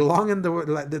 So the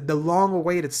long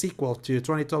awaited sequel to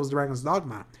 2012's Dragon's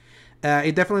Dogma.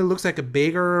 It definitely looks like a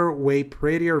bigger, way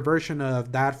prettier version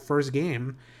of that first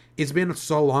game. It's been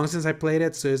so long since I played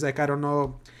it, so it's like I don't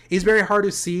know. It's very hard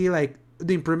to see like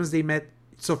the improvements they made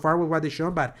so far with what they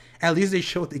showed, but at least they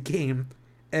showed the game,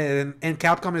 and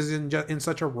Capcom is in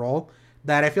such a role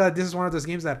that I feel like this is one of those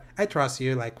games that I trust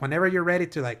you. Like whenever you're ready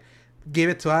to like give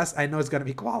it to us, I know it's gonna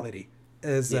be quality.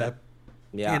 Is Yeah.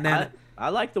 Yeah, and then I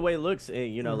like the way it looks.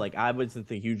 You know, like I wasn't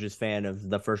the hugest fan of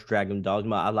the first Dragon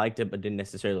Dogma. I liked it, but didn't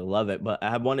necessarily love it. But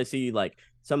I want to see like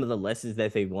some of the lessons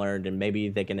that they've learned, and maybe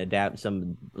they can adapt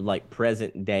some like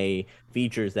present day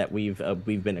features that we've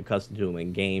been accustomed to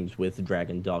in games with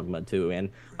Dragon Dogma too. And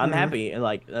I'm happy.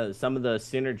 Like some of the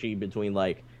synergy between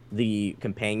like the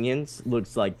companions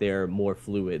looks like they're more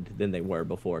fluid than they were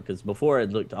before. Because before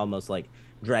it looked almost like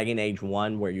Dragon Age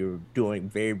 1, where you're doing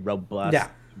very yeah, robust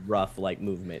rough like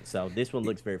movement. So this one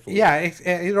looks very fluid. yeah,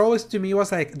 it always to me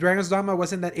was like Dragon's Dogma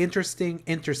wasn't that interesting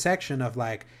intersection of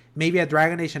like maybe a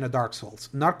Dragon Age and a Dark Souls.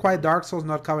 Not quite Dark Souls,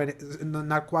 not quite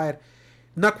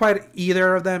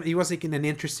either of them. It was like in an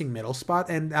interesting middle spot,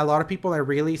 and a lot of people are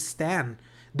really stand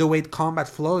the way combat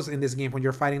flows in this game when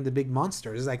you're fighting the big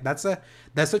monsters. It's like that's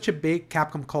such a big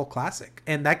Capcom cult classic,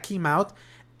 and that came out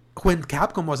when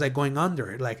Capcom was like going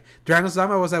under. Like Dragon's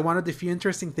Dogma was like one of the few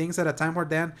interesting things at a time where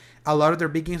then a lot of their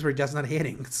big games were just not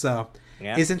hitting. So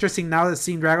Yeah. it's interesting now that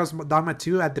seeing Dragon's Dogma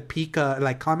 2 at the peak,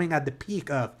 like coming at the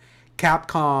peak of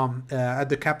Capcom, at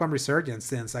the Capcom resurgence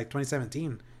since like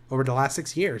 2017 over the last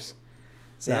 6 years.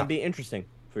 So Yeah, it'd be interesting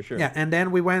for sure. yeah, and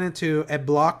then we went into a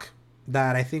block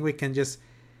that I think we can just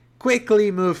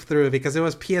quickly move through because it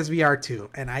was PSVR 2,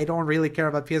 and I don't really care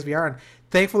about PSVR. And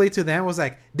thankfully to them was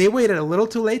like they waited a little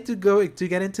too late to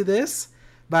get into this,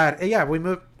 but yeah, we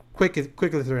moved quickly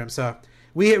through them. So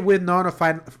we'd known of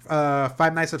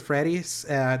Five Nights at Freddy's.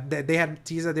 They had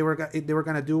teased that they were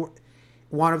gonna do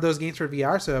one of those games for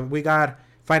VR. So we got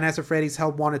Five Nights at Freddy's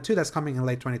Help Wanted 2 that's coming in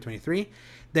late 2023.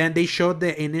 Then they showed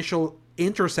the initial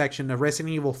intersection of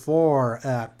Resident Evil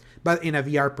 4, but in a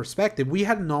VR perspective. We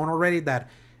had known already that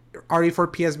RE4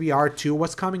 PSVR 2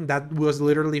 was coming. That was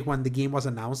literally when the game was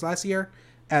announced last year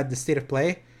at the State of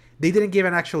Play. They didn't give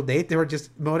an actual date. They were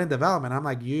just mode in development. I'm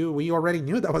like, we already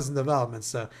knew that was in development.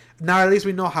 So now at least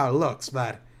we know how it looks.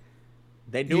 But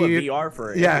They do a VR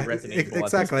for yeah, Resident Evil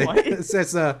exactly. at this point.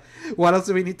 So what else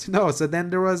do we need to know? So then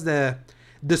there was the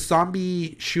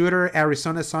zombie shooter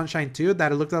Arizona Sunshine 2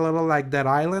 that looked a little like Dead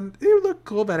Island. It looked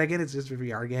cool, but again, it's just a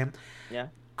VR game. Yeah.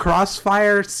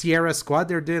 Crossfire Sierra Squad.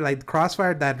 They're doing like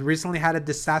Crossfire that recently had a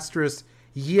disastrous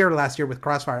year last year with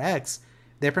Crossfire X.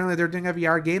 Apparently they're doing a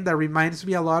VR game that reminds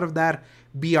me a lot of that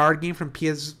VR game from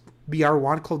PSVR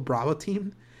 1 called Bravo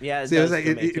Team. Yeah, so it was like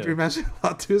it reminds me a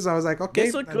lot too. So I was like, okay,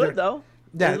 this looked good though.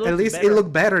 Yeah, at least it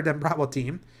looked better than Bravo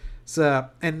Team. So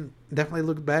and definitely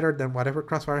looked better than whatever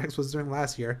Crossfire X was doing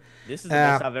last year. This is the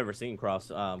best I've ever seen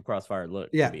Crossfire look.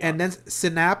 Yeah, and then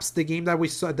Synapse, the game that we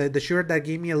saw, the shooter that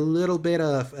gave me a little bit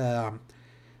of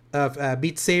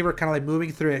Beat Saber, kind of like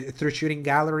moving through shooting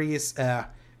galleries.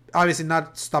 Obviously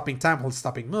not stopping time while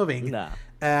stopping moving. Nah.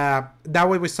 That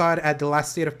way we saw it at the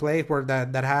last State of Play where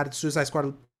that had Suicide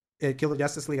Squad Kill the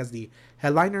Justice League as the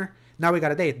headliner. Now we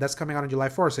got a date. That's coming out on July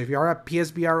 4th. So if you are a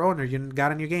PSVR owner, you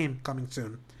got a new game coming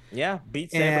soon. Yeah,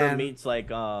 Beat Saber meets like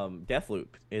Deathloop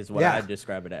is what I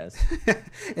describe it as.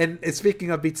 And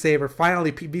speaking of Beat Saber,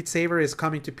 finally Beat Saber is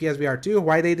coming to PSVR 2.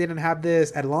 Why they didn't have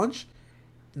this at launch?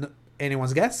 No,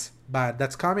 anyone's guess, but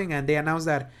that's coming. And they announced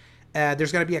that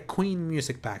there's going to be a Queen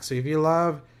music pack. So if you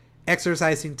love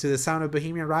exercising to the sound of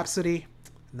Bohemian Rhapsody,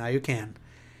 now you can.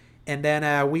 And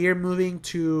then we are moving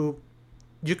to,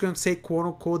 you can say quote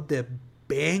unquote, the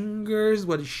bangers,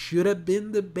 what should have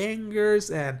been the bangers,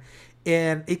 and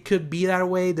it could be that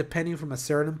way depending from a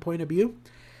certain point of view.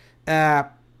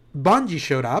 Bungie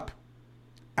showed up.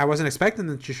 I wasn't expecting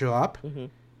them to show up,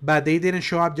 but they didn't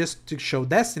show up just to show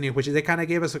Destiny, which they kind of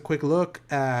gave us a quick look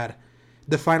at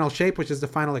the final shape, which is the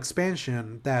final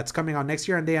expansion that's coming out next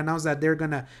year, and they announced that they're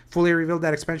gonna fully reveal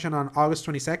that expansion on August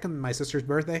 22nd, my sister's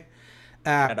birthday.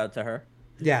 Shout out to her.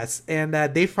 Yes, and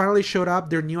they finally showed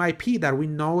up their new IP that we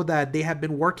know that they have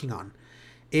been working on.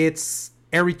 It's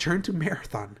a return to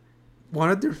Marathon,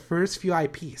 one of their first few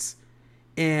IPs,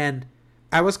 and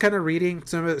I was kind of reading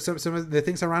some of the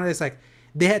things around it. It's like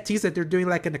they had teased that they're doing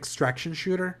like an extraction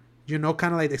shooter, kind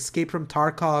of like Escape from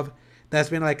Tarkov. That's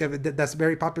been like that's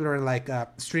very popular in like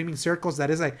streaming circles. That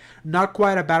is like not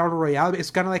quite a battle royale.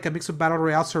 It's kind of like a mix of battle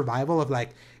royale survival of like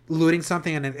looting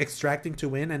something and then extracting to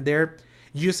win. And they're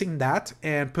using that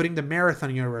and putting the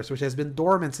Marathon universe, which has been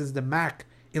dormant since the Mac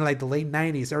in like the late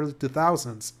 90s, early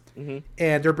 2000s. Mm-hmm.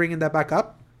 And they're bringing that back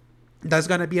up. That's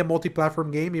going to be a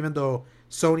multi-platform game, even though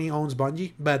Sony owns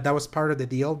Bungie. But that was part of the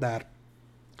deal that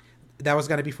was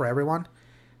going to be for everyone.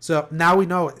 So now we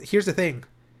know. Here's the thing.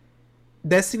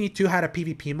 Destiny 2 had a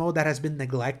PvP mode that has been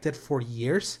neglected for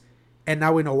years. And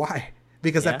now we know why.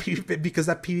 Because that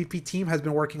PvP team has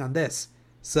been working on this.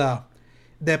 So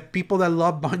the people that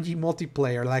love Bungie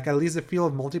multiplayer, like at least the feel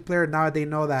of multiplayer, now they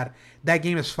know that that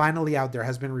game is finally out there,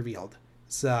 has been revealed.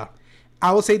 So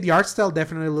I will say the art style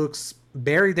definitely looks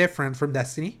very different from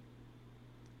Destiny.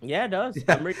 Yeah, it does. Yeah.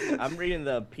 I'm reading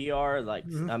the PR,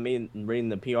 reading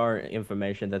the PR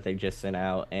information that they just sent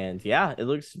out, and yeah, it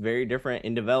looks very different.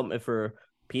 In development for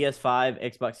PS5,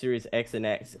 Xbox Series X and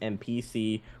X, and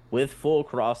PC with full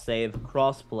cross-save,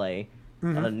 cross-play.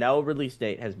 No release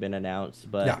date has been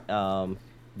announced, but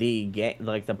the game,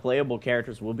 like the playable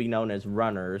characters, will be known as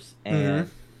runners, and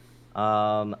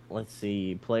let's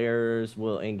see, players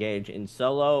will engage in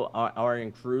solo or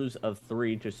in crews of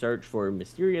 3 to search for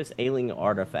mysterious alien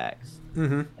artifacts.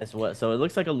 As well, so it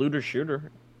looks like a looter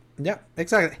shooter. Yeah,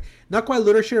 exactly. Not quite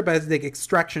looter shooter, but it's the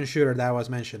extraction shooter that I was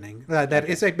mentioning. That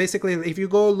it's like basically, if you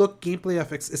go look gameplay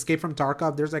of Escape from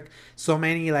Tarkov, there's like so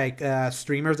many like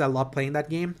streamers that love playing that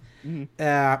game.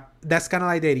 That's kind of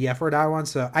like the idea for that one.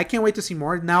 So I can't wait to see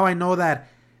more. Now I know that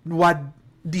what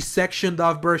the sectioned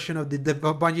off version of the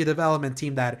Bungie development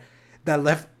team that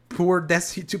left poor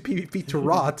Destiny 2 PvP to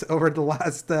rot over the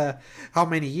last how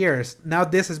many years. Now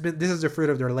this is the fruit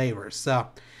of their labors. So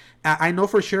I know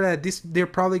for sure that they're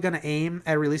probably gonna aim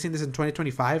at releasing this in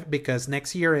 2025 because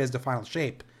next year is the final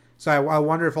shape. So I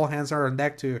wonder if all hands are on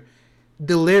deck to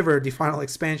deliver the final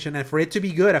expansion and for it to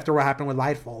be good after what happened with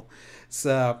Lightfall.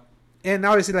 So. And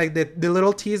obviously, like the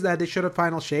little tease that they showed at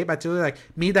Final Shape, I tell you, like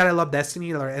me that I love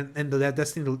Destiny and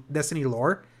the Destiny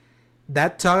lore,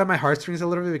 that tug at my heartstrings a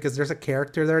little bit because there's a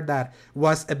character there that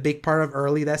was a big part of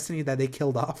early Destiny that they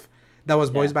killed off. That was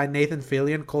voiced by Nathan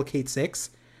Fillion, called Kate 6.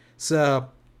 So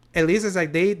at least it's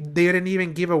like they didn't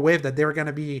even give a whiff that they were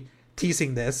gonna be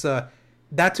teasing this. So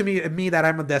that to me that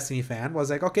I'm a Destiny fan was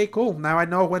like, okay, cool. Now I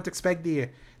know when to expect the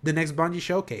next Bungie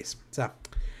showcase. So.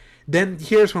 Then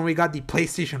here's when we got the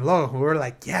PlayStation logo. We were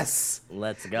like, yes.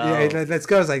 Let's go. Yeah, let's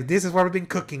go. It's like, this is what we've been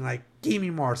cooking. Like, give me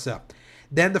more. So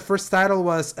then the first title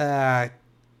was, after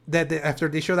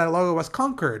they showed that logo, was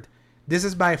Conquered. This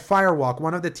is by Firewalk,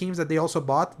 one of the teams that they also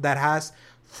bought that has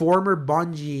former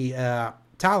Bungie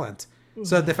talent.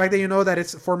 So the fact that you know that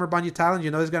it's former Bungie talent, you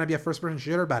know it's going to be a first-person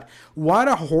shooter, but what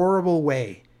a horrible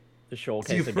way to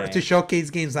showcase to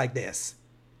showcase games like this.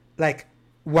 Like,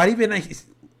 what even...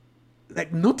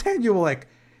 Like no tangible, like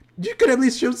you could at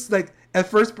least show like a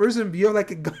first person view of like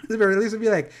a gun at the very least and be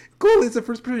like, cool, it's a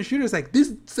first person shooter. It's like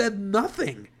this said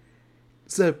nothing.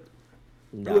 So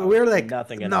we're like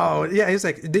nothing at all. Yeah, it's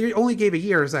like they only gave a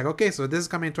year. It's like, okay, so this is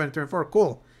coming in 2024,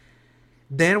 cool.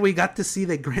 Then we got to see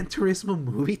the Gran Turismo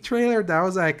movie trailer. That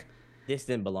was like, this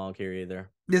didn't belong here either.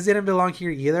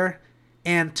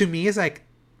 And to me, it's like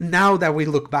now that we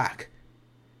look back,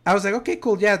 I was like, okay,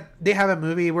 cool. Yeah, they have a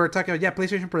movie. We're talking about,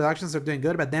 PlayStation Productions are doing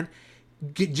good. But then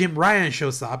Jim Ryan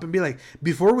shows up and be like,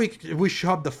 before we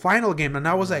show up the final game. And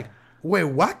I was like, wait,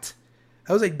 what?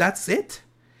 I was like, that's it?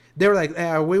 They were like,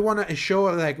 we want to show,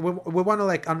 like, we want to,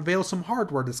 like, unveil some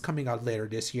hardware that's coming out later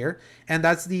this year. And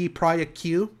that's the Project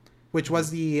Q, which was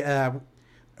the,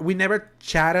 we never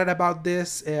chatted about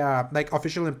this, like,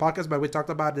 officially in podcast, but we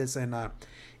talked about this in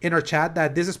our chat,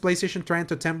 that this is PlayStation trying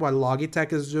to attempt what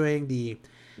Logitech is doing, the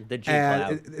G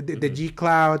Cloud, the G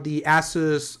Cloud, the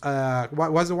Asus.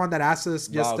 What was the one that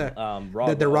Asus just the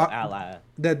ROG Ally,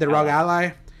 the ROG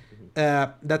Ally.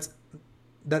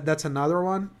 That's another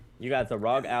one. You got the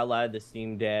ROG Ally, the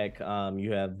Steam Deck.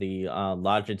 You have the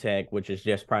Logitech, which is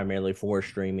just primarily for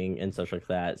streaming and such like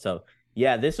that. So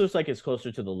yeah, this looks like it's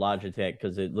closer to the Logitech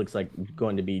because it looks like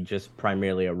going to be just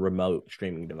primarily a remote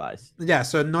streaming device. Yeah,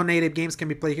 so no native games can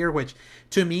be played here, which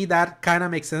to me that kind of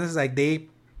makes sense. It's like they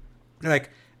like.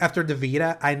 After the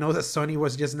Vita, I know that Sony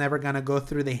was just never going to go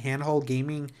through the handheld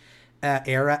gaming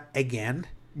era again.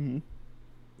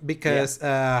 Because,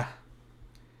 I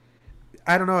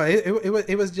don't know,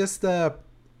 it was just... I'm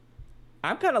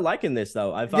kind of liking this,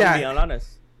 though, if I'm being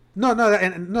honest. No,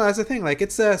 that's the thing. Like,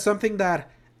 it's something that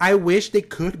I wish they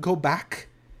could go back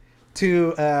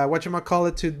to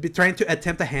whatchamacallit, to be trying to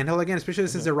attempt a handheld again, especially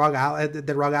since Hmm.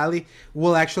 the ROG Ally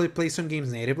will actually play some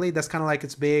games natively. That's kind of like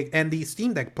it's big, and the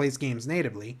Steam Deck plays games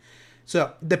natively.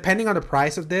 So depending on the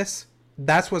price of this,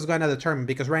 that's what's going to determine.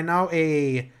 Because right now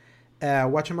a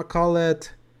whatchamacallit,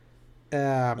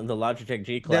 And the Logitech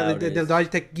G the Cloud the is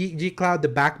Logitech G Cloud, the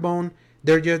backbone,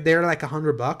 they're like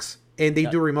 $100, and they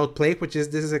yep. do remote play, which is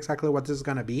this is exactly what this is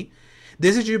gonna be.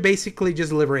 This is you basically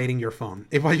just liberating your phone.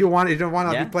 If what you want, you don't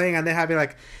want to be Yeah. playing and then having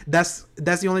like that's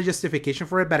the only justification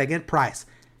for it. But again, price.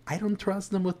 I don't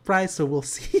trust them with price, so we'll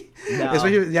see. No.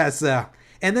 Especially yes,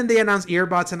 and then they announced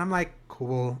earbuds, and I'm like,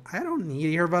 cool. I don't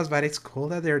need earbuds, but it's cool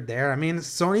that they're there. I mean,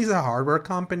 Sony's a hardware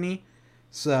company,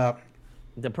 so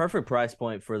The perfect price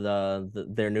point for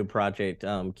their new project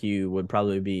Q would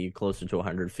probably be closer to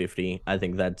 150. I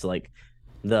think that's like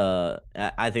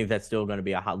I think that's still going to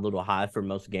be a little high for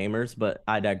most gamers, but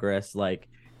I digress. Like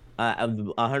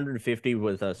 150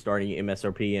 with a starting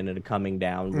MSRP and it coming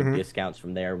down with mhm, discounts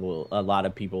from there will a lot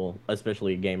of people,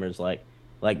 especially gamers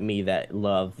like me that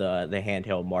love the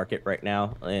handheld market right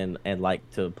now and like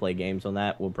to play games on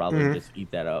that will probably mhm. just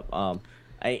eat that up.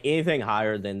 Anything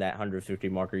higher than that 150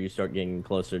 marker, you start getting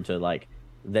closer to like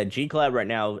that G Cloud right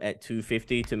now at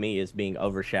 250 to me is being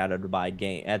overshadowed by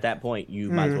game. At that point, you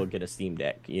might as well get a Steam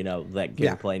Deck, that Yeah.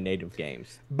 can play native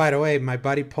games. By the way, my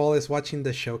buddy Paul is watching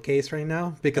the showcase right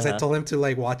now because I Uh-huh. told him to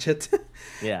like watch it,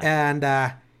 Yeah.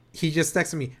 and he just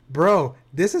texted me, "Bro,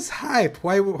 this is hype.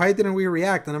 Why didn't we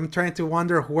react?" And I'm trying to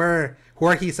wonder where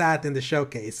he's at in the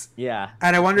showcase, Yeah.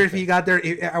 and I wonder For if he sure. got there.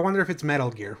 I wonder if it's Metal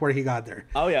Gear where he got there,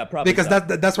 Oh yeah, probably because so.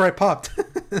 that's where I popped.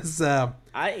 So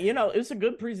It was a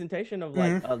good presentation of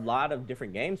like a lot of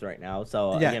different games right now.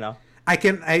 So, yeah,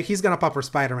 he's gonna pop for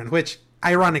Spider-Man, which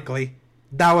ironically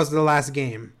that was the last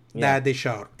game yeah. that they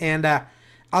showed. And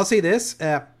I'll say this: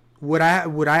 would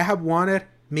I have wanted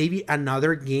maybe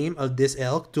another game of this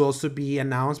ilk to also be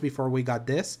announced before we got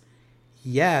this?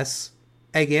 Yes.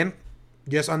 Again,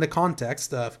 just on the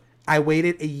context of I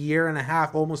waited a year and a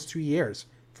half, almost 2 years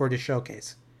for the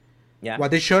showcase. Yeah.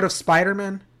 What they showed of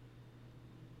Spider-Man,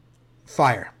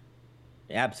 fire.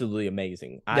 Absolutely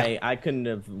amazing. Yeah. I couldn't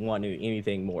have wanted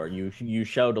anything more. You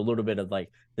showed a little bit of like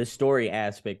the story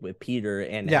aspect with Peter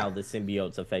and Yeah. how the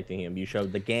symbiote's affecting him. You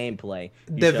showed the gameplay.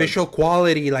 You The showed visual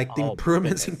quality, like the oh my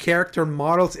improvements in goodness. character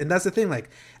models, and that's the thing. Like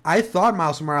I thought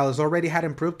Miles Morales already had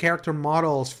improved character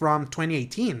models from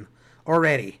 2018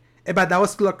 already, but that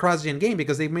was still a cross-gen game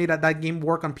because they made that game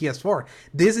work on PS4.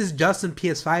 This is just on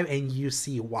PS5, and you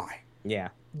see why. Yeah.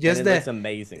 And Just it the looks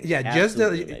amazing. yeah,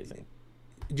 Absolutely amazing.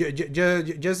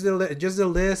 just the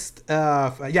list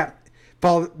of yeah.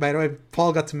 Paul, by the way,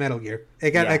 Paul got to Metal Gear.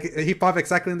 Again, Yeah. like he popped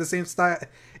exactly in the same style,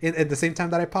 in the same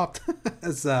time that I popped.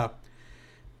 So,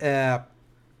 uh,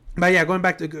 but yeah, going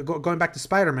back to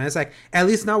Spider-Man, it's like at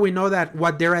least now we know that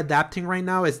what they're adapting right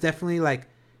now is definitely like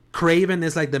Craven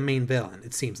is like the main villain.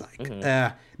 It seems like Hmm.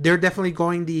 they're definitely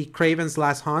going the Craven's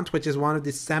Last Hunt, which is one of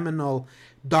the seminal,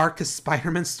 darkest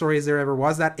Spider-Man stories there ever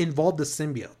was that involved the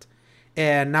symbiote.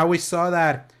 And now we saw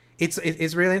that it's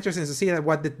really interesting to see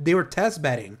that they were test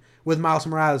betting with Miles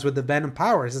Morales with the Venom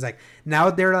powers. It's like now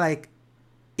they're like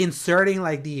inserting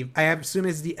like I assume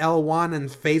it's the L1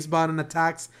 and face button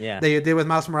attacks Yeah. they did with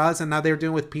Miles Morales, and now they're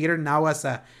doing with Peter now as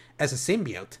a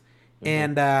symbiote. Hmm.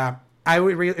 And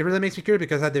it really makes me curious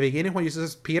because at the beginning when you saw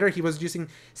Peter, he was using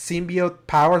symbiote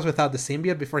powers without the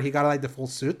symbiote before he got like the full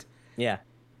suit. Yeah.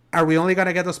 Are we only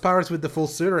gonna get those powers with the full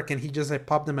suit, or can he just like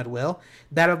pop them at will?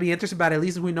 That'll be interesting. But at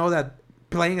least we know that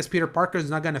playing as Peter Parker is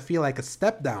not gonna feel like a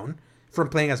step down from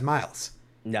playing as Miles.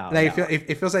 No, Like no.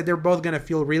 it feels like they're both gonna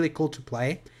feel really cool to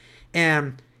play,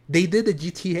 and they did the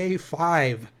GTA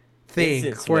 5 thing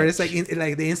Instant where it's switch.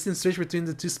 like the instant switch between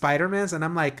the two Spider-Mans, and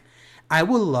I'm like, I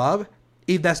would love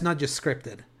if that's not just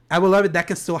scripted. I would love it that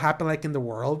can still happen like in the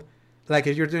world. Like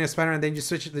if you're doing a Spider-Man, then you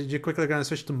switch, you're quickly gonna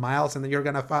switch to Miles, and then you're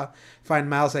gonna find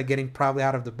Miles like getting probably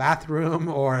out of the bathroom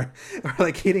or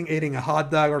like eating a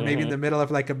hot dog, or maybe in Hmm. the middle of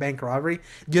like a bank robbery.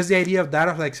 Just the idea of that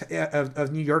of like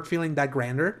of New York feeling that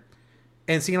grander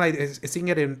and seeing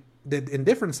it in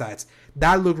different sides,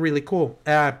 that looked really cool.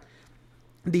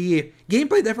 The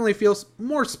gameplay definitely feels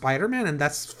more Spider-Man, and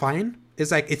that's fine.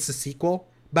 It's like it's a sequel,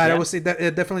 but I Yeah. would say that I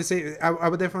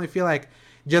would definitely feel like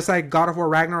just like God of War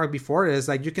Ragnarok before it is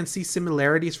like you can see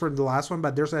similarities from the last one,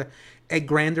 but there's a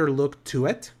grander look to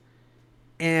it,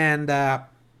 and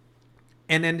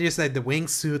then just like the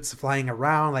wingsuits flying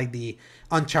around, like the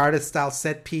Uncharted style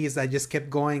set piece that just kept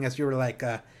going as you were like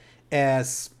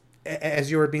as as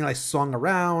you were being like swung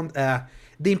around.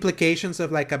 The implications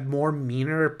of like a more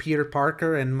meaner Peter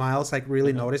Parker and Miles like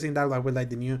really Hmm. noticing that like with like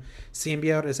the new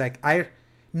symbiote is like I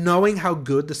knowing how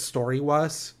good the story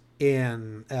was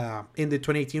in the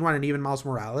 2018 one, and even Miles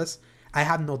Morales, I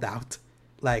have no doubt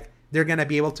like they're gonna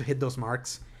be able to hit those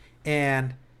marks.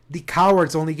 And the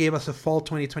cowards only gave us a fall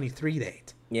 2023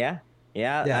 date. Yeah.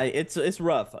 Yeah, Yeah, it's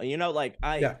rough. You know, like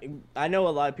yeah. I know a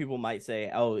lot of people might say,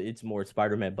 "Oh, it's more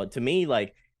Spider-Man," but to me,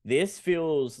 like this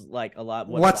feels like a lot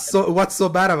what a lot of What's so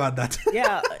bad about that?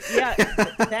 yeah, yeah,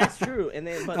 that's true. And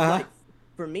then, but uh like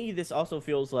for me, this also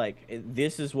feels like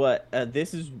this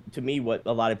is to me what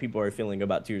a lot of people are feeling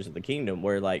about Tears of the Kingdom,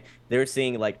 where like they're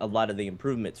seeing like a lot of the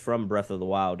improvements from Breath of the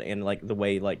Wild and like the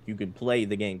way like you could play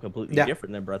the game completely Yeah.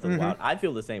 different than Breath of the hmm Wild. I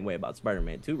feel the same way about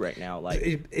Spider-Man 2 right now.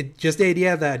 Like, just the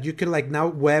idea that you could like now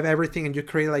web everything and you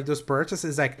create like those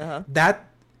purchases is like uh-huh,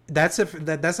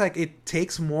 that's like it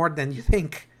takes more than you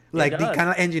think. it Like the does. kind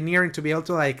of engineering to be able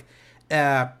to like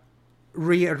uh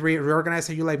reorganize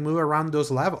how you like move around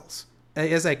those levels.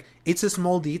 It's like it's a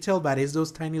small detail, but it's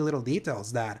those tiny little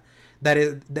details that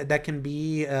can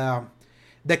be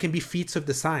that can be feats of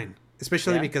design,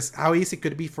 especially Yeah. because how easy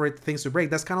could it be for things to break.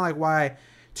 That's kind of like why,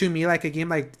 to me, like a game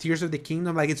like Tears of the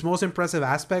Kingdom, like its most impressive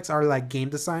aspects are like game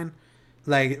design.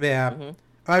 Like Hmm.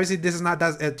 obviously this is not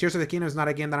that Tears of the Kingdom is not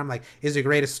a game that I'm like is the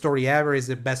greatest story ever, is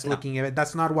the best No. looking ever.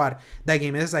 That's not what that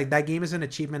game is. Like that game is an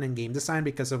achievement in game design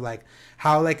because of like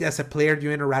how like as a player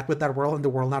you interact with that world and the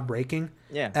world not breaking.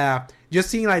 Yeah. Just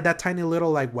seeing like that tiny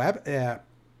little like web,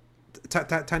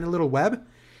 tiny little web,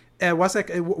 was like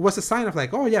it was a sign of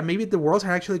like, oh yeah, maybe the worlds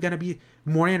are actually gonna be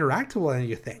more interactable than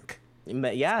you think.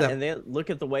 But yeah, So, and then look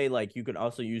at the way like you could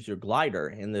also use your glider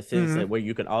in the sense that mhm. where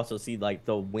you can also see like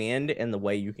the wind and the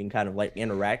way you can kind of like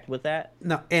interact with that.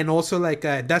 No, and also like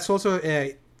that's also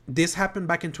this happened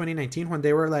back in 2019 when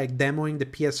they were like demoing the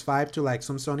PS5 to like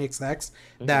some Sony execs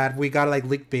Hmm. that we got like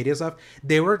leaked videos of.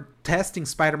 They were testing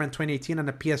Spider-Man 2018 on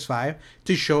the PS5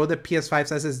 to show the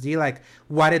PS5's SSD like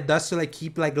what it does to like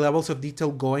keep like levels of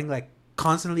detail going like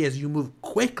constantly as you move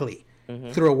quickly Hmm.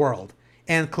 through a world.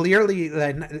 And clearly,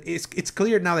 like, it's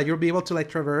clear now that you'll be able to like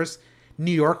traverse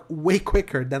New York way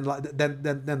quicker than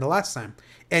the last time,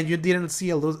 and you didn't see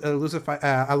a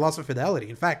loss of fidelity.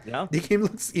 In fact, No. the game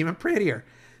looks even prettier.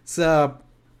 So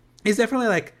it's definitely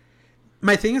like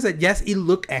my thing is that yes, it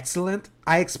looked excellent.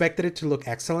 I expected it to look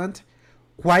excellent.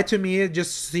 Why to me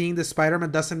just seeing the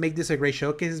Spider-Man doesn't make this a great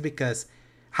showcase is because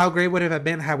how great would it have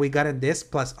been had we gotten this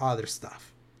plus other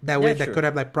stuff Yeah, that sure. could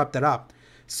have like propped it up.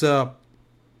 So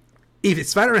if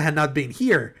Spider-Man had not been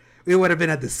here, it would have been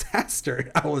a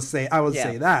disaster. I would Yeah.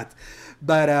 say that.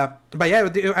 But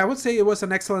yeah, I would say it was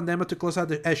an excellent demo to close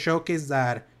out a showcase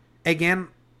that, again,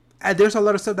 there's a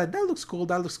lot of stuff that looks cool,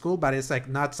 but it's like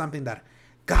not something that,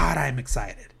 God, I'm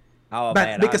excited. Oh But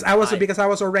man, because I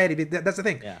was already that's the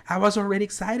thing. yeah. I was already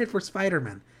excited for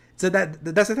Spider-Man. So that's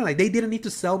the thing. Like they didn't need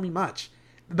to sell me much,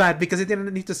 but because they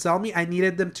didn't need to sell me, I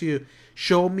needed them to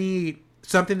show me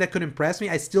something that could impress me.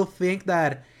 I still think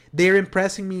that they're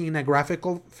impressing me in a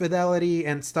graphical fidelity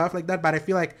and stuff like that. But I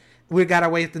feel like we gotta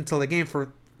wait until the game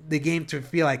for the game to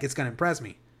feel like it's gonna impress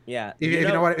me. Yeah. If you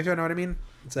know what I mean.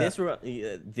 So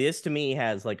This to me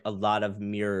has like a lot of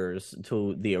mirrors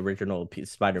to the original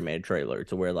Spider-Man trailer,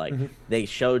 to where like mhm. they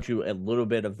showed you a little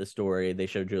bit of the story, they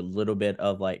showed you a little bit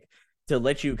of like to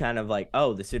let you kind of like,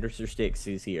 oh, the Sinister Six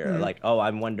is here, Mhm. like, oh, I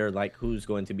wonder like who's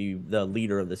going to be the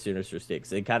leader of the Sinister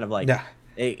Six. It kind of like Yeah.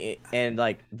 and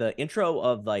like the intro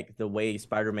of like the way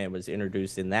Spider-Man was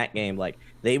introduced in that game, like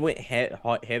they went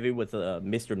heavy with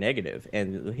Mr. Negative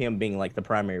and him being like the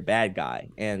primary bad guy,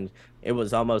 and it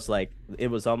was almost like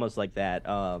that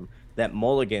that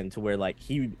mulligan to where like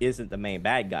he isn't the main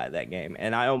bad guy of that game,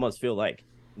 and I almost feel like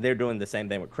they're doing the same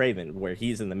thing with Craven, where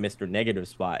he's in the Mr. Negative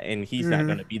spot and he's not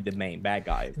going Mhm. to be the main bad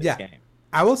guy of this Yeah. game.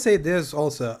 I will say this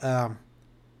also.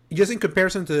 Just in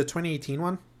comparison to the 2018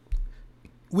 one,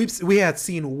 we had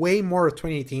seen way more of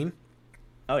 2018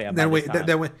 Oh yeah, by than this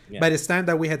time. Yeah. by this time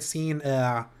that we had seen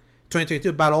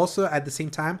 2022. But also at the same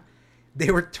time,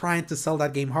 they were trying to sell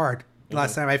that game hard Hmm.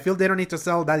 last time. I feel they don't need to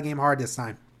sell that game hard this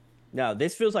time No,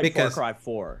 this feels like Far because Cry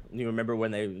 4. You remember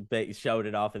when they showed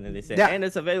it off and then they said, yeah, and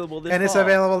it's available this and it's fall.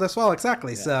 available this fall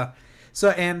exactly. Yeah. So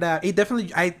and it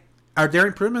definitely I are there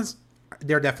improvements.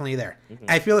 They're definitely there. Hmm.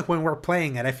 I feel like when we're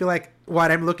playing it, I feel like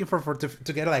what I'm looking for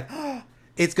to get like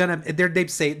it's gonna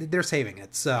they're saving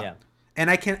it. So Yeah. and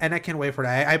I can't wait for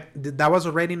that. That was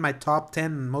already in my top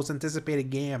 10 most anticipated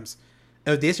games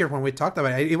of this year when we talked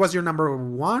about it. It was your number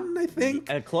one, I think.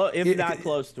 If It- not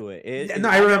close to it. no,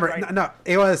 I know, remember. right? No,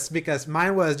 it was because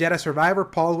mine was Jedi Survivor,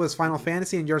 Paul was Final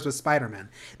Fantasy, and yours was Spider-Man.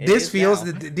 It is now.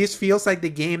 This feels like the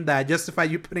game that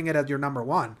justified you putting it at your number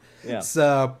one. Yeah.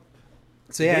 So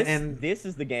yeah, This and this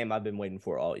is the game I've been waiting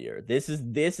for all year. This is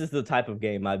the type of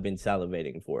game I've been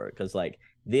salivating for, because like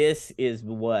this is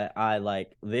what I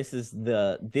like. This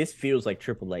feels like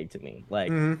AAA to me.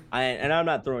 Like Mm-hmm. I'm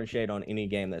not throwing shade on any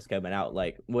game that's coming out.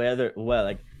 Like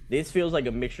like this feels like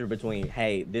a mixture between,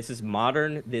 hey, this is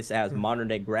modern, this has modern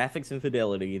day graphics and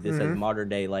fidelity, this has Mm-hmm. modern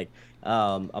day like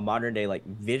a modern day like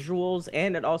visuals,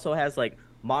 and it also has like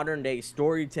modern day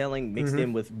storytelling mixed Mm-hmm.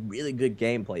 in with really good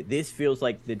gameplay. This feels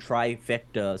like the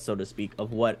trifecta, so to speak,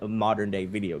 of what a modern day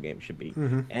video game should be.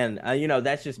 Mm-hmm. And you know,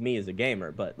 that's just me as a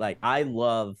gamer, but like I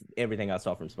love everything I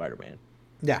saw from Spider-Man.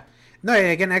 Yeah. No, yeah,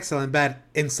 again, excellent. But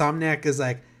Insomniac is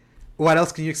like, what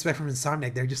else can you expect from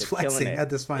Insomniac? They're just They're killing flexing it. at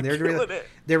this point. They're They're really, killing it.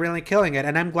 they're really killing it,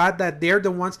 and I'm glad that they're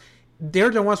the ones. They're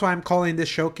the ones why I'm calling this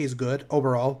showcase good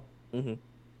overall. Mm-hmm.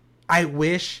 I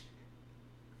wish.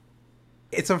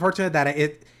 It's unfortunate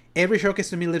that every showcase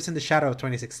to me lives in the shadow of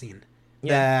 2016.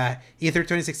 Yeah. The either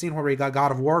 2016 where we got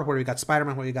God of War, where we got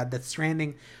Spider-Man, where we got Death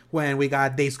Stranding, when we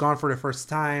got Days Gone for the first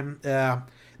time,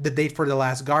 the date for The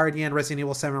Last Guardian, Resident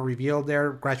Evil 7 revealed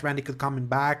there, Crash Bandicoot coming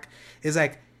back. Is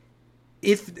like,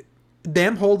 if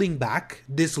them holding back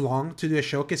this long to do a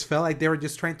showcase felt like they were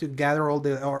just trying to gather all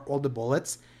the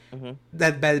bullets. Mm-hmm.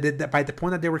 That by the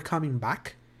point that they were coming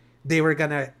back, they were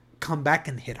gonna come back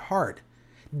and hit hard.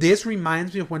 This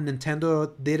reminds me of when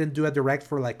Nintendo didn't do a direct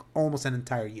for like almost an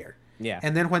entire year. Yeah.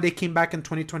 And then when they came back in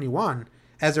 2021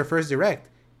 as their first direct,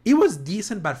 it was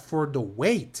decent, but for the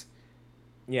wait,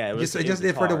 Yeah. It just was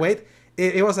for the hard. wait,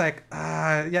 it was like,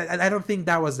 yeah, I don't think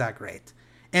that was that great.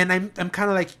 And I'm kind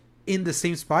of like in the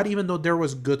same spot, even though there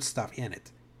was good stuff in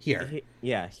it here.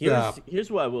 Yeah, Uh, here's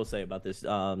what I will say about this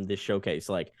showcase.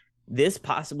 Like this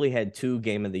possibly had two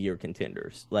game of the year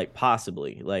contenders. Like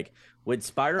possibly. Like with oh,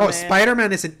 Spider-Man.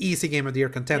 Spider-Man is an easy game of the year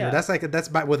contender. Yeah. That's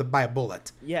by a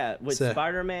bullet. Yeah, with So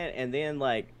Spider-Man, and then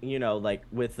like, you know, like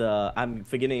with I'm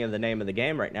forgetting of the name of the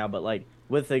game right now, but like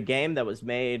with a game that was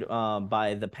made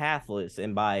by The Pathless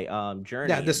and by yeah, Journey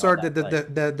the and all sword, that,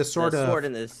 like the the sword sword of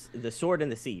in this the sword in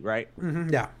the sea, right?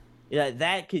 yeah. Yeah,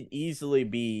 that could easily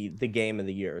be the game of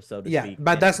the year, so to Yeah, speak.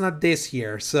 but And that's not this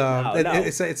year. So no, no.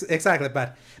 it's exactly,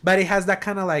 but it has that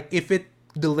kind of like, if it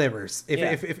delivers,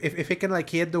 Yeah. if it can like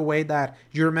hit the way that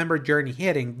you remember Journey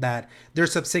hitting, that their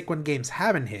subsequent games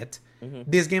haven't hit. Hmm.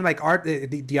 This game, like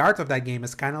the art of that game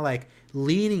is kind of like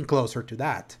leaning closer to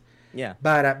that. Yeah.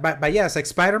 But yes, like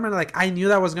Spider-Man, like I knew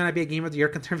that was gonna be a game of the year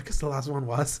contender because the last one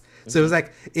was. So it was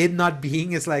like it not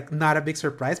being is like not a big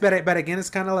surprise. But again, it's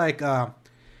kind of like.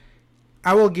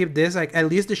 I will give this, like, at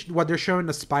least what they're showing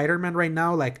the Spider-Man right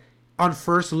now, like, on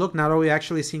first look, now that we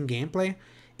actually seen gameplay,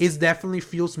 it definitely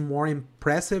feels more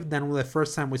impressive than the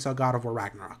first time we saw God of War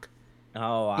Ragnarok.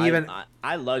 Oh, Even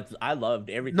I loved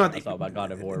everything no, I saw about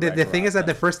God of War the thing is Ragnarok. that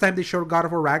the Like, first time they showed God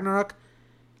of War Ragnarok,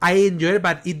 I enjoyed it,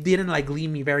 but it didn't like leave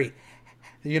me very,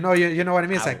 you know what I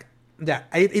mean. It's out. like, yeah,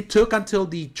 it took until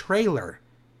the trailer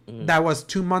Mhm. that was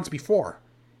 2 months before.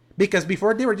 Because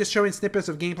before they were just showing snippets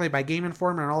of gameplay by Game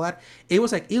Informer and all that, it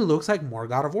was like, it looks like more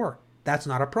God of War. That's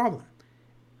not a problem.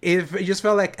 If it just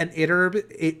felt like an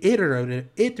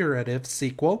iterative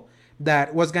sequel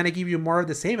that was gonna give you more of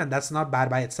the same, and that's not bad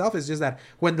by itself. It's just that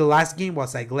when the last game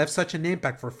was like left such an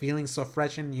impact for feeling so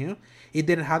fresh and new, it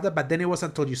didn't have that. But then it was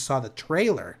until you saw the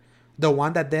trailer, the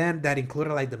one that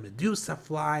included like the Medusa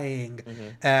flying,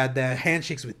 Mhm. the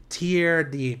handshakes with Tyr,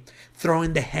 the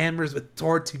throwing the hammers with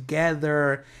Thor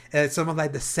together, some of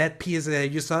like the set piece.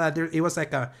 You saw that it was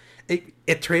like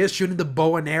Atreus shooting the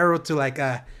bow and arrow to like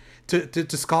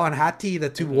to Skull and Hati, the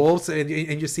 2 wolves, and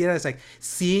you see that it's like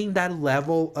seeing that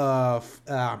level of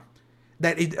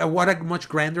what a much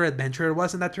grander adventure it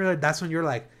was in that trailer. That's when you're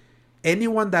like,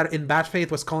 anyone that in bad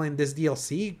faith was calling this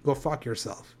DLC, go fuck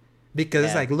yourself. Because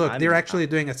it's Yeah, like, look, they're I'm actually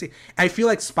doing a. I feel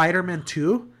like Spider-Man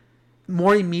 2,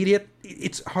 more immediate.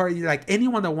 It's hard. Like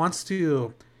anyone that wants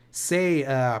to say,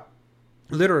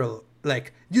 literal,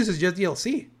 like this is just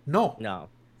DLC. No, no,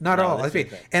 not at no, all. this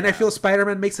isn't. And I No. feel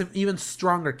Spider-Man makes an even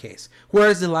stronger case.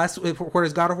 Whereas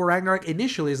whereas God of War Ragnarok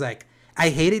initially is like, I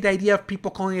hated the idea of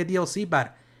people calling it DLC,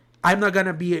 but I'm not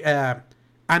gonna be. I'm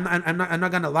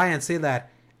not gonna lie and say that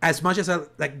as much as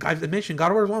I've mentioned, God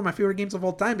of War is one of my favorite games of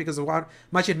all time because of how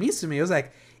much it means to me. It was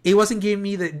like, it wasn't giving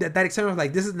me that excitement of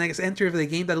like, this is the next entry of the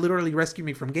game that literally rescued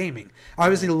me from gaming.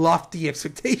 Obviously, lofty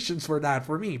expectations for that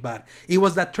for me, but it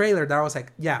was that trailer that I was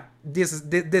like, yeah, this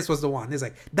was the one. It's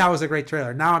like, that was a great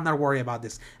trailer. Now I'm not worried about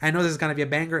this. I know this is gonna be a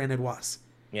banger, and it was.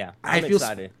 Yeah, I I'm feel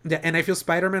excited. Yeah, and I feel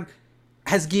Spider-Man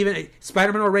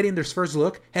already in their first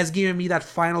look has given me that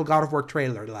final God of War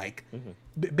trailer like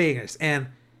bangers, and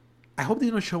I hope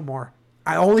they don't show more.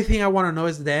 The only thing I want to know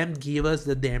is them give us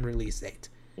the damn release date.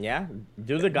 Yeah,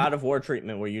 do the God of War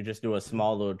treatment where you just do a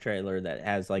small little trailer that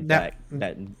has like That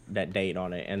that date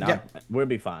on it, and Yeah. we'll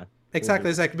be fine. Exactly.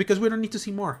 It's like, because we don't need to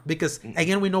see more. Because,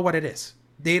 again, we know what it is.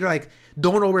 They, like,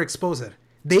 don't overexpose it.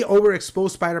 They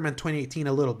overexposed Spider-Man 2018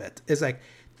 a little bit. It's like,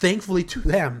 thankfully to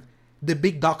them, the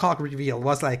big Doc Ock reveal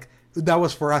was like, that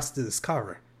was for us to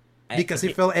discover. Because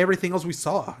it felt everything else we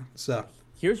saw. So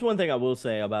here's one thing I will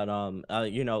say about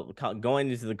going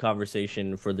into the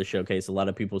conversation for the showcase. A lot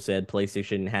of people said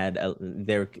PlayStation had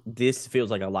this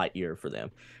feels like a light year for them.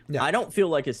 yeah, I don't feel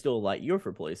like it's still a light year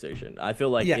for PlayStation. I feel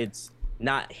like yeah, it's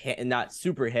not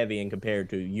super heavy in compared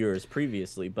to years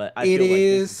previously, but I it feel like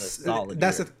this is a is. solid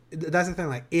That's year. that's the thing.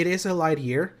 Like, it is a light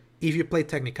year if you play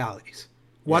technicalities.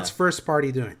 What's Yeah, first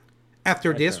party doing? After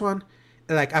that's this right. one,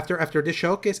 like after this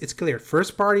showcase, it's clear.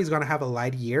 First party is gonna have a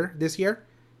light year this year.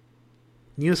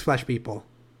 Newsflash, people.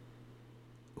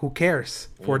 Who cares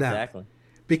for them? Exactly.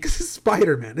 Because it's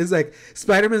Spider-Man. It's like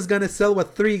Spider-Man's gonna sell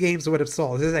what 3 games would have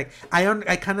sold. It's like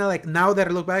I kind of like, now that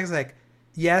I look back, it's like,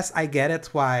 yes, I get it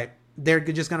why they're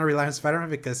just gonna rely on Spider-Man,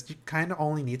 because you kind of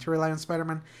only need to rely on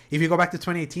Spider-Man. If you go back to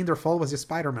 2018, their fall was just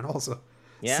Spider-Man also.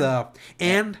 Yeah. So,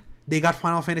 and they got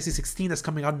Final Fantasy 16 that's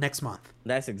coming out next month,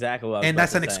 That's exactly what I was and about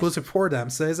that's to an say. exclusive for them.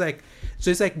 So it's like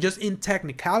just in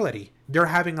technicality, they're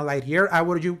having a light year.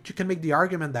 You can make the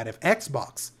argument that if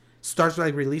Xbox starts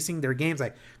like releasing their games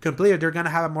like completely, they're gonna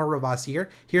have a more robust year.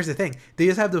 Here's the thing: they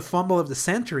just have the fumble of the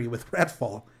century with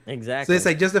Redfall. So Exactly. it's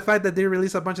like, just the fact that they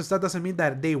release a bunch of stuff doesn't mean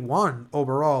that they won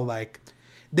overall. Like,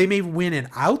 they may win in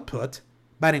output,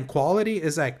 but in quality,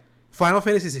 it's like Final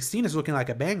Fantasy 16 is looking like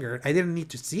a banger. I didn't need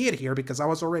to see it here because I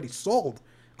was already sold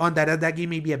on that game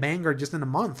may be a banger just in a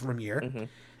month from here.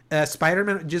 Hmm.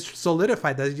 Spider-Man just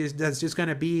solidified that's just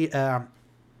gonna be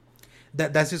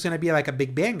that's just gonna be like a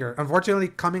big banger. Unfortunately,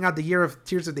 coming out the year of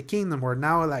Tears of the Kingdom, where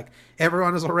now like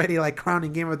everyone is already like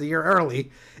crowning Game of the Year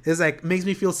early, is like, makes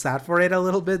me feel sad for it a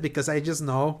little bit, because I just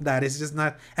know that it's just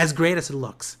not as great as it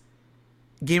looks.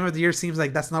 Game of the Year seems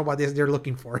like that's not what they're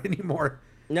looking for anymore.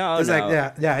 No, It's like,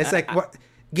 no. yeah. It's like, what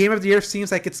Game of the Year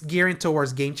seems like it's gearing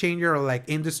towards game changer or like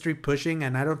industry pushing,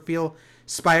 and I don't feel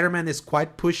Spider-Man is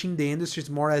quite pushing the industry. It's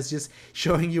more as just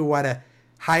showing you what a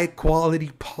high quality,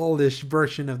 polished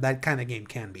version of that kind of game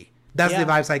can be. That's the Yeah.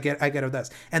 vibes I get of this,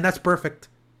 and that's perfect.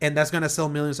 And that's gonna sell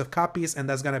millions of copies, and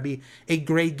that's gonna be a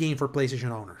great game for PlayStation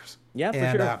owners. Yeah, for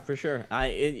And sure, for sure.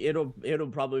 It'll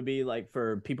probably be like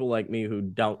for people like me who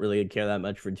don't really care that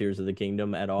much for Tears of the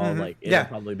Kingdom at all. Like it'll yeah,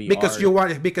 probably be because our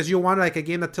you want like a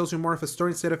game that tells you more of a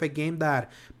story instead of a game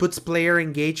that puts player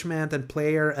engagement and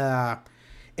player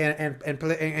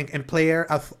and player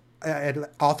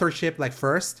authorship like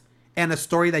first, and a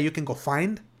story that you can go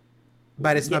find,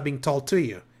 but it's not being told to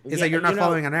you. It's Yeah, like you're not you know,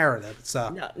 following a narrative. So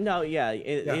no, yeah,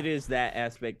 yeah. it is that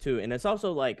aspect too, and it's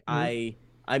also like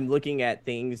I'm looking at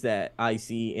things that I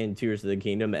see in Tears of the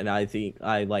Kingdom, and I think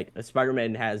I like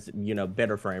Spider-Man has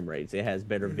better frame rates, it has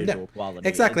better Yeah, visual quality.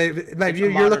 exactly. Like, It's a you're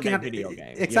modern looking day at video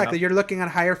game. exactly. You're looking at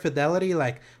higher fidelity.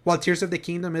 Like, while Tears of the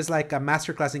Kingdom is like a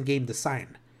masterclass in game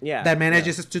design Yeah, that yeah.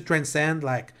 manages to transcend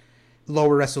like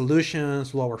lower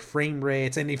resolutions, lower frame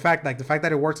rates, and in fact, like the fact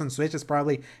that it works on Switch is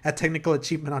probably a technical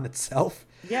achievement on itself.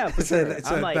 Yeah, for So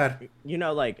sure. I'm like,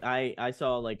 but like I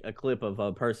saw like a clip of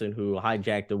a person who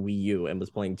hijacked a Wii U and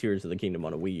was playing Tears of the Kingdom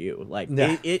on a Wii U. Like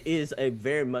yeah, it is a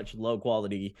very much low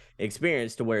quality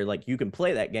experience to where like you can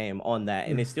play that game on that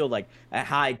and it's still like a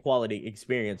high quality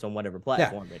experience on whatever yeah.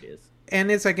 platform it is. And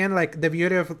it's again like the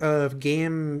beauty of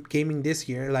gaming this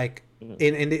year, like Mhm.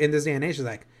 in this day and age, is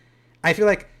like, I feel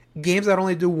like games that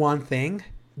only do one thing,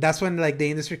 that's when like the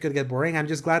industry could get boring. I'm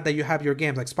just glad that you have your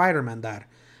games like Spider-Man that are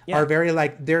Yeah. very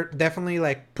like, they're definitely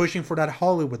like pushing for that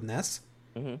Hollywoodness,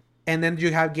 Hmm. and then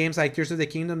you have games like Tears of the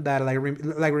Kingdom that like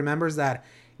like remembers that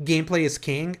gameplay is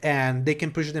king, and they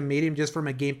can push the medium just from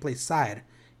a gameplay side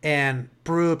and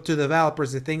prove to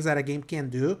developers the things that a game can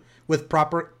do with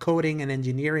proper coding and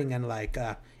engineering and like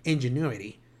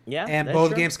ingenuity. Yeah, And that's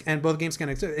both true. games can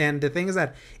exist. And the thing is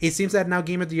that it seems that now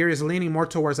Game of the Year is leaning more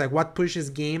towards like what pushes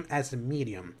game as a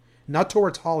medium, not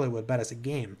towards Hollywood, but as a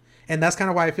game. And that's kind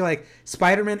of why I feel like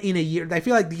Spider-Man in a year, I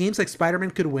feel like the games like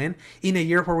Spider-Man could win in a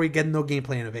year where we get no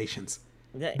gameplay innovations.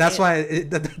 Yeah, That's why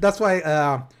that's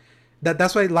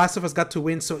why Last of Us got to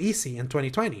win so easy in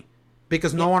 2020,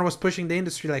 because no one was pushing the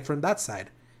industry like from that side.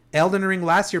 Elden Ring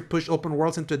last year pushed open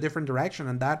worlds into a different direction,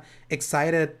 and that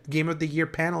excited Game of the Year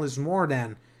panelists more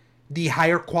than the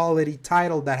higher quality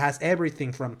title that has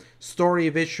everything from story,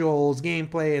 visuals,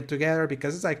 gameplay, and together,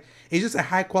 because it's like it's just a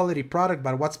high quality product,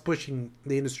 but what's pushing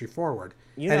the industry forward.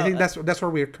 you And I know, think that's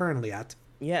where we're currently at.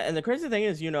 Yeah, and the crazy thing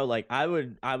is, like I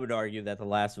would argue that The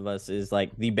Last of Us is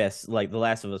like the best, like The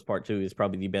Last of Us Part 2 is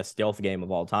probably the best stealth game of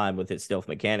all time with its stealth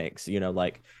mechanics,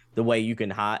 like the way you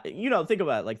can hide, think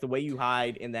about it, like the way you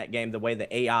hide in that game, the way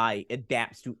the AI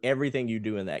adapts to everything you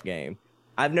do in that game.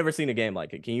 I've never seen a game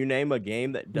like it. Can you name a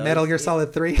game that Metal does Gear it?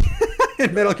 Solid 3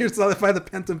 and Metal Gear Solid 5 the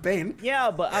Phantom Pain.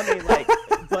 Yeah, but I mean, like,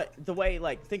 but the way,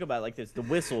 like, think about it like this: the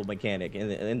whistle mechanic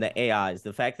and the AIs,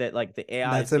 the fact that like the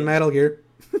AIs That's in get, Metal Gear.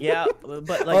 yeah, but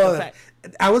like the Oh, fact,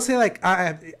 I would say like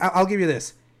I'll give you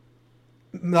this.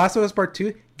 Last of Us Part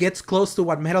 2 gets close to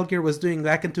what Metal Gear was doing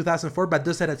back in 2004, but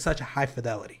does it at such a high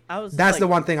fidelity. I was That's the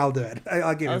like, one thing I'll do it.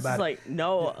 I'll give I you was just that. like,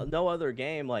 no other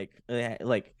game like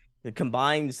it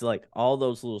combines like all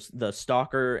those little the Mm-hmm.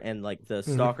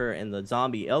 stalker and the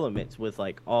zombie elements with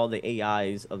like all the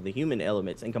AIs of the human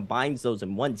elements and combines those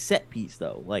in one set piece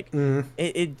though. Like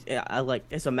Mm-hmm. I like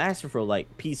it's a masterful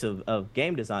like piece of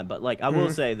game design. But like I will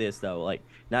Mm-hmm. say this though, like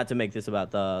not to make this about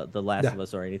the Last Yeah, of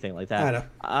Us or anything like I that.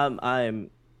 know.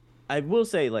 I will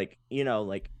say, like,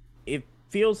 like it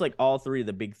feels like all three of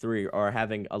the big three are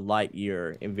having a light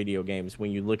year in video games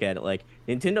when you look at it. Like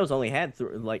Nintendo's only had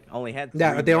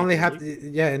Yeah, three they only major have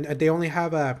releases. yeah, and they only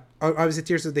have obviously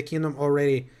Tears of the Kingdom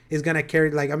already is gonna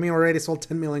carry like I mean already sold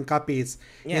 10 million copies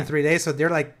in Yeah, 3 days, so they're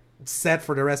like set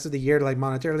for the rest of the year like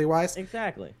monetarily wise.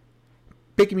 exactly.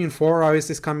 Pikmin 4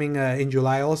 obviously is coming in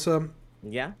July also,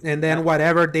 Yeah, and then yeah,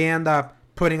 whatever they end up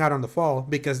putting out on the fall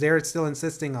because they're still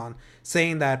insisting on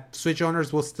saying that Switch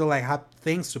owners will still like have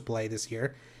things to play this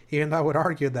year. Even though I would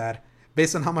argue that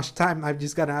based on how much time I've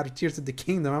just gotten out of Tears of the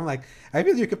Kingdom, I'm like I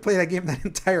feel you could play that game that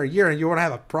entire year and you won't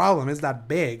have a problem. It's that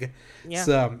big, yeah.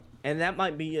 so. And that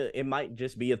might be it might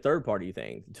just be a third party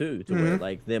thing too, to where Mhm.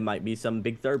 like there might be some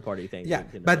big third party things Yeah,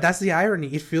 Nintendo but does. that's the irony.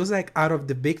 It feels like out of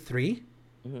the big three,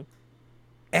 Hmm.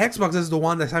 Xbox is the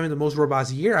one that's having the most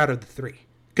robust year out of the three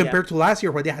Yeah. compared to last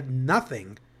year where they had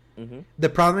nothing. Hmm. The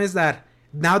problem is that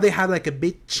now they have like a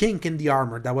big chink in the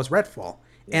armor that was Redfall,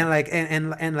 Yeah. and like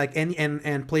and like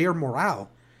and player morale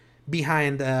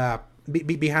behind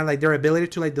behind like their ability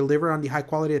to like deliver on the high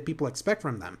quality that people expect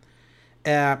from them.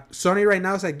 Sony right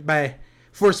now is like by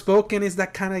Forspoken is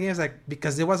that kind of game. It's like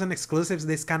because it wasn't exclusives,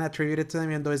 this kind of attributed to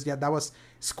them, even though yeah that was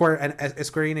Square and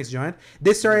Square Enix joint.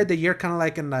 They started the year kind of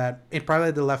like in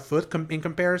probably the left foot in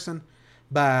comparison,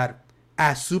 but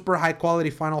a super high quality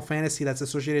Final Fantasy that's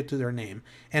associated to their name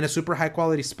and a super high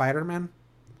quality Spider Man.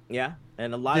 Yeah.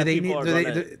 And a lot Do of they people need are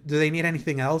gonna do they need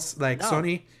anything else like no.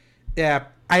 Sony? Yeah,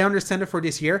 I understand it for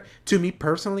this year. To me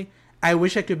personally, I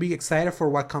wish I could be excited for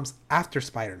what comes after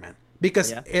Spider Man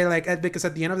because Yeah. because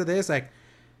at the end of the day, it's like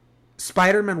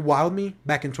Spider Man wowed me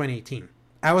back in 2018.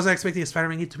 I wasn't expecting a Spider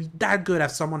Man game to be that good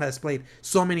as someone has played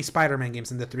so many Spider Man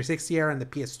games in the 360 era and the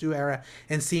PS2 era,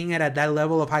 and seeing it at that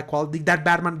level of high quality, that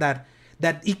Batman that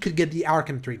it could get the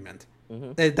Arkham treatment.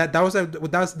 Hmm. That was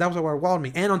what wowed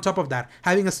me, and on top of that,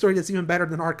 having a story that's even better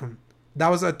than Arkham. That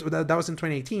was in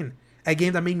 2018. A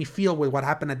game that made me feel with what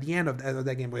happened at the end of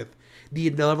that game with the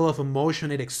level of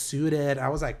emotion it exuded. I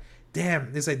was like,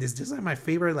 damn, this is like my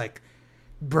favorite like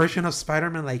version of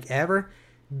Spider-Man like ever.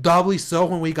 Doubly so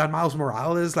when we got Miles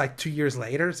Morales like 2 years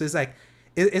later. So it's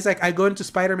like I go into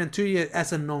Spider-Man 2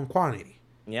 as a known quantity.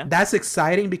 Yeah. That's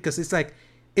exciting because it's like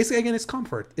it's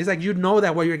comfort. It's like you know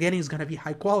that what you're getting is gonna be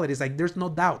high quality. It's like there's no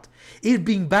doubt. It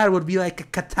being bad would be like a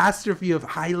catastrophe of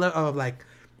high level of like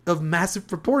of massive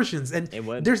proportions. And It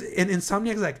would. there's and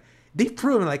Insomniac's like they've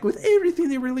proven like with everything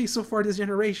they released so far this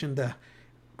generation, the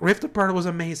Rift Apart was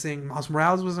amazing. Miles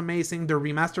Morales was amazing. The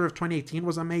remaster of 2018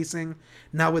 was amazing.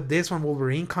 Now with this one,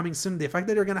 Wolverine coming soon. The fact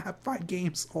that they're gonna have 5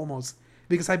 games almost,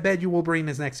 because I bet you Wolverine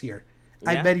is next year.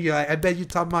 Yeah. I bet you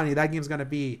top money that game's gonna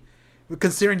be.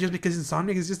 Considering just because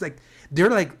Insomniac is just like they're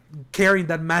like carrying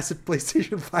that massive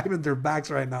PlayStation 5 in their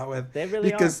backs right now with They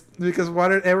really because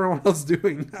what are everyone else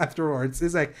doing afterwards?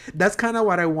 It's like that's kind of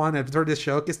what I wanted for this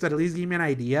showcase to at least give me an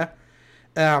idea.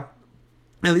 Uh,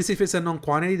 at least if it's a known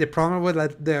quantity. The problem with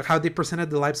like how they presented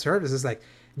the live service is like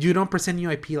you don't present new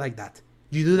IP like that.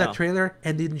 You do that No. trailer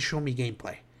and didn't show me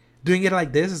gameplay. Doing it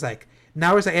like this is like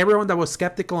now it's like everyone that was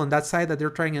skeptical on that side that they're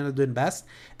trying to do best.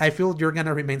 I feel you're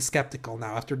gonna remain skeptical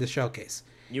now after the showcase.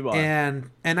 You are. And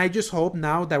I just hope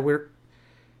now that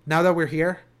we're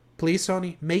here, please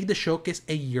Sony make the showcase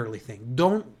a yearly thing.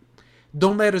 Don't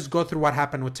let us go through what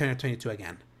happened with 2022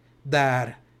 again.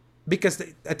 That because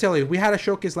I tell you, we had a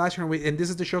showcase last year, and this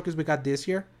is the showcase we got this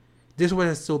year. This would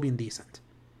have still been decent.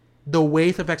 The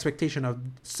weight of expectation of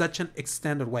such an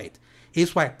extended wait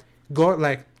is why go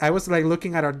like I was like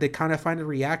looking at the kind of final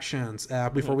reactions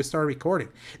before we started recording.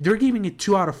 They're giving it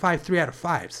 2 out of 5, 3 out of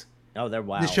 5s. Oh, they're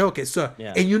wow. The showcase. So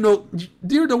Yeah. and you know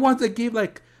they're the ones that gave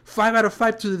like 5 out of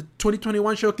 5 to the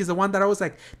 2021 showcase. The one that I was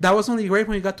like, that was only great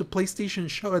when you got to PlayStation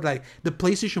show, like the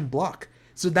PlayStation block.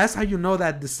 So that's how you know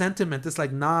that the sentiment is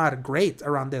like not great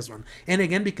around this one. And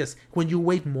again, because when you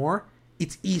wait more,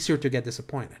 it's easier to get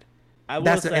disappointed. I will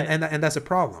That's say, and that's a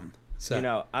problem.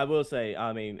 So I will say,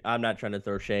 I mean, I'm not trying to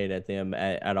throw shade at them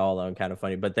at all. I'm kind of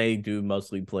funny, but they do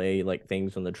mostly play like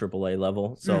things on the AAA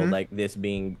level. So like this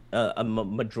being a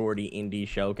majority indie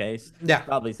showcase, yeah,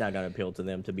 probably it's not going to appeal to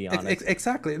them, to be honest.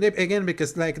 exactly. Again,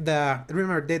 because like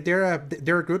remember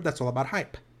they're a group that's all about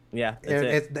hype. Yeah,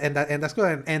 that's it. And that's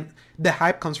good. And the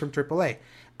hype comes from AAA.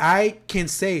 I can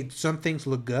say some things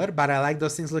look good, but I like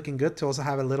those things looking good to also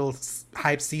have a little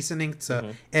hype seasoning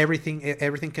so everything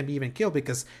can be even killed,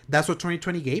 because that's what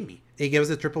 2020 gave me. It gave us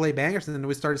the AAA bangers, and then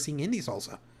we started seeing indies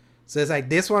also. So it's like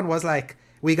this one was like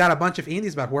we got a bunch of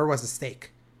indies, but where was the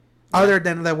stake? Other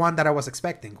than the one that I was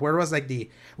expecting, where was like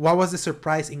what was the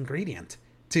surprise ingredient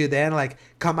to then like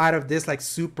come out of this like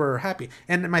super happy?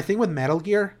 And my thing with Metal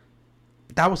Gear,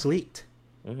 that was leaked.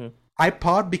 I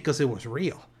paused because it was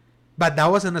real. But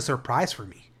that wasn't a surprise for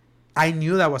me. I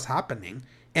knew that was happening.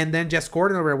 And then Jess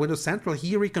Gordon over at Windows Central,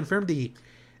 he reconfirmed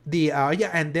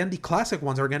and then the classic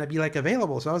ones are going to be like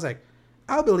available. So I was like,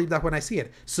 I'll believe that when I see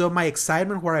it. So my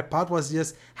excitement where I paused was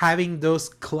just having those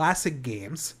classic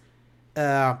games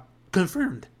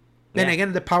confirmed. Then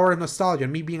again, the power of nostalgia,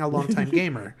 me being a longtime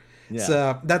gamer. Yeah.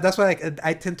 So that's why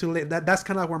I tend to, that's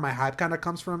kind of where my hype kind of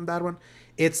comes from, that one.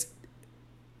 It's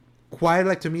why,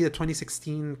 like, to me, the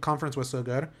 2016 conference was so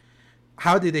good.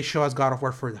 How did they show us God of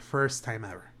War for the first time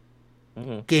ever?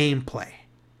 Gameplay.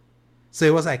 So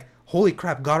it was like, holy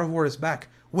crap, God of War is back.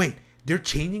 Wait, they're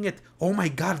changing it. Oh my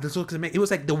God, this looks amazing. It was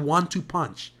like the 1-2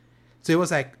 punch. So it was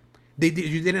like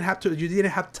you didn't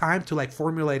have time to like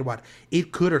formulate what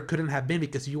it could or couldn't have been,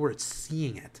 because you were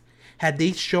seeing it. Had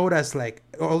they showed us like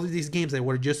all of these games that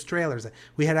were just trailers,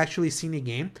 we had actually seen a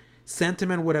game,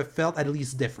 sentiment would have felt at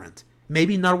least different.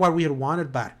 Maybe not what we had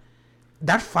wanted, but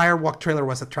that Firewalk trailer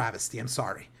was a travesty. I'm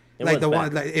sorry. Like the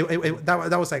one, like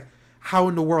that was like, how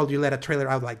in the world you let a trailer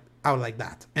out like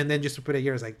that, and then just to put it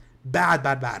here is like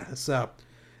bad. So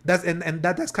that's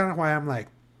that's kind of why I'm like,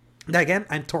 again,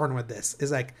 I'm torn with this.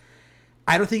 Is like,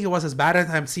 I don't think it was as bad as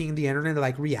I'm seeing the internet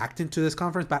like reacting to this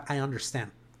conference, but I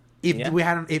understand. If we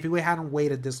hadn't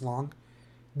waited this long,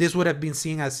 this would have been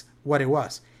seen as what it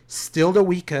was. Still the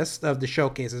weakest of the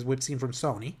showcases we've seen from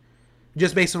Sony.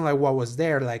 Just based on like what was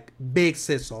there, like big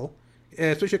sizzle,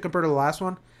 especially compared to the last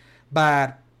one,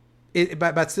 but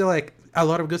still like a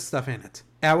lot of good stuff in it.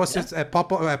 I was just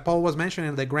Paul was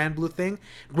mentioning the Grand Blue thing.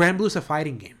 Grand Blue's a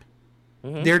fighting game.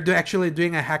 They're actually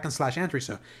doing a hack and slash entry,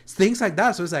 so things like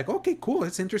that. So it's like, okay, cool.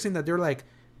 It's interesting that they're like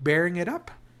bearing it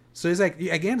up. So it's like,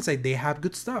 again, it's like they have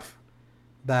good stuff.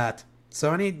 That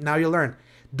Sony, now you learn,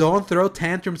 don't throw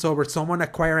tantrums over someone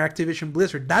acquire Activision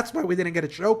Blizzard. That's why we didn't get a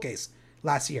showcase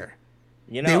last year.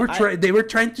 You know, they were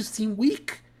trying to seem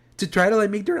weak to try to like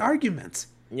make their arguments.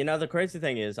 You know, the crazy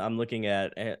thing is, I'm looking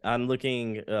a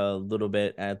little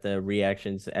bit at the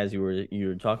reactions as you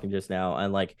were talking just now,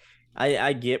 and like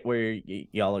I get where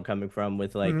y'all are coming from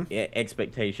with like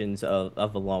expectations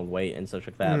of a long wait and such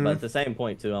like that. But at the same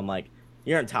point too, I'm like,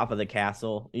 you're on top of the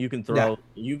castle. You can throw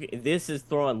this is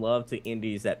throwing love to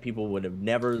indies that people would have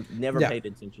never paid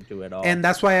attention to at all. And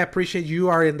that's why I appreciate you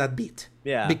are in that beat.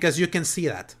 Yeah. Because you can see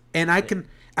that. And I can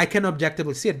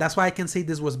objectively see it. That's why I can say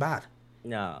this was bad.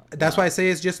 No. That's why I say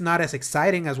it's just not as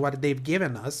exciting as what they've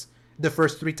given us the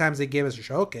first 3 times they gave us a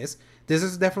showcase. This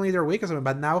is definitely their weakest one,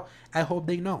 but now I hope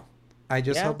they know. I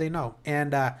just hope they know.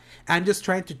 And I'm just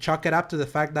trying to chalk it up to the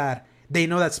fact that they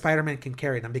know that Spider-Man can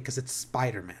carry them because it's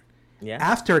Spider-Man. Yeah.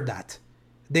 After that,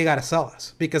 they gotta sell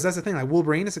us, because that's the thing. Like,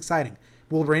 Wolverine is exciting.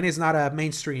 Wolverine is not a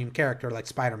mainstream character like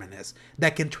Spider-Man is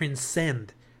that can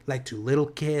transcend like to little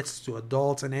kids, to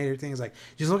adults, and everything. It's like,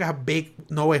 just look at how big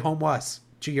No Way Home was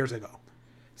 2 years ago.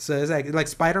 So it's like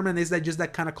Spider-Man is just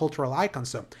that kind of cultural icon.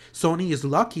 So Sony is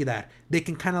lucky that they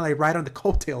can kind of like ride on the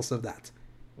coattails of that.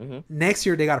 Next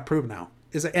year they gotta prove now.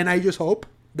 And I just hope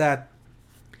that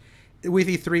with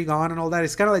E3 gone and all that,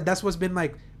 it's kind of like that's what's been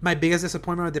like my biggest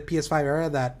disappointment with the PS5 era,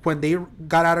 that when they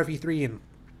got out of E3 in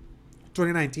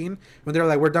 2019, when they were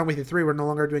like, we're done with E3, we're no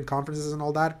longer doing conferences and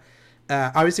all that.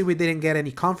 Obviously, we didn't get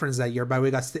any conference that year, but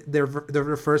we got their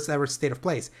first ever State of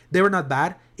Plays. They were not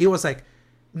bad. It was like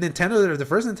Nintendo, the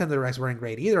first Nintendo Directs weren't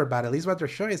great either, but at least what they're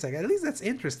showing is like, at least that's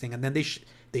interesting. And then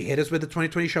they hit us with the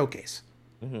 2020 showcase.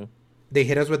 They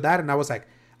hit us with that, and I was like,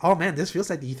 oh man, this feels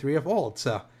like the E3 of old.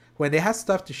 So when they had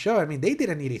stuff to show, I mean, they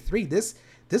didn't need E3.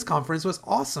 This conference was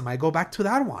awesome. I go back to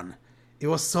that one. It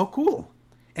was so cool.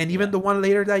 And even the one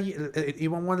later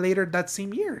that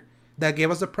same year, that gave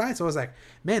us the prize. I was like,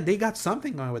 man, they got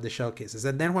something going with the showcases.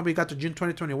 And then when we got to June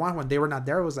 2021, when they were not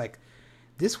there, it was like,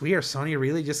 this weird. Sony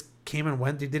really just came and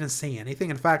went. They didn't say anything.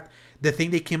 In fact, the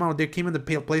thing they came in the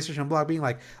PlayStation blog being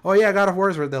like, oh yeah, God of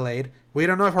Wars were delayed. We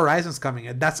don't know if Horizon's coming.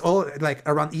 And that's all, like,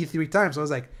 around E3 time. So I was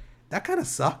like, that kind of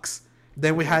sucks.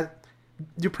 Then we had,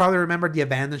 you probably remember the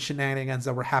abandoned shenanigans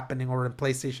that were happening over in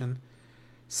PlayStation.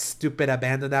 Stupid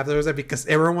abandoned afterwards, because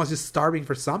everyone was just starving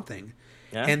for something.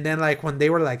 Yeah. And then, like, when they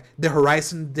were like, the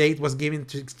Horizon date was given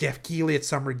to Jeff Keighley at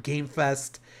Summer Game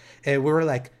Fest, and we were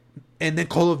like, and then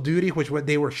Call of Duty, which what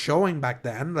they were showing back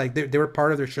then, like they were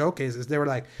part of their showcases. They were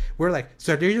like, we're like,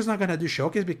 so they're just not gonna do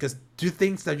showcase because do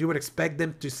things that you would expect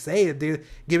them to say, they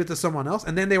give it to someone else.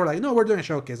 And then they were like, no, we're doing a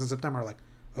showcase in September. We're like,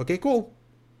 okay, cool.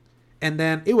 And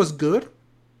then it was good.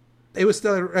 It was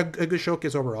still a good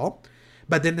showcase overall.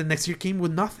 But then the next year came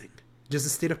with nothing, just a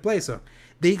state of play. So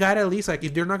they got at least, like,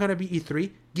 if they're not gonna be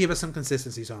E3, give us some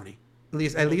consistency, Sony.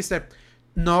 At least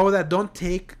know that don't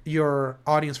take your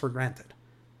audience for granted.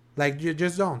 Like, you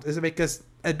just don't. Is it because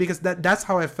that's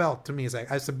how I felt to me. It's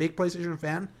like, as a big PlayStation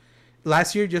fan,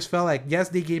 last year just felt like, yes,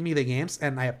 they gave me the games,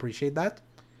 and I appreciate that.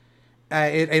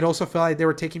 It also felt like they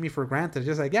were taking me for granted.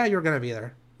 Just like, yeah, you're gonna be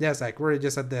there. Yeah, it's like we're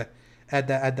just at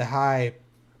the high,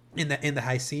 in the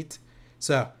high seat.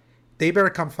 So they better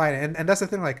come fight. And that's the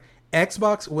thing. Like,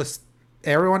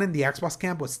 everyone in the Xbox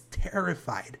camp was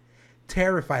terrified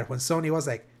when Sony was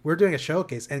like, we're doing a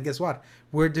showcase, and guess what?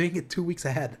 We're doing it 2 weeks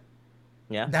ahead.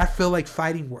 Yeah, that felt like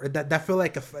fighting. That felt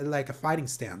like a fighting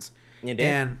stance. It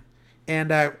did. And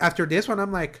after this one,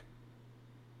 I'm like,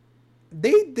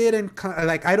 they didn't,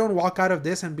 like, I don't walk out of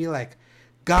this and be like,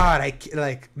 God,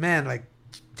 man, like,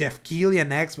 Jeff Keighley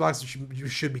and Xbox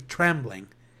should be trembling,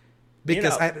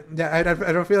 because I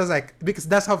don't feel like, because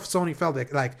that's how Sony felt.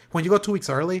 Like when you go 2 weeks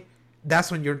early,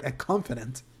 that's when you're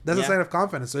confident. That's a sign of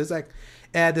confidence. So it's like,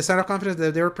 the sign of confidence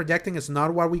that they were projecting is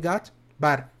not what we got.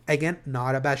 But again,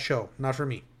 not a bad show, not for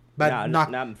me. But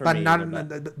not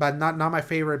my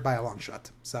favorite by a long shot.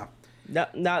 So no,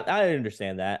 I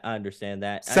understand that.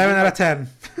 7 out of 10.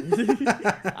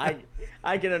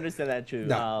 I can understand that too.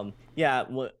 No.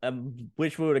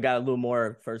 Wish we would have got a little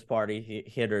more first party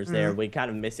hitters there. Mm-hmm. We kind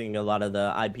of missing a lot of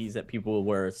the IPs that people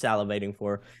were salivating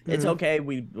for. Mm-hmm. It's okay.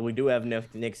 We do have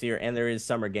next year, and there is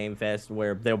Summer Game Fest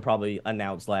where they'll probably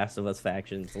announce Last of Us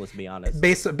factions. Let's be honest.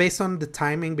 Based on the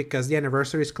timing, because the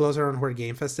anniversary is closer on where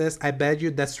Game Fest is, I bet you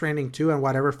Death Stranding 2 and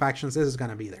whatever factions is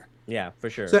gonna be there. Yeah, for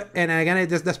sure. So, and again,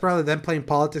 that's probably them playing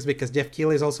politics, because Jeff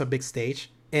Keighley is also a big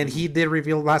stage, and he did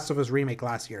reveal Last of Us remake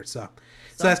last year. So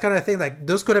that's kind of thing. Like,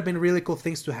 those could have been really cool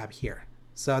things to have here.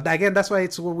 So again, that's why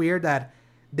it's so weird that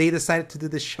they decided to do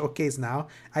this showcase now.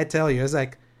 I tell you, it's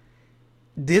like,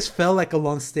 this felt like a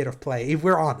long state of play. If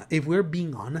we're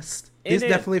being honest, this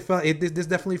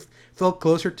definitely felt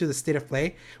closer to the state of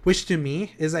play, which to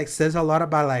me is like, says a lot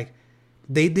about, like,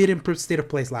 they did improve state of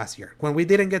plays last year. When we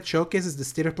didn't get showcases, the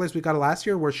state of plays we got last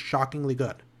year were shockingly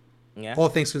good. Yeah. All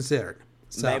things considered.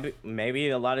 So maybe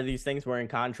a lot of these things were in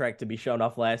contract to be shown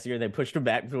off last year. They pushed them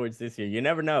back towards this year. You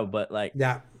never know, but like,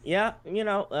 yeah,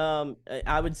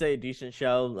 I would say a decent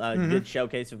show, good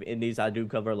showcase of indies. I do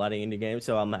cover a lot of indie games,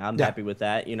 so I'm happy with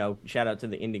that. Shout out to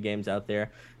the indie games out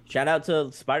there. Shout out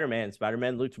to Spider-Man.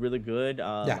 Spider-Man looked really good.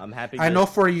 I'm happy. I know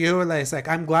for you, it's like,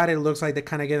 I'm glad it looks like the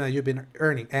kind of game that you've been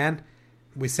earning. And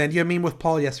we sent you a meme with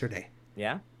Paul yesterday.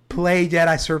 Yeah. Play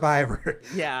Jedi Survivor.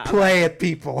 Yeah. Play it,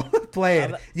 people. Play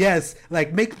it. Yes.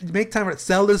 Like, make time for it.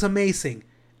 Zelda's amazing.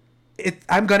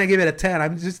 I'm going to give it a 10.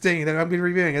 I'm just saying that I'm going to be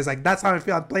reviewing. It's like, that's how I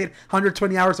feel. I've played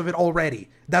 120 hours of it already.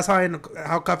 That's how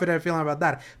confident I'm feeling about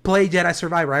that. Play Jedi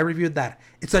Survivor. I reviewed that.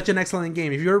 It's such an excellent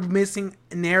game. If you're missing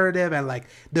narrative and, like,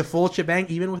 the full shebang,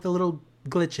 even with the little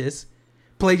glitches,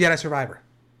 play Jedi Survivor.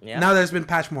 Yeah. Now there's been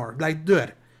patched more. Like, do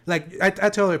it. Like, I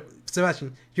tell you,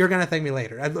 Sebastian, you're going to thank me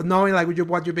later. Knowing, like,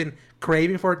 what you've been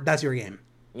craving for, that's your game.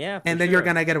 Yeah, and then you're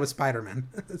going to get it with Spider-Man.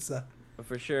 So.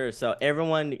 For sure. So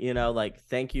everyone,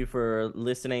 thank you for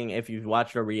listening. If you've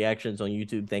watched our reactions on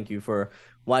YouTube, thank you for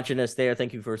watching us there.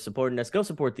 Thank you for supporting us. Go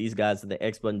support these guys at the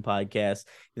X Button Podcast.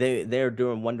 They're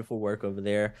doing wonderful work over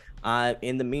there.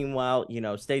 In the meanwhile,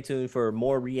 stay tuned for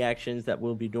more reactions that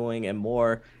we'll be doing and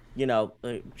more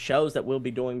shows that we'll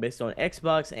be doing based on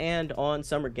Xbox and on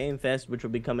Summer Game Fest, which will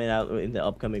be coming out in the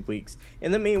upcoming weeks.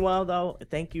 In the meanwhile, though,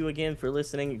 thank you again for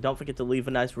listening. Don't forget to leave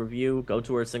a nice review. Go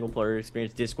to our Single Player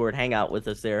Experience Discord. Hang out with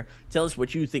us there. Tell us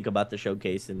what you think about the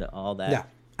showcase and all that. Yeah.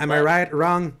 Am I right?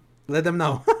 Wrong? Let them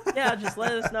know. Yeah, just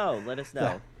let us know. Let us know.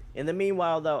 Yeah. In the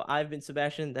meanwhile, though, I've been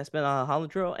Sebastian. That's been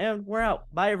Alejandro, and we're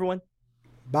out. Bye, everyone.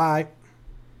 Bye.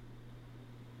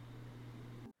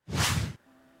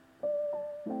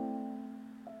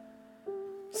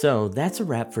 So that's a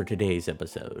wrap for today's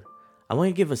episode. I want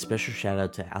to give a special shout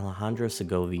out to Alejandro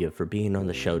Segovia for being on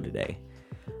the show today.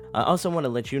 I also want to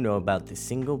let you know about the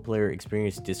Single Player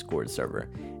Experience Discord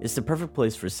server. It's the perfect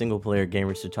place for single player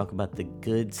gamers to talk about the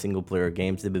good single player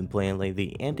games they've been playing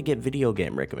lately and to get video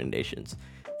game recommendations.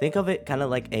 Think of it kind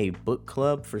of like a book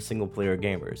club for single player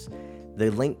gamers. The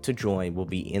link to join will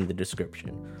be in the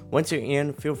description. Once you're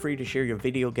in, feel free to share your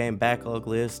video game backlog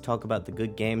list, talk about the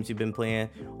good games you've been playing,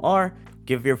 or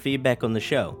give your feedback on the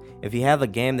show. If you have a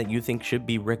game that you think should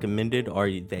be recommended or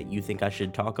that you think I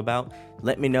should talk about,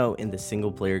 let me know in the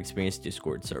Single Player Experience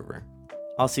Discord server.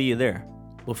 I'll see you there.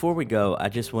 Before we go, I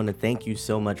just want to thank you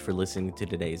so much for listening to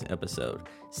today's episode.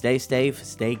 Stay safe,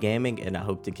 stay gaming, and I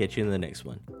hope to catch you in the next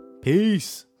one.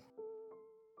 Peace!